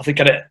 that I think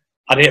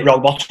I'd hit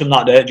rock bottom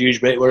that day at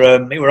Dewsbury. It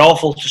were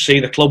awful to see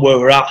the club where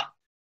we're at.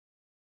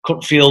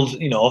 Couldn't field,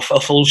 a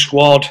full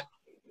squad.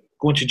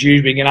 Going to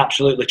Dewsbury and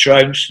absolutely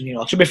trounced.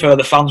 To be fair,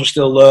 the fans were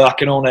still there.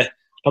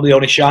 Probably the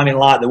only shining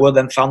light there were.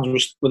 Them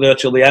fans were there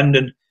till the end,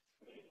 and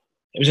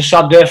it was a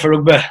sad day for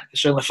rugby.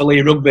 Certainly for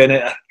Lee rugby, and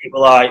it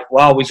was like,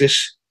 wow, is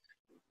this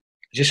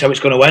how it's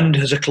going to end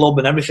as a club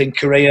and everything?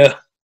 Career.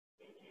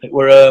 It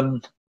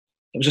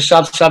was a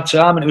sad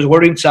time, and it was a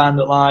worrying time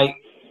that, like,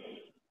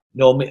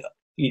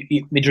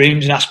 my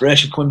dreams and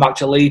aspirations coming back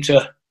to Lee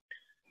to,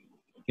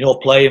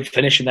 play and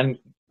finish and then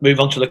move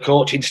on to the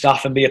coaching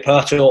staff and be a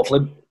part of,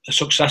 hopefully, a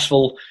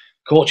successful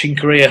coaching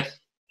career.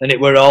 And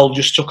it were all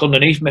just stuck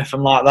underneath me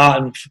from like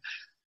that. And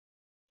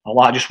I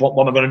like just what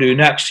am I going to do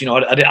next? You know,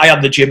 I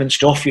had the gym and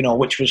stuff, you know,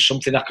 which was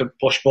something I could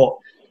push, but.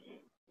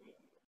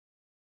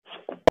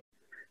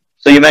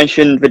 So you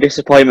mentioned the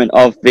disappointment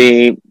of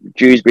the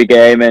Dewsbury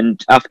game,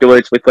 and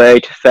afterwards we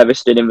played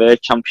Featherstone in the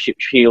Championship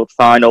Shield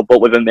final,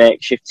 but with a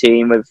makeshift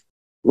team with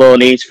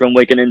loanees from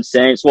Wigan and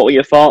Saints. What were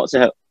your thoughts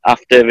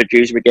after the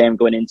Dewsbury game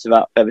going into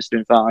that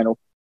Featherstone final?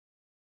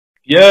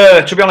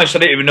 Yeah, to be honest, I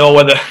didn't even know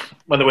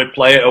whether we'd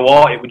play it or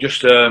what. It was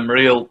just a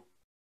real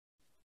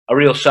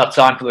sad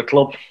time for the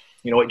club.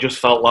 You know, it just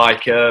felt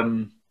like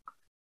the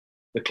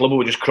club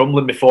were just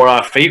crumbling before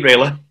our feet,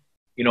 really.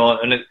 You know,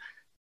 and it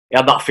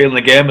had that feeling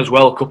in the game as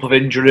well. A couple of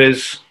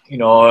injuries, you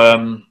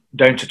know,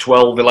 down to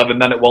 12, 11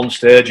 men at one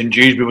stage, and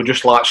Dewsbury were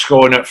just like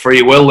scoring at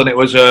free will, and it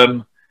was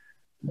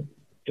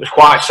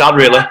quite sad,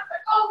 really.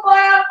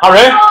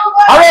 Harry,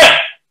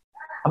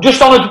 I'm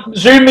just on a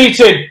Zoom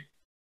meeting.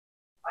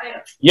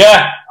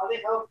 Yeah.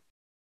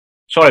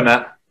 Sorry,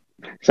 mate.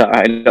 It's all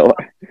right. No.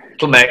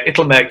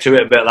 It'll make to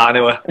it a bit, that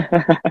anyway.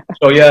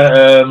 So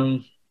yeah,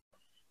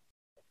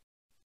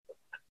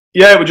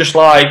 yeah, it was just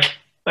like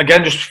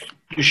again, just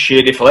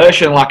sheer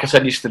deflation. Like I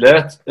said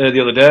yesterday,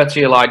 the other day to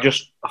you, like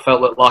I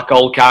felt that like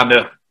all kind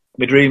of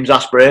my dreams,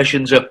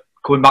 aspirations of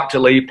coming back to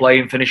League,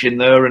 playing, finishing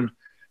there, and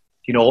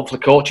you know,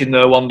 hopefully coaching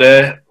there one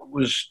day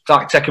was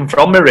taken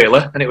from me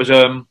really, and it was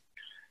a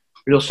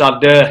real sad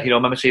day. You know, I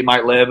remember seeing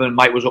Mike Laban.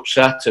 Mike was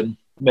upset and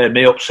made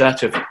me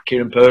upset of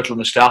Kieran Purtle and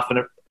the staff and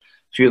a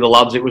few of the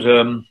lads. It was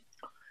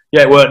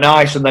yeah, it weren't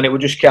nice, and then it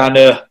was just kind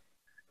of.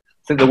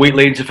 I think the week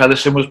leading to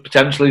Featherstone was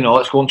potentially, you know,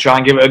 let's go and try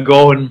and give it a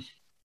go and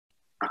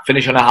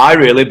finish on a high,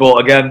 really. But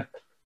again,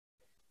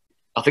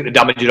 I think the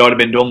damage had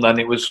already been done. Then I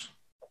think it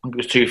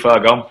was too far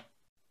gone.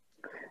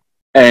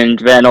 And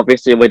then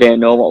obviously we didn't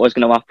know what was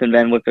going to happen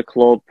then with the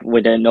club.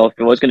 We didn't know if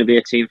there was going to be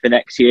a team for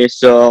next year.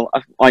 So,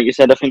 like you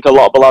said, I think a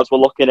lot of the lads were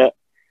looking at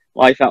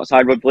life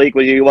outside rugby league.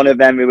 Were you one of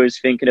them who was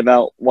thinking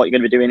about what you're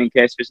going to be doing in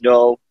case there's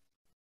no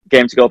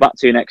game to go back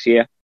to next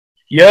year?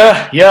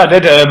 Yeah, I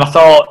did. I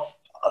thought,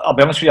 I'll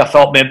be honest with you, I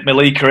thought my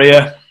league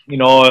career, you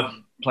know,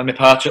 playing my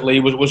part at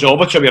League was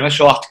over, to be honest.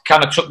 So I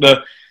kind of took my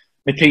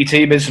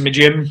PT business and my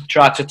gym,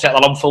 tried to take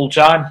that on full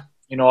time.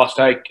 You know, I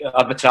started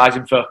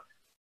advertising for,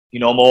 you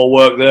know, more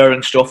work there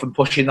and stuff and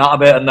pushing that a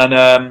bit. And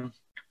then,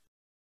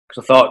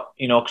 because I thought,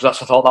 you know, I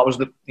thought that was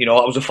that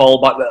was a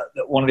fallback,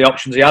 that one of the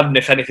options he had. And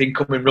if anything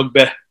coming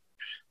rugby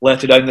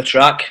later down the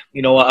track,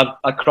 you know,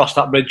 I'd cross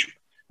that bridge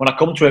when I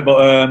come to it.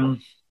 But,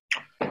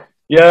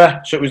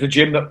 yeah, so it was the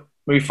gym that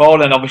moved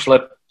forward. And obviously,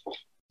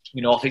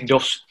 you know, I think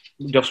Duff's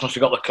must have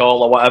got the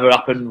call or whatever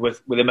happened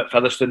with him at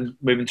Featherstone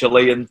moving to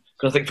Lee. And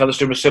because I think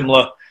Featherstone was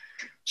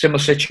similar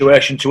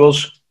situation to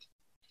us.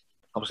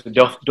 Obviously,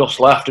 Duff's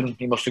left and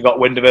he must have got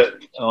wind of it,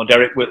 you know,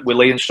 Derek with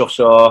Lee and stuff.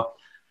 So,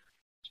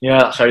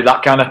 yeah, that's how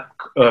that kind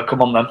of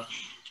come on then.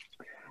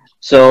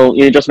 So,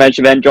 you just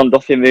mentioned then John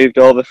Duffy moved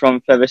over from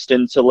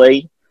Featherstone to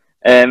Lee.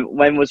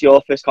 When was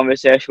your first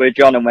conversation with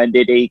John, and when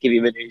did he give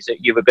you the news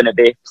that you were going to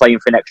be playing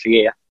for next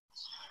year?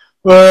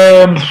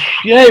 Yeah,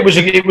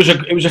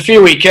 it was a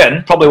few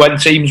weekend, probably when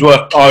teams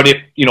were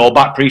already, you know,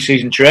 back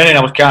pre-season training.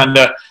 I was kind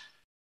of,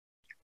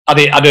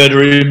 I'd heard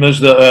rumours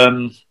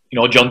that you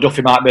know, John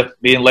Duffy might be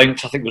being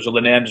linked. I think there was other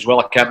names as well.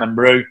 I can't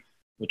remember who.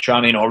 We're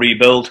trying to, you know,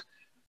 rebuild.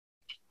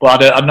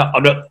 But I've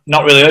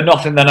not really heard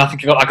nothing. Then I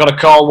think I got a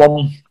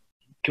call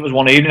it was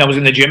one evening. I was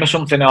in the gym or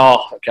something. I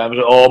was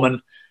at home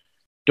and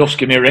Duff's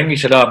gave me a ring. He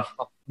said,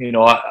 you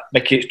know,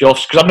 Micky, it's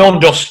Duff's. Because I've known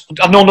Duff's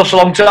a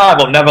long time,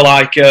 but never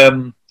like,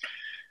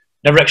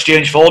 never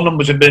exchanged phone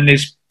numbers and been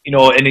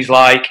in his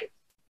like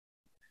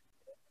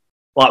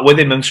with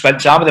him and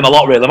spent time with him a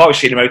lot, really. I've always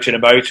seen him out and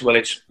about, whether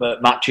it's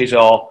matches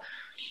or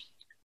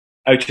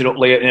out and up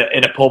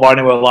in a pub or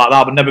anywhere like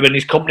that, but never been in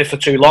his company for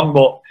too long.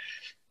 But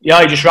yeah,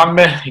 he just rang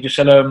me. He just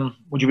said,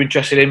 would you be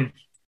interested in,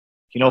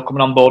 you know,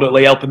 coming on board at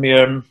Lee, helping me,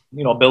 you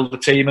know, build the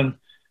team and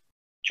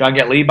try and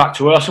get Lee back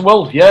to her? I said,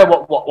 well, yeah,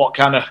 what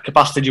kind of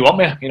capacity do you want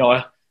me? You know,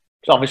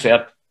 because obviously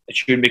I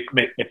assumed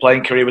my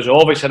playing career was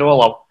over. He said,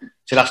 well,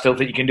 I still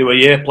think you can do a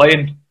year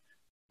playing.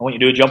 I want you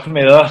to do a job for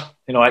me there.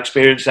 You know,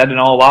 experience then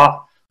and all that.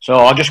 So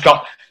I just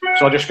got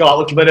that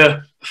little bit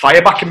of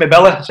fire back in my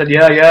belly. I said,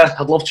 yeah,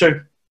 I'd love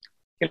to.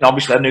 You know,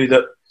 obviously I knew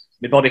that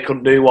my body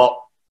couldn't do what,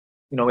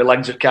 you know, my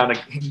legs had kind of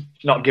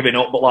not giving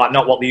up, but like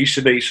not what they used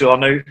to be. So I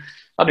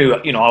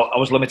knew, you know, I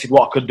was limited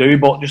what I could do,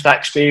 but just that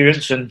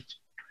experience and,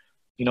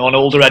 you know, an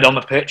older head on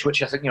the pitch,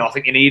 which I think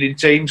you need in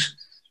teams.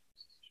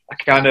 I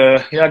kind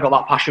of, got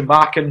that passion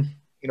back, and,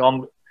 you know,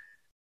 I'm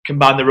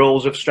combined the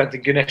roles of strength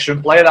and conditioning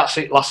and player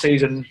last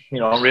season. You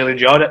know, I really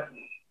enjoyed it.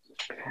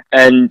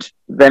 And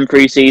then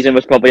pre-season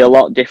was probably a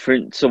lot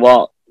different to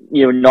what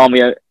you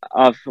normally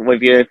have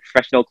with your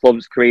professional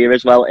club's career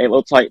as well. It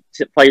looked like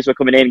players were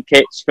coming in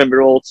kits from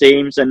their old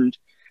teams, and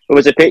there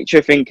was a picture,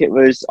 I think it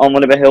was on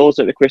one of the hills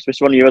at the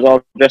Christmas run, you were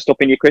all dressed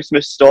up in your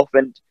Christmas stuff,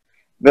 and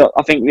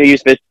I think you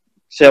used to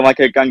sound like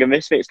a gang of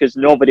misfits because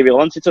nobody really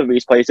wanted to be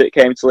these players that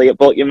came to League,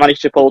 but you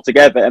managed to pull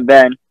together and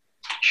then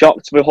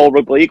shocked the whole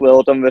rugby league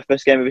world on the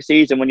first game of the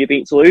season when you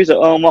beat Toulouse at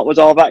home. What was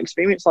all that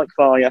experience like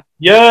for you?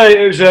 Yeah,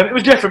 it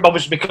was different,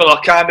 obviously, because I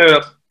kind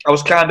of I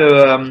was kind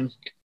of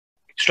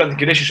strength and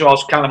conditioning, so I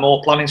was kind of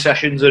more planning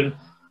sessions, and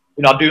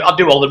I do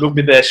all the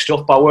rugby based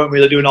stuff, but I weren't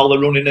really doing all the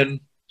running and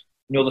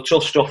the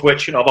tough stuff,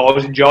 which I've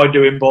always enjoyed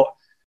doing. But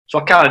so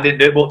I kind of didn't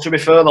do it. But to be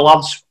fair, the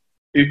lads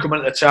who come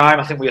in at the time,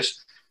 I think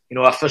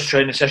our first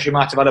training session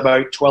might have had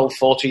about 12,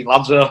 14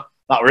 lads there.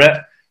 That were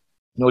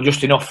it.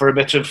 Just enough for a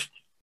bit of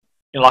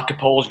like a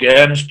Paul's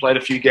games, played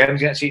a few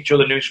games against each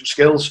other, knew some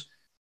skills.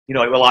 It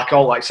were like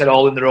I said,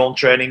 all in their own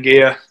training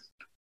gear.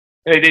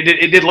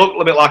 It did look a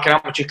little bit like an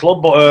amateur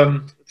club,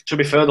 but to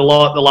be fair, the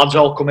lads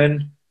all come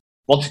in,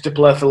 wanted to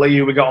play for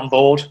Lee, we got on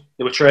board.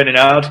 They were training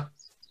hard.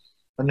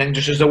 And then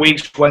just as the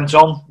weeks went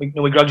on, we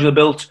gradually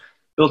built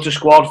a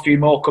squad, a few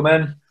more come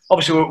in.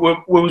 Obviously, we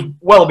was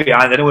well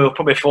behind then. We were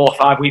probably 4 or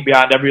 5 weeks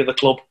behind every other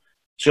club,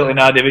 certainly in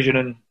our division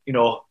and,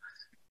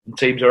 and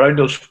teams around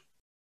us.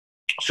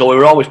 So we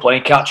were always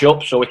playing catch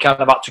up, so we kind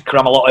of had to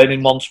cram a lot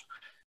in once,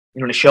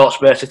 in a short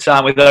space of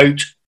time without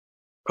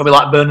probably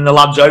like burning the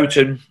lads out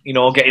and,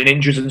 getting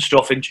injuries and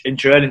stuff in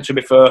training, to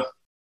be fair.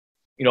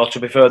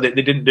 They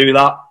didn't do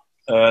that.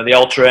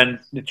 They trained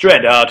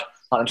hard.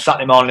 Like them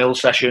Saturday morning hill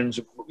sessions,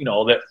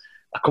 that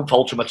I couldn't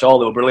fault them at all.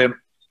 They were brilliant.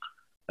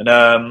 And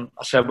I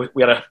said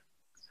we had a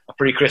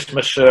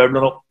pre-Christmas run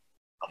up.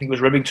 I think it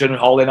was Ribington,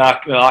 all in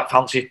our like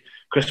fancy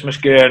Christmas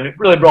game. It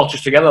really brought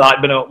us together.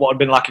 Like what had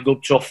been like a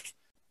good tough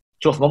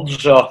month or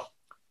so.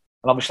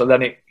 And obviously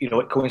then it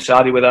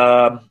coincided with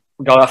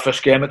we got our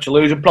first game at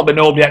Toulouse, and probably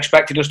nobody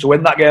expected us to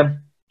win that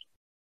game.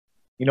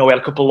 We had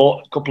a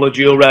couple of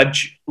dual reg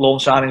loan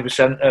signings we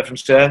sent from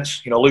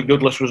Saints. Luke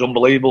Douglas was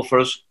unbelievable for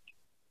us.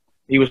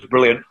 He was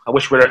brilliant. I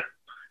wish could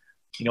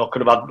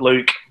have had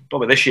Luke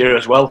probably this year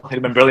as well. He'd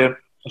have been brilliant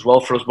as well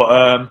for us.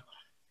 But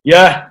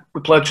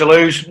we played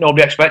Toulouse.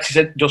 Nobody expected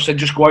it. Just said,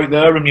 just go out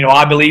there, and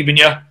I believe in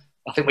you.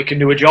 I think we can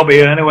do a job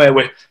here. Anyway,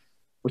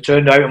 we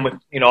turned out, and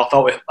I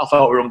thought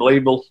we were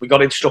unbelievable. We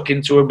got stuck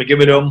into them. We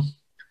give it them.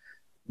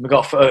 We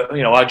got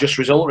our just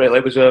result. Really,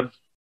 it was a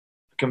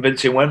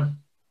convincing win.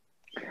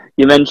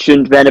 You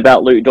mentioned then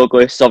about Luke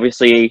Douglas.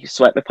 Obviously, he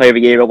swept the Player of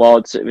the Year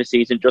awards the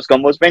season just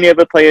gone. Was there any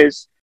other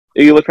players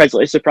who you were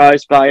pleasantly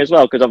surprised by as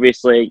well? Because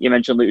obviously, you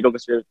mentioned Luke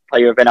Douglas was a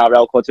player of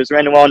NRL quads. Was there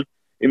anyone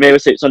who maybe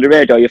sits on the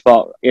radar you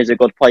thought is a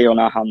good player on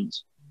our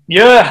hands?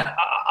 Yeah,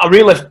 I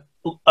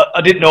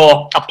didn't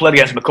know. I've played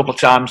against him a couple of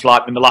times,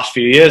 like in the last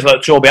few years,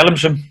 like Toby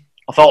Ellimson.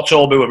 I thought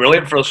Toby were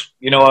brilliant for us.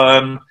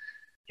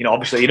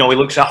 Obviously, he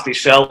looks after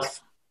himself.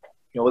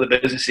 With the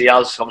business he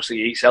has, obviously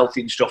he eats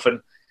healthy and stuff,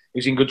 and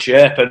he's in good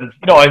shape. And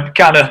I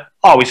kind of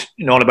always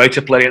known about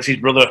to play against his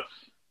brother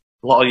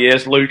a lot of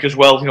years. Luke as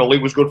well.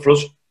 Luke was good for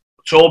us.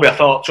 Toby, I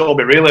thought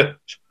Toby really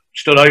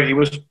stood out. He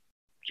was,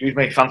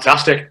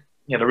 fantastic.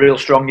 He had a real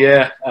strong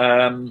year.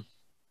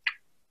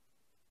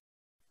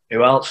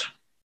 Who else?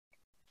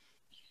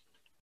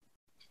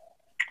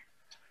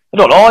 I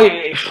don't know.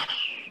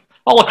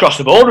 All across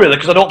the board, really,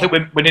 because I don't think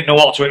we didn't know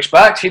what to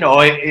expect. Ian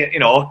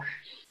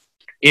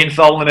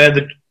Fowler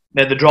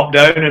made the drop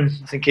down, and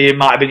I think Ian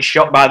might have been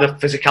shocked by the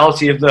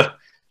physicality of the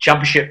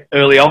championship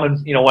early on.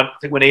 And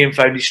when Ian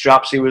found his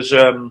straps, he was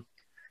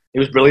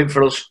brilliant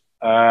for us.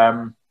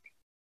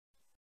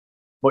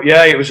 But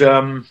yeah, it was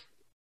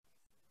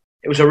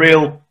a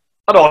real,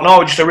 I don't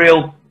know, just a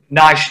real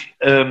nice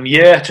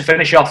year to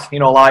finish off.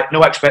 Like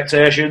no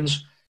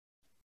expectations,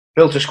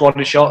 built a squad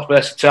in a short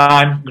space of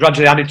time,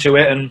 gradually added to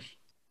it, and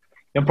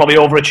probably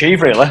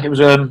overachieved. Really, it was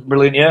a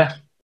brilliant year.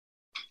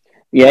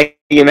 Yeah,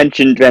 you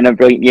mentioned then a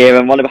brilliant year,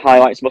 and one of the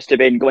highlights must have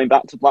been going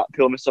back to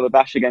Blackpool and Summer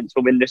Bash against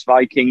the Windus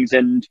Vikings,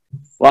 and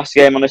last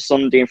game on a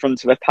Sunday in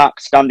front of a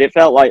packed stand. It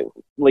felt like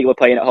we were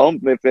playing at home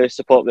with the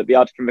support that we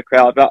had from the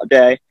crowd that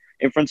day,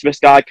 in front of the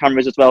Sky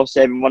cameras as well,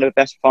 saving one of the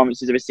best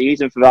performances of the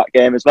season for that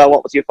game as well.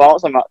 What was your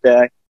thoughts on that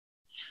day?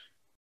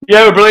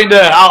 Yeah, we're brilliant.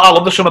 I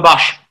love the Summer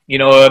Bash.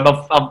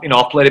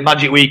 I've played in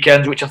Magic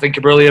Weekends, which I think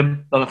are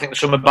brilliant, and I think the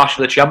Summer Bash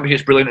for the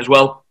Championship is brilliant as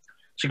well.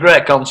 It's a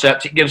great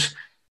concept. It gives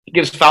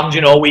fans,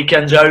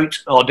 weekends out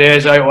or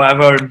days out, or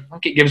whatever, and I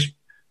think it gives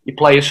your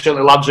players,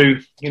 certainly lads who,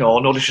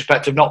 no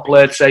disrespect, have not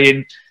played,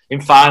 say,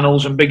 in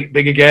finals and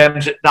bigger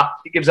games. It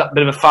gives that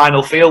bit of a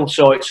final feel.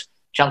 So it's a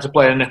chance of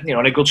playing,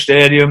 in a good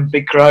stadium,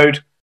 big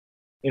crowd.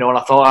 And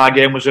I thought our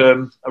game was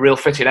a real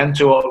fitting end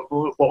to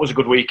what was a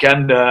good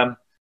weekend.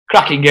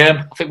 Cracking game.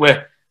 I think we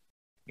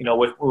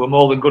were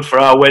more than good for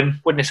our win.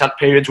 Witness had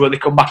periods where they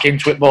come back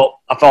into it, but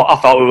I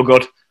thought we were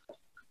good.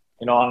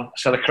 I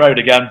said the crowd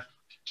again.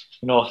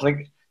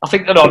 I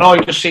think I don't know.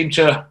 It just seemed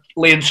to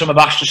Lee and Summer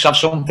Bash just have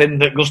something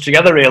that goes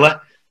together. Really,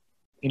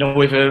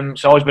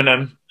 it's always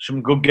been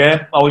some good game.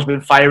 Always been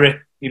fiery.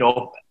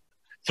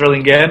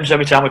 Thrilling games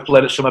every time we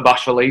played at Summer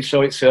Bash for Lee.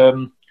 So it's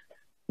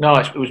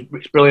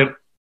it's brilliant.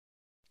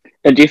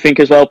 And do you think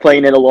as well,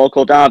 playing in a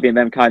local derby and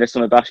them kind of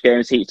Summer Bash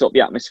games heats up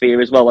the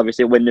atmosphere as well?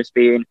 Obviously, Windus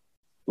being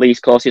Lee's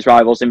closest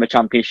rivals in the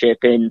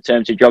Championship in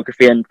terms of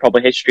geography and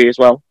probably history as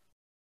well.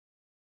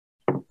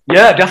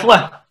 Yeah,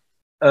 definitely.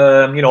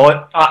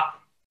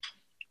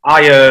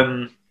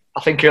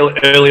 I think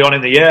early on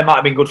in the year, might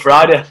have been Good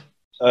Friday.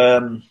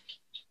 I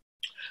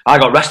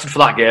got rested for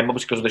that game,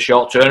 obviously because of the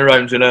short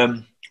turnarounds,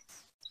 and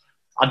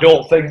I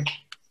don't think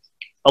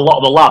a lot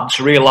of the lads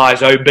realise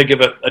how big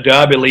of a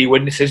derby Lee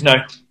Widnes is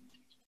now.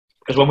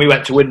 Because when we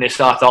went to Widnes,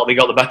 I thought they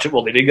got the better.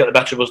 Well, they did get the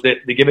better of us.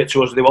 They give it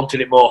to us. They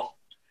wanted it more.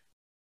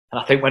 And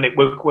I think when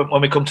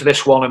we come to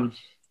this one, and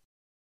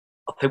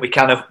I think we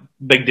kind of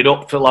bigged it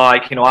up for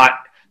like, I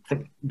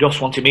think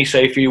Duss wanted me to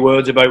say a few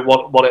words about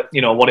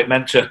what it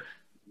meant to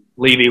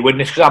Lee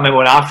Widnes. Because I remember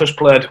when I first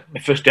played my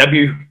first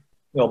debut,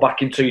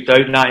 back in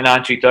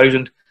 99,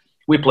 2000,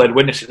 we played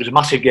Widnes. It was a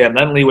massive game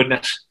then. Lee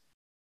Widnes,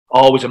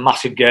 always a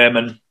massive game,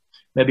 and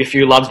maybe a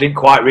few lads didn't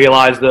quite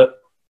realise that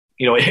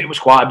it was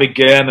quite a big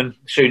game, and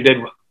soon did.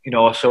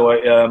 So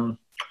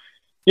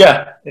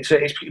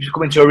it's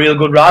coming to a real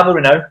good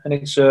rivalry now, and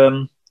it's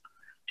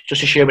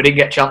just a shame we didn't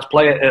get a chance to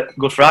play it at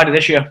Good Friday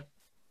this year.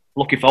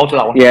 Looking forward to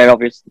that one. Yeah,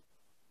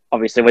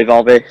 obviously with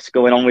all this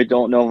going on, we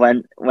don't know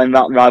when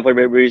that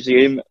rivalry will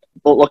resume.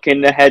 But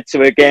looking ahead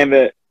to a game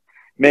that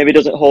maybe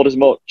doesn't hold as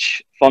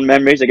much fond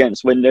memories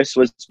against Widnes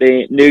was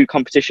the new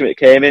competition that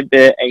came in,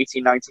 the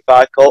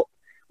 1895 Cup.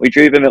 We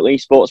drew them at Leigh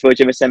Sports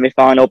Village in the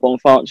semi-final, but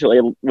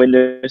unfortunately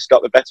Widnes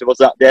got the better of us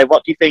that day.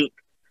 What do you think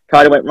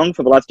kind of went wrong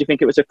for the lads? Do you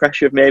think it was a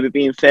pressure of maybe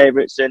being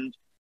favourites and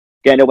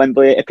getting a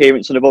Wembley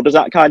appearance on the board? Does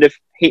that kind of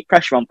heap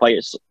pressure on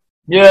players?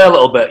 Yeah, a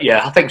little bit.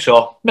 Yeah, I think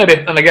so. Maybe,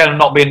 and again,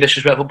 not being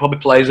disrespectful, probably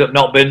players that have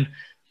not been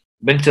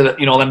to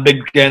them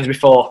big games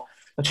before.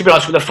 And to be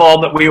honest, with the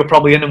form that we were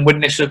probably in, and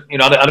Widnes, had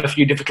a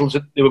few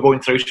difficulties. They were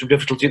going through some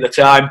difficulty at the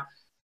time.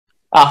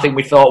 I think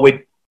we thought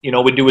we'd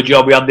do a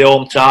job. We had the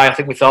home tie. I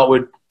think we thought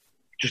we'd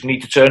just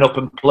need to turn up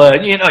and play.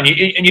 And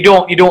you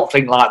don't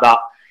think like that,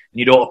 and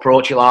you don't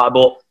approach it like that.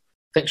 But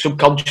I think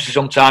subconsciously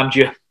sometimes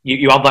you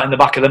have that in the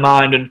back of the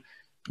mind, and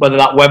whether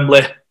that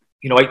Wembley,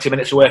 80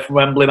 minutes away from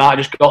Wembley might have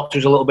just got to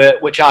us a little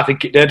bit, which I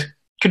think it did.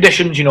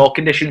 Conditions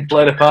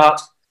played a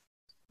part.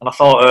 And I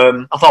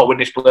thought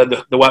Widnes played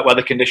the wet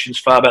weather conditions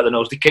far better than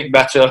us. They kicked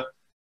better,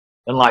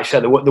 and like I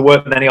said, there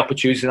weren't many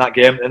opportunities in that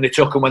game, and they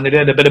took them when they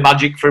did. A bit of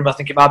magic for him. I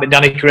think it might have been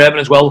Danny Craven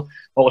as well.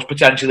 What was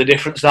potentially the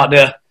difference that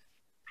day?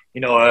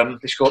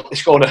 They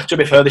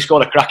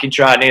scored a cracking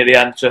try near the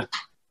end to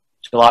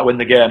win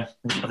the game.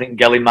 I think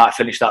Gelling might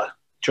finish that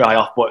try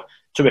off, but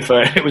to be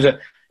fair, it was a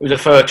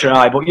fair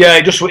try. But yeah,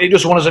 it just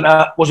wasn't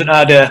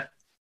our day.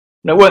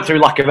 It weren't through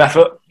lack of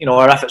effort.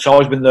 Our effort's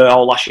always been there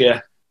all last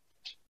year.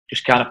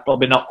 Just kind of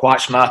probably not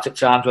quite smart at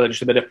times, where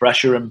just a bit of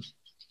pressure.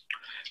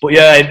 But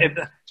yeah,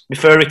 my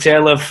fairy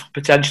tale of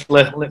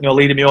potentially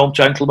leading my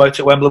hometown club out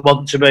at Wembley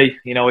wasn't to be.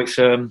 It's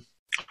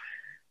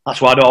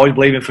that's why I don't always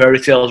believe in fairy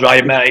tales,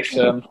 right, mate?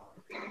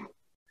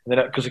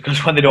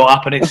 Because when they don't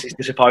happen, it's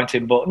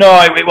disappointing. But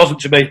no, it wasn't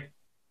to be.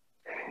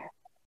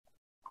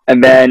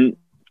 And then,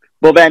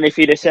 if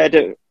you'd have said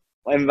in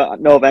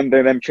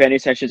November, them training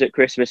sessions at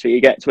Christmas, where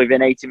you get to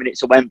within 80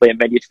 minutes of Wembley, and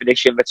then you'd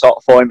finish in the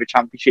top 4 in the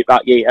Championship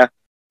that year,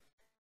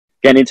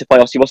 getting into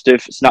playoffs, you must have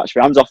snatched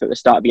your hands off at the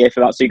start of the year for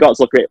that. So you got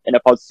to look at it in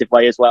a positive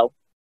way as well.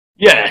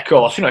 Yeah, of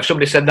course. If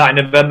somebody said that in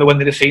November when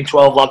they'd have seen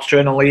 12 lads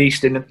train on the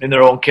East in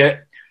their own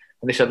kit,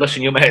 and they said,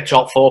 "Listen, you may hit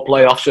top 4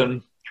 playoffs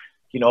and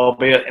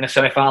be in a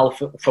semi-final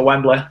for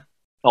Wembley,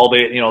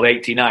 albeit the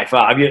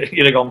 1895,"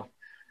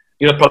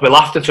 you'd have probably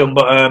laughed at them.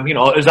 But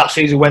as that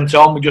season went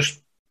on, we just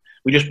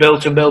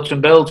built and built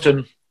and built,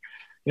 and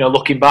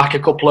looking back, a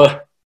couple of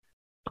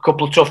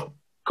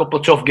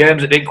tough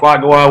games that didn't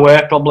quite go our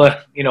way. Probably,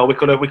 we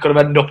could have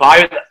ended up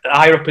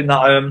higher up in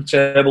that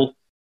table,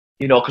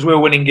 because we were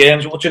winning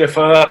games. But to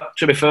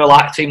be fair,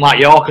 like a team like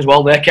York as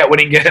well, they kept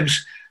winning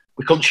games.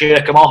 We couldn't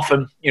shake them off,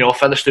 and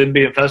Featherstone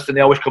being Featherstone,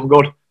 they always come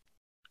good.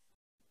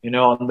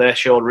 And they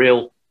showed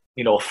real,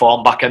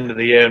 form back end of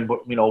the year. And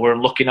we're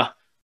looking at,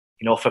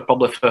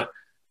 for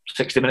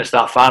 60 minutes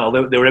that final,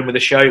 they were in with a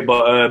shout.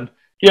 But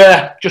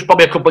yeah, just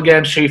probably a couple of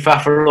games too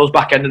far for us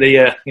back end of the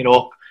year.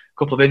 A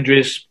couple of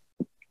injuries.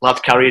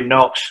 Lads carrying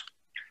knocks,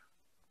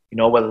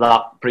 whether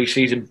that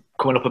pre-season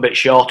coming up a bit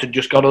short had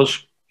just got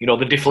us,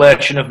 the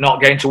deflation of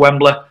not getting to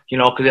Wembley,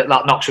 because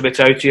that knocks a bit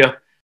out of you.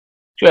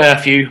 So yeah, a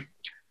few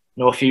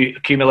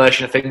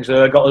accumulation of things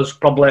there got us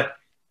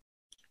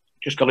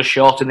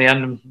short in the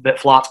end and a bit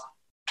flat.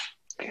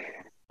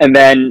 And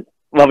then,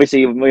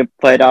 obviously, we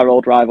played our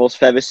old rivals,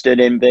 Featherstone,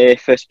 in the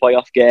first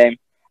playoff game.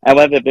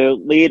 However, the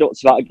lead up to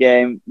that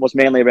game was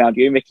mainly around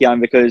you, Micky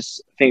Higham,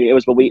 because I think it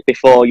was the week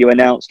before you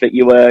announced that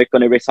you were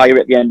going to retire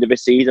at the end of the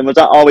season. Was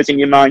that always in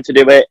your mind to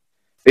do it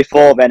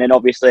before then? And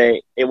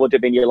obviously, it would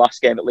have been your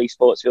last game at Leigh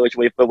Sports Village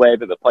with the way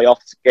that the playoff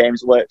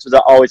games worked. Was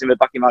that always in the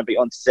back of your mind that you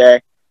wanted to say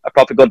a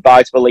proper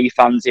goodbye to the Leigh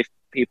fans if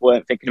people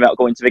weren't thinking about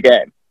going to the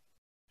game?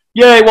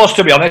 Yeah, it was,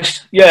 to be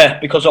honest. Yeah,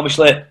 because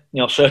obviously,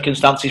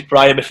 circumstances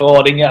prior before,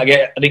 I didn't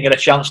get a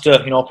chance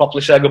to,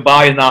 properly say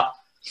goodbye, and that,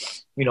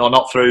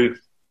 not through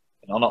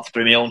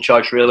my own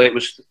choice, really. It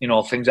was,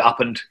 things that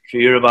happened a few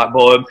years back.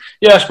 But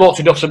yeah, I spoke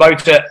to Duff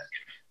about it.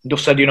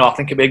 Duff said, I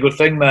think it'd be a good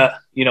thing, mate.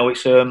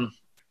 It's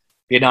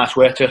be a nice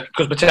way to,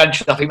 because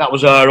potentially I think that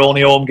was our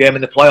only home game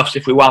in the playoffs.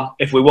 If we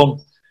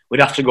won,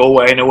 we'd have to go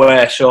away in a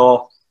way.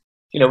 So,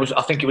 I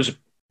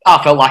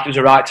felt like it was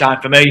the right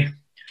time for me.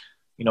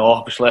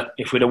 Obviously,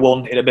 if we'd have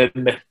won, it'd have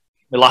been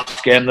my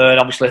last game there, and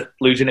obviously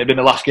losing it'd been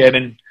my last game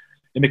in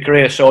in my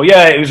career. So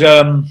yeah, it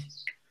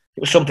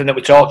was something that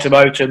we talked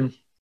about, and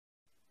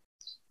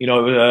you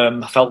know,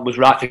 I felt was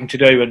the right thing to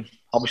do. And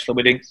obviously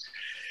we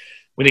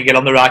didn't get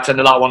on the right end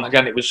of that one.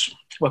 Again, it was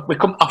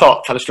I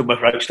thought Featherstone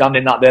were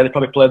outstanding that day. They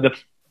probably played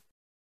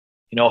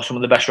some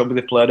of the best rugby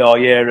they played all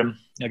year. And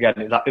again,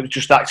 it was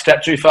just that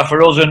step too far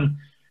for us. And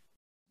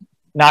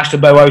nice to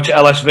bow out at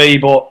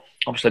LSV, but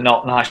obviously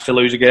not nice to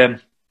lose a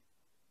game.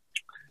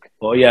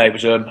 But yeah, it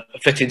was a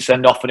fitting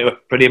send off, and it was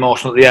pretty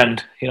emotional at the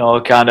end. You know,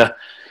 it kind of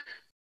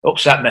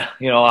upset me.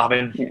 You know,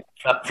 having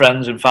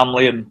friends and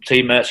family and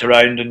teammates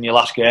around in your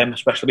last game,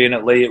 especially being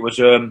at Lee, it was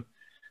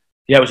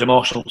it was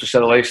emotional to say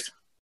the least.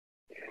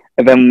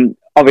 And then,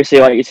 obviously,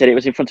 like you said, it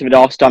was in front of a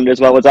North stand as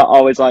well. Was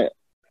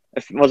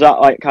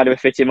that kind of a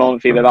fitting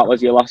moment for you? That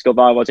was your last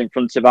goodbye, was in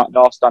front of that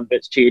North stand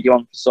that's cheered you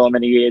on for so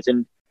many years,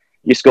 and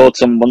you scored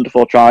some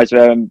wonderful tries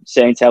there. And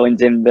St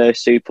Helens in the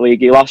Super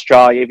League, your last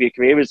try of your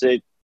career was in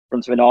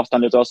front of a North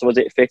stand as well. So was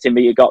it fitting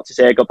that you got to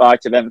say goodbye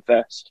to them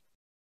first?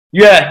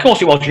 Yeah, of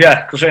course it was.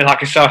 Yeah, because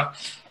like I said,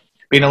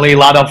 being a Lee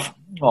lad,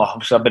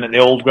 obviously I've been at the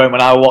old ground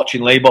when I was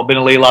watching Lee, but I've been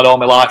a Lee lad all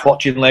my life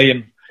watching Lee,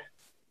 and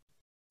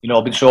you know,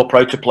 I've been so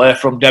proud to play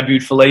from debut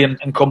for Lee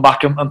and come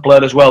back and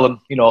played as well. And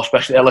you know,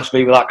 especially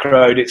LSV with that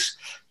crowd, it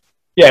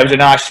was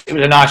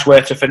a nice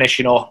way to finish.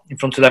 You know, in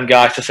front of them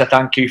guys to say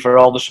thank you for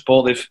all the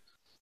support they've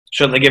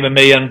certainly given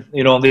me, and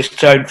you know, this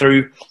town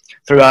through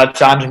hard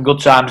times and good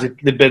times.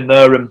 They've been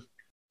there, and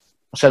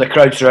I said the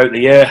crowd throughout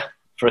the year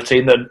for a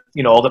team that,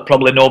 you know, that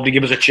probably nobody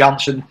give us a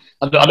chance. And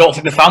I don't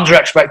think the fans were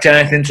expecting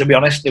anything, to be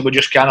honest. They were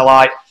just kind of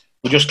like,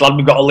 we're just glad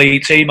we've got a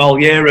league team all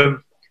year. And,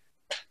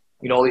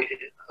 you know, I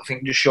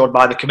think just showed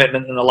by the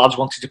commitment, and the lads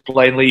wanted to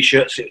play in Lee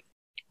shirts.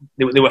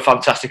 They were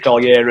fantastic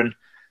all year. And,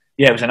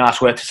 yeah, it was a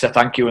nice way to say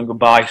thank you and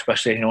goodbye,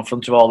 especially, you know, in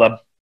front of all them.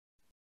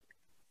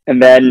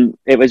 And then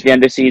it was the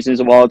end of season's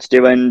awards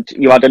due, and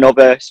you had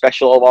another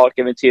special award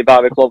given to you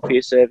by the club for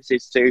your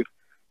services to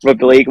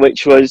Rugby League,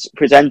 which was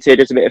presented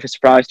as a bit of a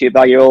surprise to you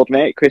by your old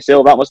mate Chris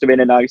Hill. That must have been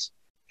a nice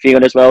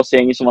feeling as well,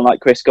 seeing someone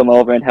like Chris come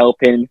over and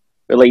helping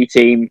the Lee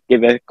team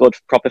give a good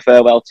proper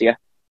farewell to you.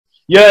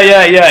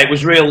 Yeah. It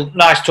was real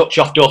nice touch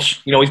off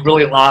Duss. You know, he's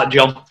brilliant like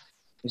John.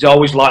 He's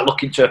always like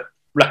looking to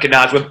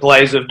recognise when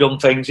players have done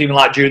things, even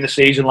like during the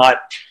season, like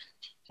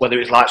whether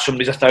it's like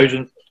somebody's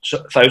 1,000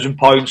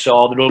 points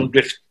or the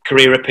 100th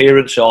career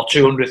appearance or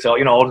 200th or,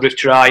 you know, 100th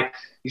try.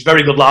 He's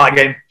very good like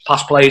getting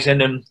past players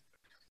in and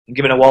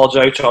giving awards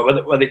out,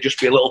 or whether it just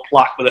be a little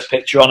plaque with a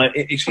picture on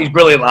it. He's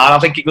brilliant, man. I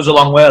think it goes a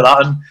long way,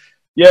 that. And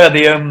yeah,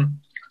 the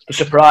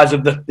surprise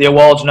of the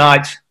awards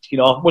night, you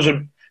know,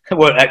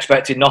 weren't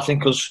expecting nothing,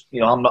 because,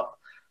 you know, I'm not.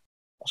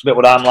 That's a bit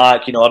what I'm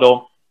like. You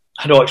know,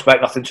 I don't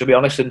expect nothing, to be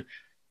honest. And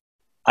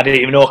I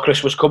didn't even know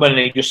Chris was coming, and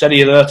he just said, "Are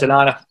you there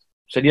tonight?" I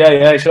said,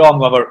 "Yeah." He said, "Oh, I'm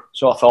going to."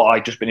 So I thought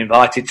I'd just been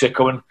invited to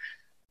come and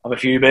have a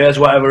few beers,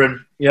 whatever.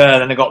 And yeah,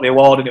 then I got the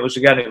award, and it was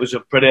a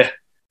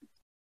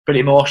pretty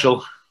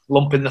emotional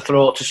lump in the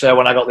throat to say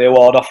when I got the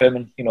award off him.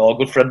 And, you know, a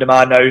good friend of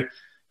mine now,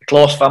 a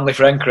close family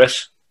friend,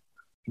 Chris,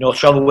 you know,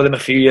 travelled with him a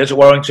few years at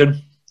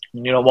Warrington,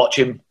 and, you know, watch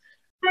him.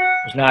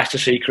 It was nice to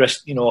see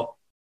Chris, you know,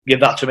 give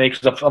that to me,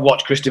 because I've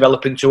watched Chris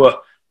develop into a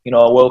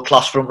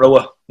world-class front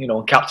rower, you know,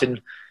 and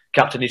captain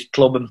his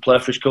club and play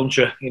for his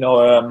country, you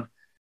know.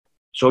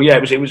 So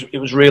yeah, it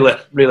was really,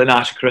 really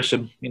nice of Chris,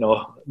 and, you know,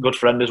 a good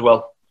friend as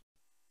well.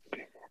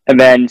 And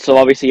then, so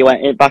obviously you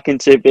went back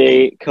into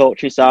the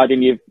coaching side,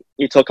 and you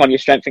took on your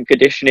strength and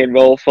conditioning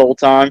role full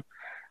time.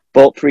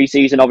 But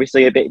pre-season,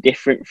 obviously a bit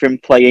different from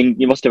playing.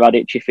 You must have had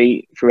itchy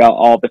feet throughout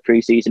all the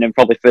pre-season and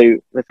probably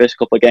through the first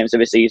couple of games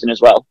of the season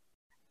as well.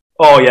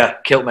 Oh yeah,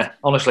 killed me.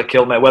 Honestly,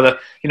 killed me. Whether,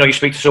 you know, you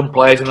speak to some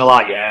players and they're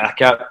like, "Yeah, I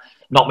can't,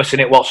 not missing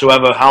it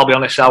whatsoever." I'll be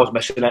honest, I was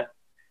missing it.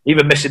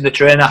 Even missing the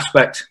train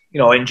aspect. You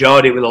know, I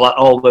enjoyed it with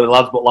all the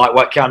lads, but like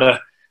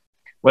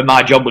when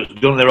my job was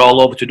done, they're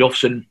all over to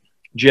Duffs and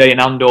Jay and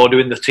Ando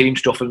doing the team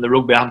stuff and the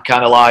rugby. I'm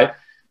kind of like,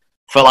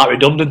 felt like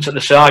redundant at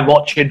the side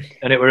watching,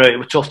 and it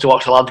was tough to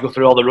watch the lads go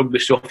through all the rugby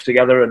stuff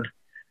together, and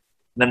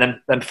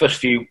then first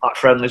few like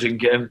friendlies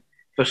and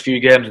first few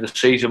games of the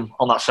season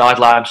on that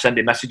sideline,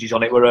 sending messages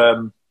on it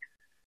were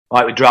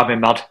we're driving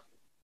me mad.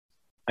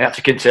 I had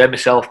to contain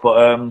myself, but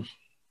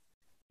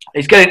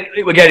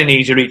we're getting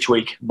easier each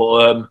week,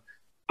 but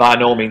by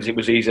no means it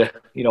was easy.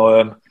 You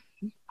know,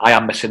 I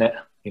am missing it.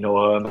 You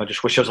know, I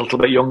just wish I was a little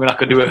bit younger and I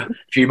could do a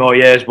few more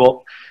years,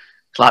 but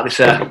it's like they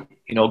say,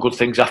 you know, good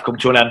things have come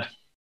to an end.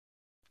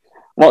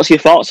 What's your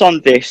thoughts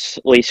on this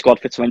Lee squad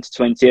for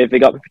 2020? Have they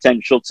got the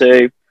potential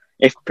to,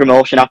 if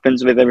promotion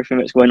happens with everything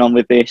that's going on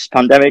with this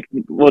pandemic,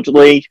 would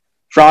Lee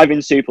thrive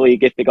in Super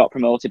League if they got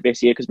promoted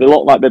this year? Because they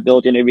look like they're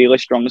building a really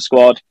strong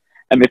squad,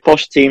 and they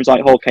pushed teams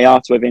like Hull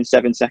KR to within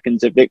 7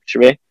 seconds of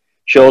victory.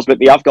 Shows that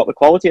they have got the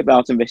quality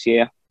about them this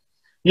year.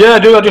 Yeah, I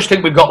do. I just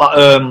think we've got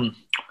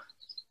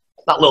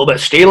that little bit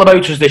of steel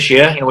about us this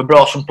year. You know, we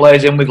brought some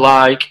players in with who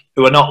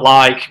are not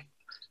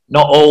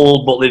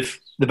old, but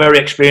they're very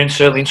experienced,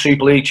 certainly in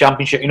Super League,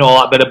 Championship, you know,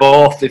 like a bit of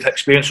both. They've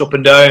experienced up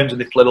and downs,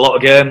 and they've played a lot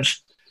of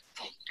games.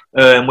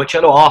 which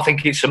I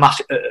think it's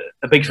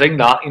a big thing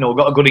that, we've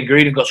got a good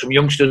ingredient, got some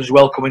youngsters as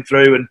well coming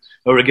through and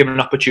who are given an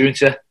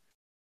opportunity,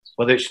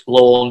 whether it's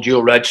loan,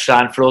 dual reg,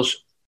 sign for us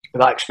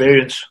with that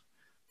experience.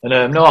 And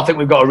I think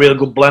we've got a real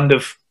good blend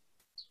of,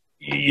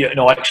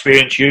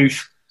 experienced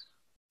youth.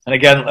 And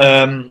again,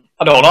 I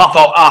don't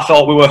know, I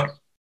thought we were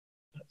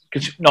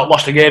not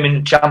lost a game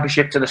in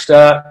Championship to the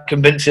start,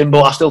 convincing,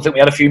 but I still think we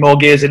had a few more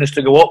gears in us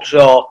to go up.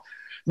 So,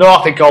 no,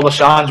 I think all the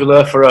signs were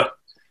there for a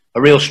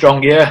real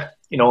strong year,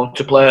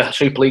 to play a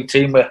Super League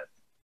team with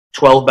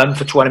 12 men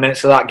for 20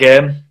 minutes of that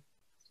game.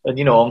 And,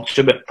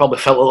 to be probably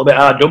felt a little bit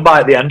hard done by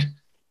at the end.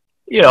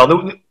 There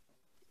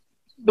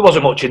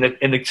wasn't much in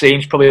the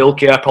teams, probably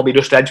Ulkia, probably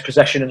just edge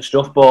possession and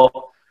stuff, but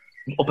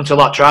up until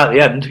that try at the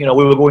end,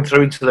 we were going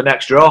through into the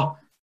next draw,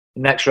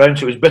 the next round,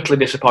 so it was bitterly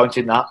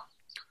disappointing that.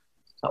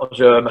 That was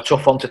a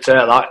tough one to take,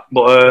 that.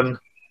 But,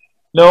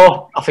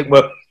 no, I think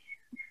we're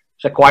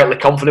quietly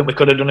confident we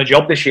could have done a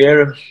job this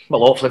year, and,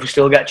 well, hopefully if we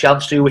still get a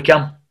chance to, we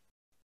can.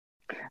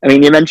 I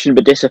mean, you mentioned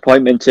the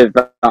disappointment of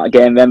that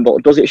game then,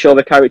 but does it show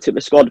the character of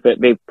the squad that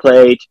they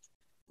played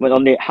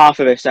on the half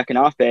of the second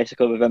half,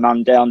 basically, with a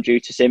man down due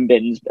to sin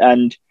bins,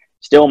 and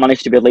still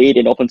managed to be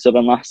leading up until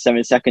the last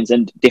 7 seconds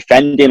and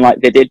defending like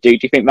they did do? Do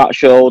you think that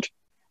showed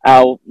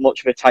how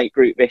much of a tight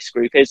group this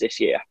group is this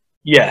year?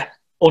 Yeah,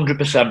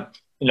 100%.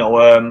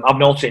 I've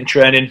noticed it in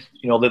training,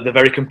 they're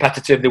very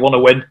competitive, they want to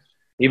win,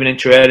 even in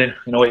training.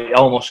 It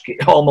almost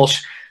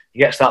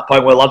gets to that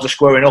point where lads are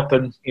squaring up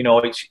and,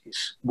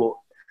 it's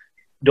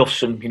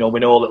duffs and, we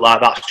know that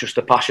like that's just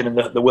the passion and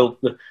the will,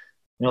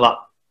 that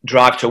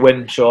drive to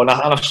win. So, and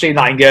I've seen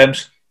that in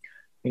games,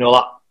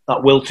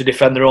 that will to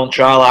defend their own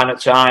try line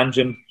at times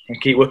and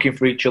keep working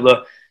for each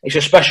other. I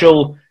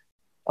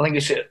think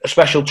it's a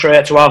special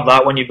trait to have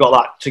that when you've got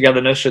that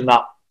togetherness and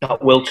that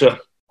will to,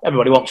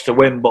 everybody wants to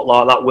win, but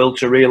like that will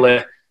to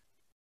really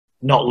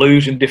not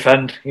lose and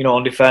defend,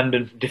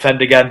 and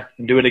defend again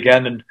and do it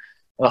again. And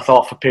I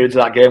thought for periods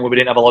of that game where we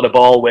didn't have a lot of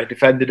ball, we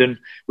defended and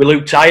we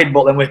looked tired,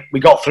 but then we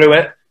got through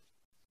it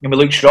and we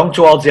looked strong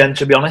towards the end,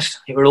 to be honest.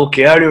 It was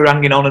Ulkia who were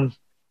hanging on and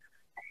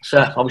so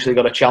obviously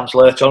got a chance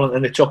later on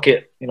and they took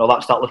it.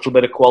 That's that little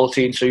bit of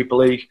quality in Super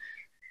League,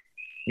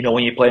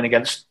 when you're playing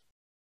against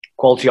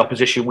quality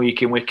opposition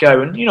week in, week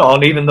out. And,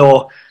 and even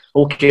though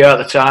Ulkia at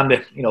the time,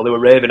 they were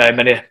raving how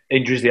many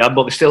injuries they had,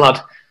 but they still had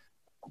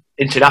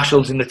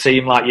internationals in the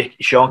team like your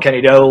Sean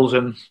Kenny Doles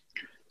and,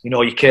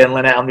 your Kane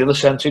Lynette on the other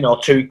sense,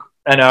 two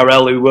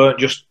NRL who weren't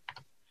just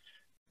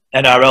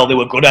NRL, they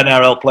were good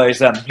NRL players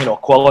then,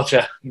 quality,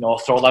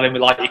 throw that in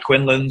with like your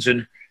Quinlans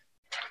and,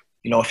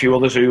 a few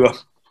others who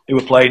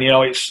were playing,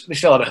 they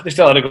still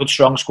had a good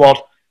strong squad.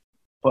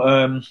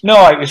 But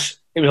no, it was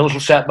a little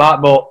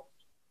setback, but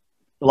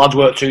the lads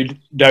weren't too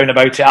down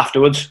about it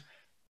afterwards.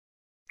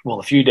 Well,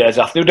 a few days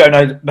after, they were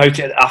down about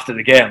it after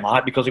the game,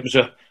 like, because it was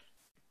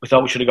we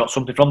thought we should have got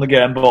something from the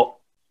game, but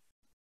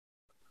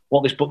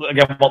what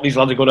these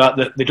lads are good at,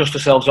 they dust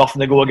themselves off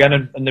and they go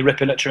again and they're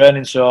ripping at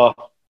training. So,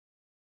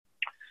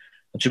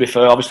 and to be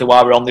fair, obviously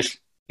while we're on this,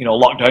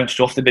 lockdown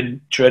stuff, they've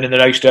been training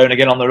their house down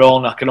again on their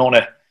own. I can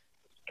only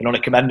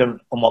commend them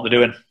on what they're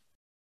doing.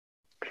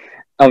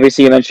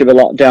 Obviously, you mentioned the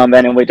lockdown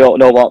then, and we don't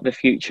know what the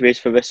future is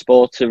for the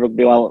sport of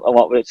rugby, or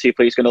what the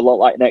Super League is going to look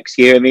like next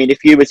year. I mean,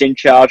 if you was in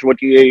charge,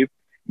 would you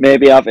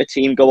maybe have a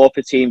team go up,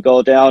 a team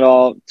go down,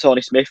 or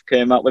Tony Smith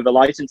came up with a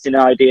licensing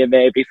idea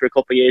maybe for a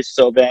couple of years,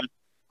 so then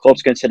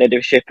clubs consider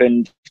leadership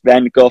and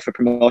then go for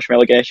promotion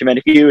relegation? And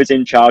if you was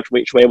in charge,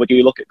 which way would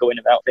you look at going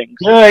about things?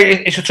 Yeah,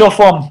 it's a tough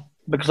one,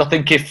 because I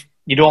think if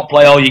you don't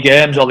play all your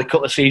games or they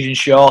cut the season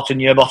short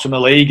and you're bottom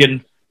of the league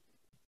and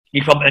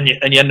you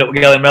end up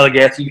getting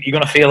relegated, you're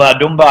going to feel hard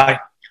done by.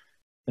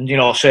 And,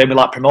 same with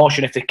like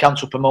promotion, if they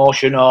cancel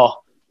promotion or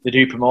they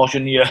do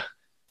promotion, you've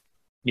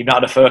not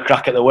had a fair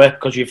crack at the whip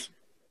because you've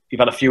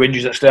had a few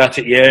injuries at the start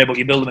of the year, but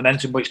you build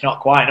momentum, but it's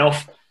not quite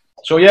enough.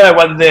 So, yeah,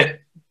 whether they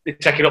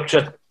take it up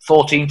to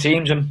 14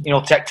 teams and,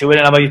 take two in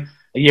and have a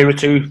year or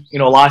two,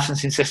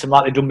 licensing system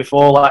like they've done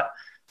before, like,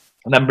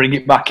 and then bring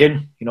it back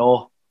in,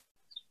 I'd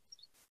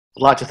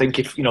like to think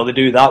if, they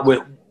do that,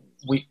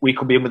 we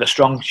could be in with a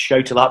strong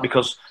shout of that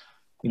because,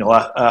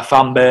 our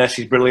fan base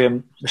is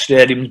brilliant, the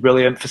stadium's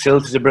brilliant,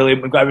 facilities are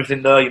brilliant, we've got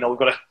everything there, we've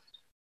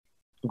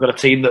got a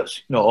team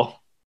that's,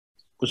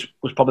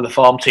 was probably the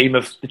form team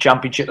of the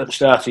Championship at the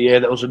start of the year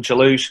that wasn't to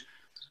lose.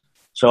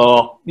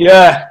 So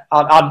yeah,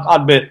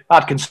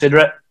 I'd consider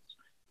it.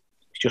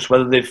 It's just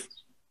how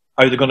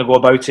they're going to go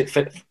about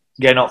it,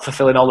 not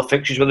fulfilling all the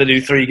fixtures, whether they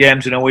do 3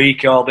 games in a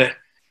week or they,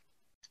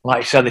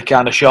 like you said, they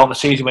kind of shorten the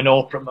season with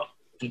no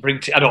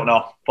I don't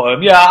know,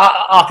 but yeah,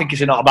 I think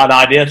it's not a bad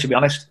idea, to be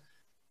honest.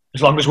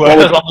 As long as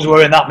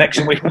we're in that mix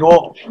and we can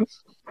go.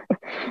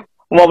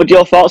 What would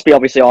your thoughts be,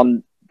 obviously,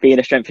 on being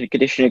a strength and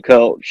conditioning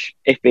coach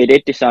if they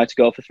did decide to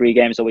go for 3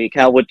 games a week?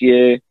 How would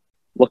you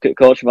look at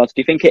coaching that?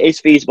 Do you think it is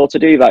feasible to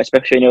do that,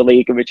 especially in a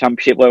league of a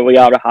championship where we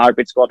are a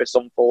hybrid squad with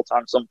some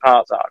full-time, some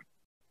part-time?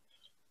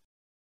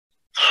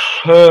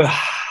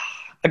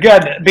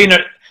 Again,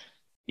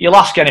 you'll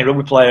ask any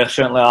rugby player,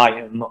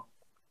 certainly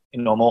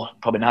more,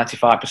 probably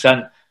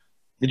 95%,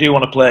 they do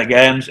want to play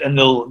games, and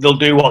they'll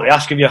do what they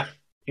ask of you.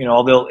 You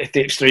know, if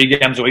it's 3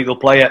 games a week, they'll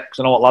play it, because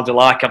I know what lads are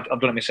like. I've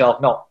done it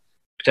myself,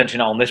 potentially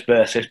not on this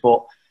basis, but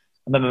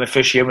I remember my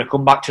first year when I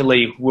come back to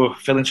Leigh, we were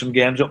filling some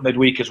games up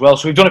midweek as well.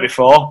 So we've done it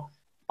before.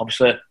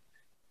 Obviously,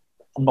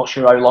 I'm not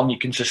sure how long you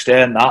can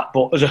sustain that,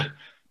 but as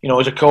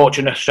a coach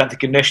and a strength and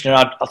conditioner,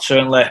 I'd have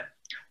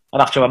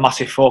to have a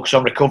massive focus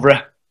on recovery,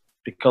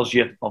 because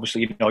you're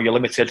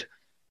limited.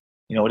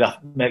 You know, we'd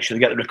have to make sure they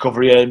get the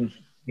recovery in.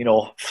 You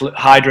know,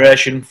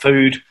 hydration,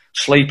 food,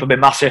 sleep would be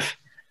massive.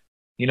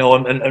 You know,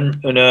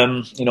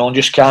 and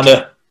just kind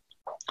of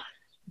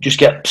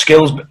get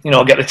skills. You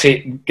know, get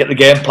the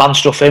game plan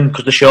stuff in,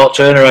 because the short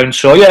turnaround.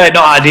 So yeah,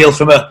 not ideal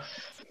from a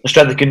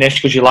strength and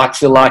conditioning, because you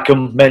still like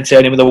them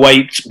maintaining with the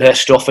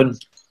weight-based stuff and,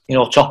 you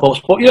know, top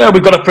ups. But yeah,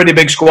 we've got a pretty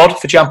big squad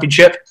for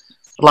Championship.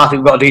 I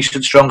think we've got a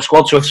decent, strong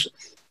squad. So if,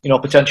 you know,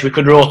 potentially we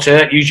could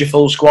rotate, use your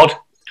full squad.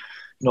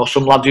 You know,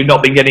 some lads who've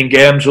not been getting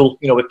games will,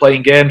 you know, be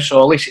playing games. So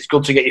at least it's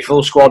good to get your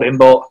full squad in,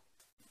 but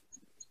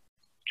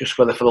just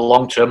whether for the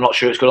long term, I'm not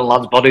sure it's good on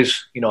lads'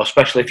 bodies. You know,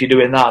 especially if you're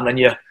doing that and then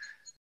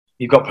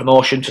you've got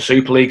promotion to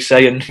Super League,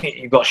 say, and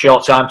you've got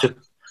short time to,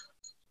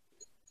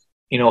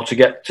 you know,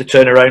 to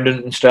turn around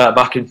and start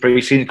back in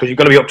pre-season, because you've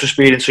got to be up to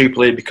speed in Super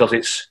League, because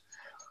it's,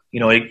 you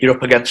know, you're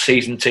up against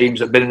seasoned teams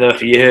that have been there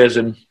for years,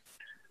 and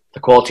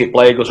the quality of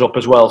play goes up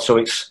as well. So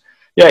it's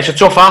a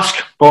tough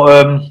ask,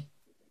 but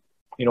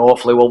you know,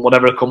 hopefully,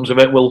 whatever comes of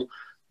it, we'll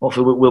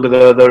be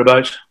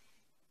thereabouts.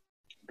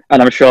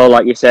 And I'm sure,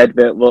 like you said,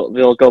 that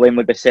we'll go in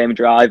with the same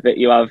drive that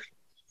you have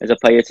as a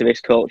player to this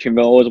coaching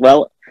role as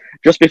well.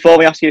 Just before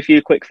we ask you a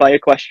few quick fire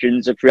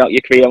questions throughout your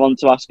career, I want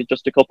to ask you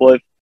just a couple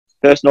of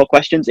personal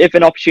questions. If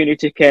an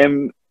opportunity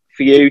came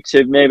for you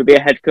to maybe be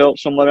a head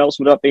coach somewhere else,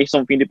 would that be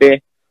something to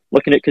be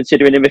looking at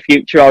considering in the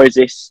future, or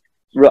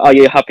are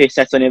you happy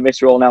settling in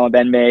this role now and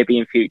then maybe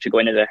in future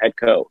going as a head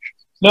coach?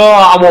 No,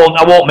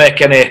 I won't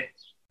make any.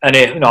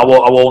 You know,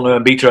 I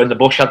won't beat around the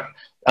bush.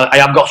 I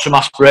have got some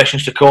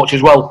aspirations to coach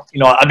as well.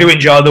 You know, I do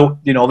enjoy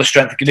the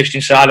strength and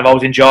conditioning side. I've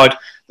always enjoyed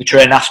the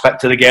training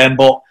aspect of the game,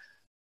 but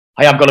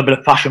I have got a bit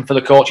of passion for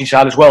the coaching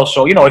side as well.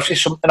 So, you know, if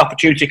an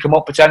opportunity come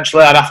up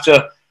potentially, I'd have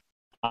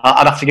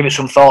to give it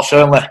some thought,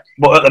 certainly.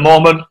 But at the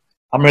moment,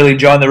 I'm really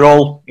enjoying the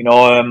role. You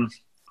know,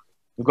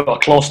 we've got a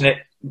close-knit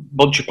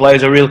bunch of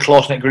players, a real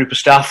close-knit group of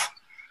staff.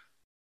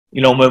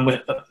 You know, and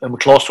we're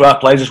close to our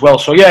players as well.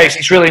 So yeah,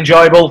 it's really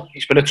enjoyable.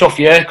 It's been a tough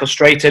year, because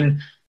straight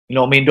in, you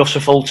know, me and Duff's are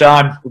full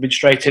time. We've been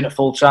straight in at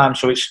full time,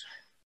 so it's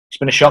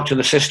been a shock to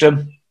the system.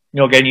 You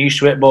know, getting used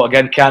to it, but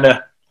again, kind of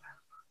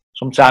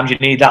sometimes you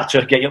need that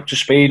to get you up to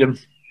speed. And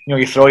you know,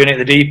 you're throwing it at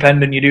the deep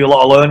end, and you do a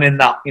lot of learning.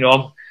 That, you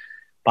know,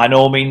 by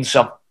no means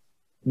I'm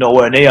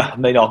nowhere near. I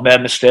mean, I've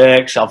made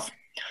mistakes.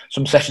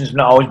 Some sessions have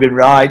not always been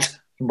right,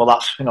 but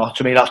that's, you know,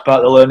 to me that's part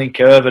of the learning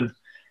curve. And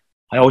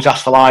I always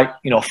ask for, like,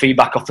 you know,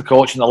 feedback off the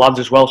coach and the lads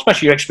as well,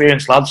 especially your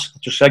experienced lads.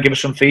 Just say, give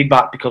us some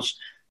feedback, because,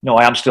 you know,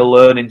 I am still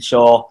learning.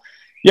 So,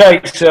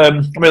 yeah,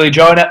 I'm really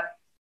enjoying it.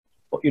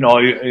 But, you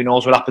know, who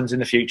knows what happens in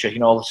the future? You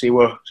know, we'll see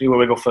where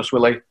we go first,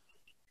 Willie.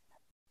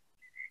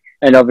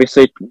 And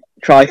obviously,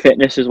 Try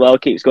Fitness as well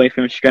keeps going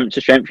from strength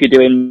to strength. You're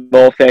doing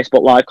more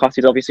Facebook Live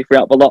classes, obviously,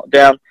 throughout the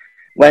lockdown.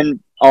 When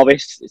all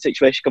this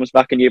situation comes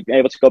back and you're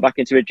able to go back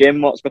into a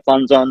gym, what's the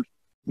plans on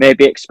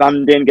maybe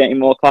expanding, getting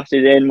more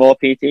classes in, more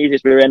PTs?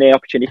 Is there any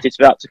opportunities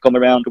for that to come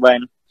around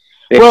when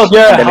this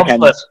pandemic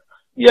ends?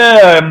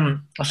 Yeah,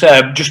 I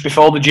said just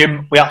before the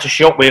gym we had to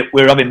shut, we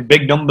were having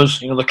big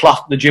numbers. You know,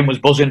 the gym was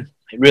buzzing.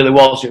 It really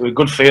was. It was a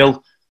good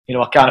feel. You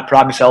know, I kind of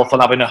pride myself on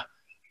having a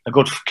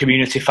good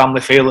community,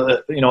 family feel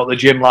at the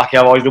gym, like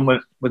I've always done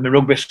with my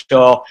rugby.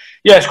 So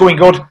yeah, it's going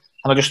good.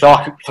 And I just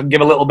thought if I can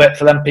give a little bit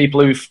for them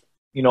people who've,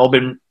 you know,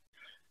 been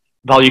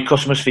valued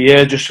customers for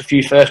years, just a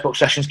few Facebook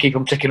sessions, keep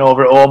them ticking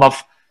over at home.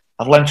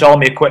 I've lent all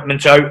my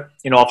equipment out.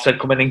 You know, I've said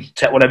come in and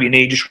take whatever you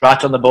need, just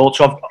right on the board.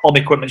 So all my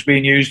equipment's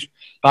being used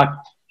by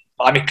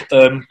my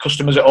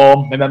customers at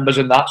home, my members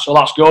and that. So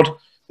that's good.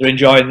 They're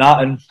enjoying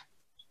that. And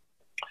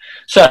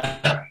so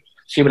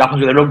see what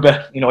happens with the rugby.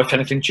 You know, if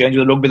anything changes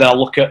with the rugby, then I'll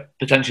look at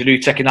potentially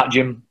taking that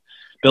gym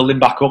building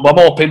back up. But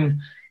I'm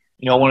hoping,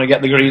 you know, when I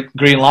get the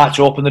green light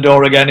to open the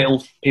door again,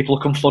 people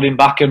will come flooding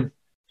back. And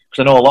because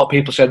I know a lot of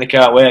people saying they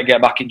can't wait to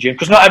get back in gym,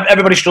 because not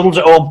everybody struggles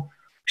at home.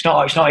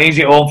 It's not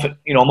easy at home for,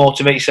 you know,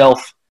 motivate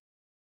yourself.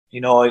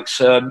 You know, it's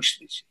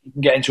you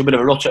can get into a bit of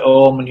a rut at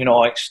home, and you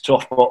know it's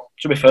tough. But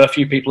to be fair, a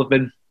few people have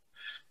been,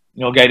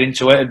 you know, getting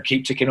into it and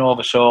keep ticking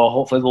over. So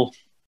hopefully,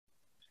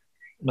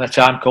 when the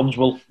time comes,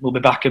 we'll be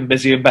back and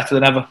busy and better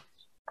than ever.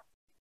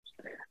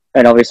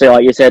 And obviously,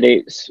 like you said,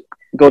 it's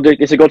good.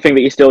 It's a good thing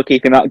that you're still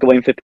keeping that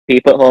going for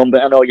people at home.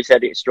 But I know you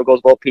said it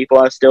struggles, but people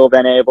are still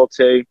then able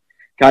to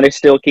kind of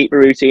still keep a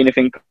routine and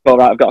think, all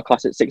right, I've got a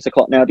class at 6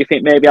 o'clock now. Do you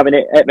think maybe having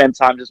it at them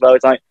times as well?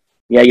 It's like,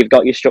 yeah, you've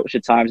got your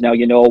structured times now.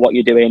 You know what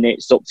you're doing.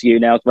 It's up to you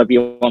now whether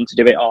you want to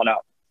do it or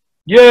not.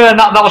 Yeah, and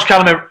that was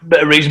kind of a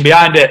bit of reason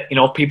behind it. You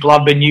know, people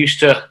have been used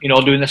to, you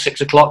know, doing the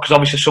 6 o'clock, because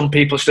obviously some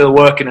people are still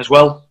working as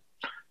well.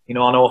 You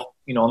know, I know,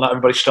 you know, not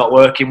everybody stopped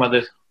working,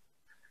 whether, you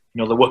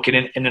know, they're working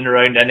in and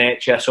around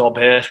NHS or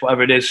base,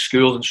 whatever it is,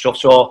 schools and stuff.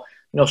 So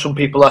some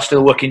people are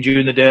still working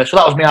during the day. So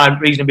that was my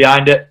reason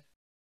behind it.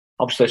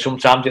 Obviously,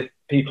 sometimes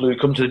people who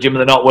come to the gym and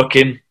they're not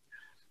working,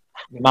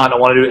 they might not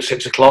want to do it at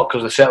 6 o'clock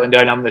because they're settling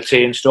down having the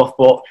tea and stuff.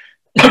 But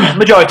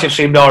majority have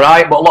seemed all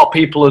right. But a lot of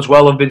people as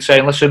well have been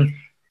saying, "Listen,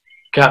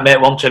 can't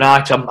make one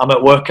tonight. I'm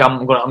at work.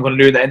 I'm going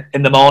to do it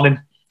in the morning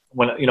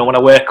when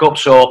I wake up."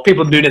 So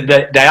people are doing it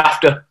the day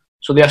after,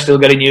 so they are still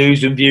getting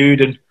used and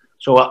viewed, and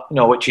so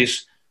which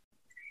is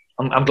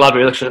I'm glad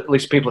really. At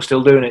least people are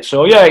still doing it.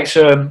 So yeah,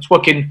 it's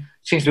working.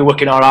 Seems to be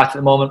working all right at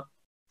the moment.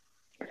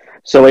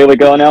 So here we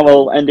go now.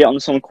 We'll end it on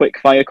some quick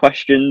fire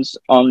questions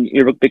on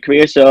your rugby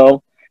career.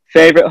 So,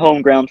 favourite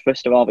home ground,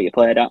 first of all, that you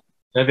played at?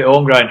 Favourite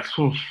home ground?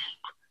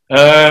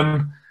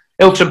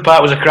 Hilton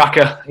Park was a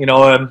cracker.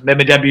 Made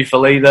my debut for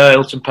Lee there.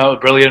 Hilton Park was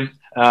brilliant.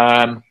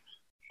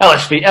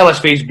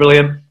 LSV's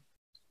brilliant.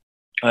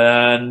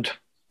 And,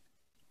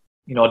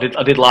 I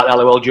did like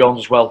Halliwell Jones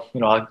as well.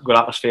 Good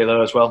atmosphere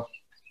there as well.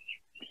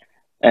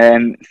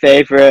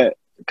 Favourite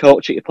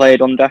coach that you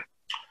played under?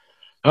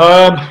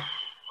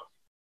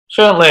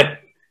 Certainly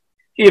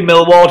Ian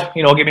Millward,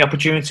 gave me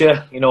opportunity,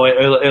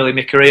 early in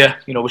my career,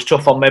 was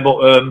tough on me,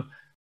 but,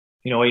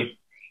 he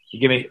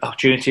gave me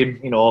opportunity,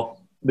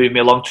 moved me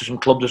along to some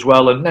clubs as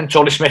well. And then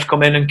Tony Smith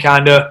come in and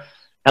kind of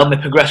helped me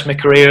progress my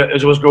career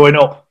as I was growing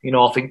up.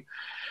 I think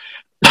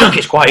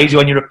it's quite easy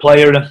when you're a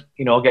player and,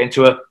 getting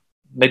to a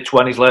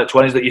mid-20s, late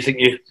 20s that you think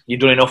you're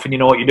done enough and you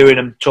know what you're doing.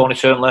 And Tony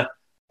certainly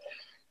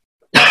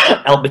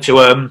helped me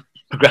to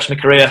progress my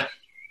career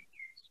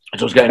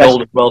as I was getting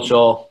older as well.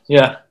 So,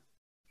 yeah.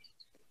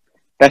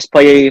 Best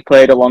player you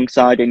played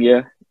alongside in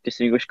your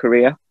distinguished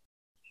career?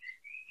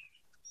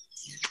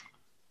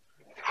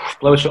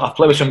 I've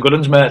played with some good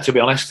ones, mate, to be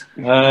honest.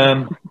 Say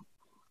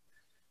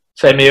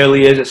my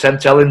early years at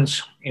St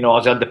Helens,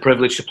 I had the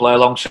privilege to play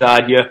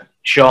alongside you,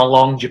 Sean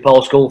Long,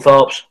 Paul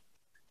Schoolthorpes,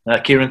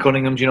 Kieran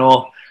Cunningham, Jamie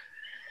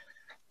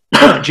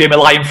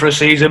Lyon for a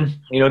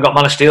season. Got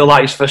Man of Steel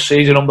like his first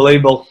season,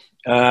 unbelievable.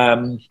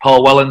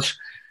 Paul Wellens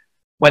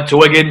went to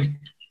Wigan.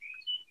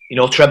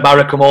 Trent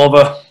Barrett come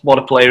over. What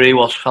a player he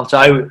was.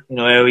 Fantastic.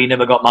 He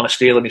never got Man of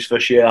Steel in his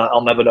first year.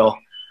 I'll never know.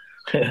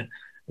 It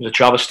was a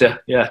travesty.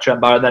 Yeah, Trent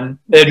Barrett. Then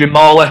Adrian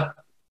Morley.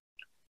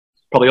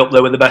 Probably up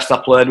there with the best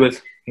I played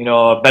with.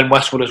 Ben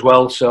Westwood as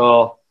well.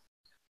 So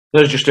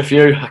there's just a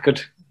few. I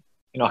could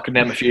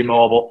name a few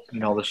more, but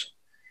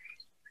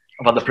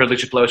I've had the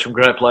privilege to play with some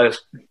great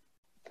players.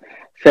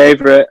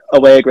 Favourite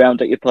away ground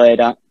that you played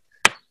at?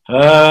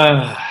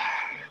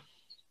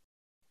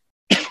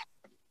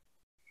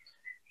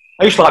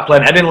 I used to like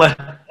playing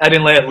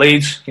Headingley at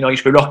Leeds.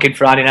 Used to be rocking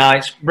Friday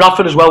nights.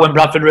 Bradford as well, when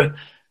Bradford were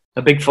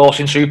a big force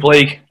in Super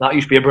League. That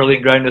used to be a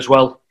brilliant ground as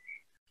well.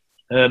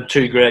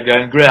 Two great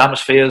grounds, great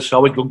atmospheres,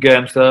 always good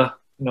games there.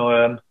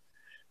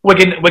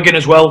 Wigan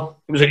as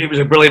well. It was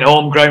a brilliant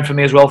home ground for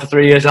me as well for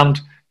 3 years, and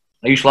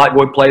I used to like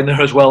going playing there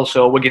as well.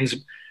 So Wigan's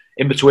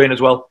in between as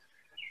well.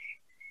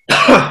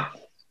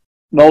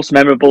 Most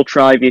memorable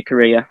try of your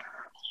career?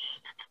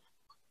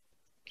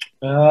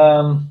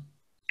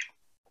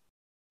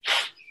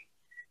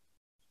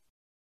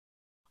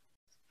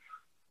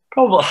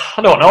 Probably,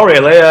 I don't know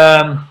really.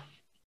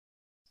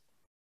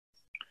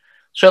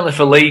 Certainly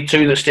for Lee,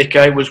 two that stick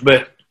out was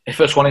my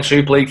first one in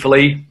Super League for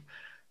Lee. I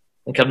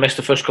think I'd missed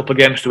the first couple of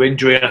games to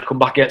injury and I come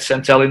back against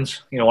St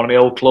Helens, one of my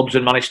old clubs,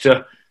 and managed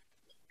to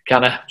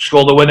kind of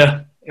score the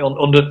winner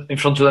in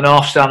front of the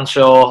North Stand.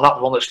 So that's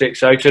one that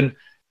sticks out. And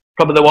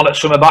probably the one at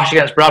Summer Bash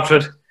against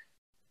Bradford.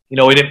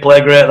 We didn't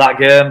play great that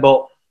game,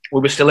 but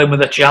we were still in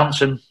with a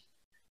chance. And I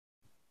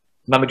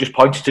remember just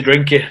pointed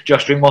to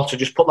Josh Drinkwater,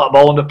 just put that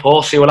ball under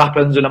post, see what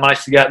happens. And I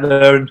managed to get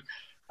there. And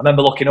I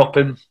remember looking up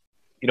and,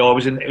 it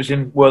was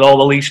in with all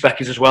the Lee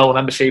Speckies as well. I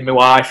remember seeing my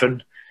wife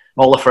and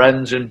all the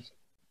friends and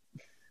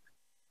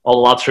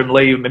all the lads from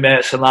Lee, my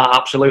mates and that,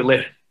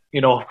 absolutely,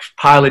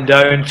 piling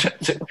down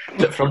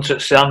to front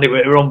at stand. It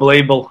were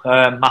unbelievable.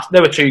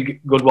 There were two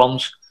good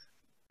ones.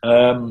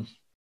 Well,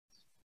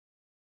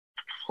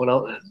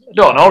 I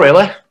don't know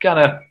really. Kind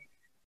of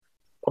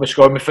probably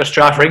scored my first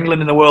try for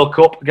England in the World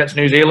Cup against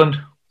New Zealand.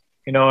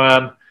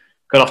 Got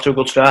off to a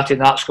good start in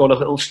that. Scored a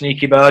little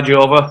sneaky barge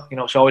over.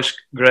 It's always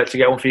great to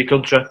get one for your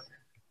country.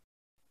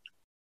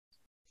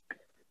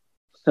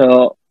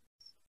 So,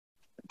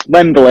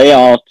 Wembley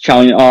or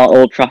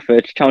Old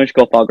Trafford, Challenge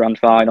Cup or Grand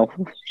Final?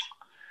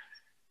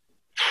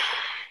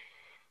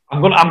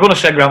 I'm gonna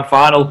say Grand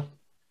Final.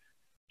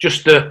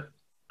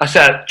 I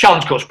said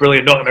Challenge Cup's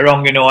brilliant. Don't get me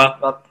wrong.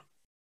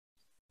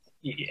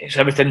 It's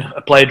everything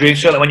a player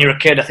dreams. Certainly when you're a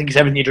kid, I think it's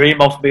everything you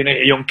dream of. Being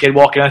a young kid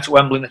walking out to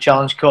Wembley in the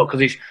Challenge Cup,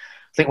 because I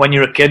think when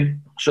you're a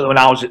kid, certainly when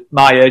I was at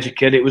my age, a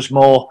kid, it was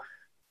more.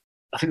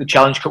 I think the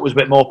Challenge Cup was a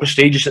bit more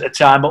prestigious at the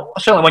time, but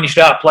certainly when you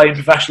start playing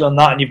professional and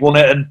that, and you've won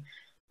it, and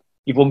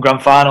you've won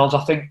Grand Finals,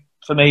 I think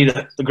for me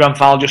the Grand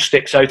Final just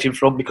sticks out in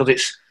front because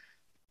it's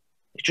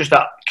just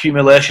that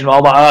accumulation of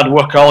all that hard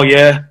work all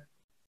year.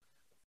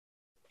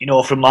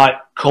 From like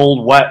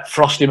cold, wet,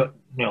 frosty,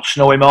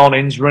 snowy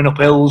mornings, running up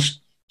hills,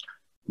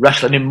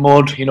 wrestling in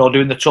mud,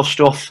 doing the tough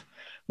stuff.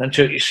 Then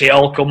you see it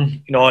all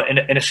come,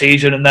 in a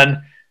season, and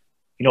then,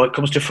 it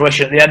comes to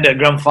fruition at the end of the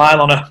grand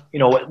final on a,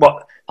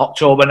 what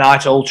October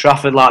night, Old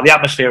Trafford. Like the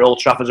atmosphere at Old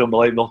Trafford's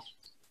unbelievable.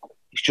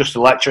 It's just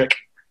electric,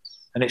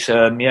 and it's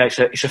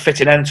a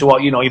fitting end to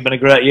what you've been a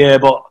great year,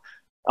 but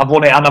I've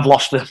won it and I've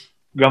lost the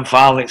grand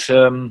final. It's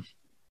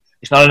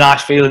not a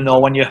nice feeling though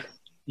when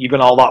you've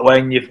gone all that way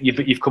and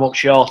you've come up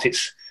short.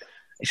 It's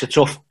a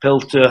tough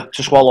pill to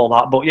swallow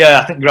that, but yeah,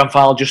 I think the grand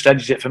final just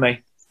edges it for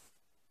me.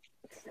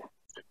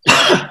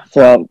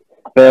 So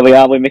there we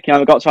are with Micky.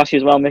 I've got to ask you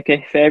as well,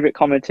 Micky, favourite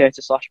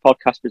commentator /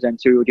 podcast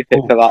presenter, who would you pick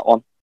for that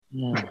one?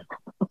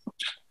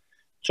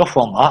 Tough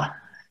one, that.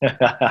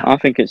 I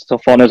think it's a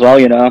tough one as well,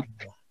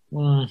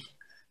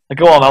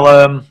 Go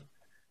on,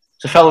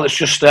 it's a fella that's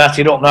just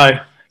started up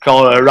now,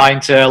 called Ryan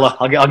Taylor.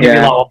 I'll give you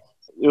that one.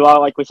 Well,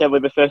 like we said,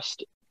 with the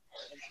first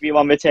interview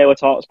on the Taylor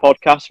Talks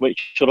podcast,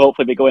 which should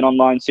hopefully be going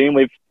online soon.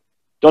 We've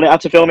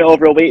had to film it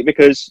over a week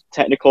because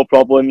technical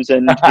problems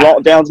and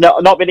lockdowns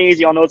not been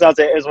easy on us, has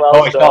it, as well?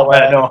 No, it's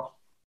not, no.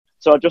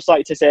 So I'd just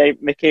like to say,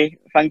 Micky,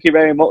 thank you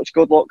very much.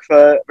 Good luck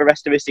for the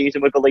rest of the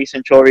season with the Leeds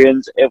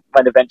Centurions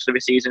when eventually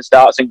the season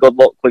starts, and good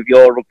luck with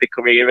your rugby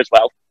career as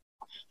well.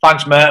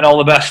 Thanks, mate, and all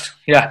the best.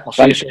 Yeah, I'll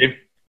see you soon.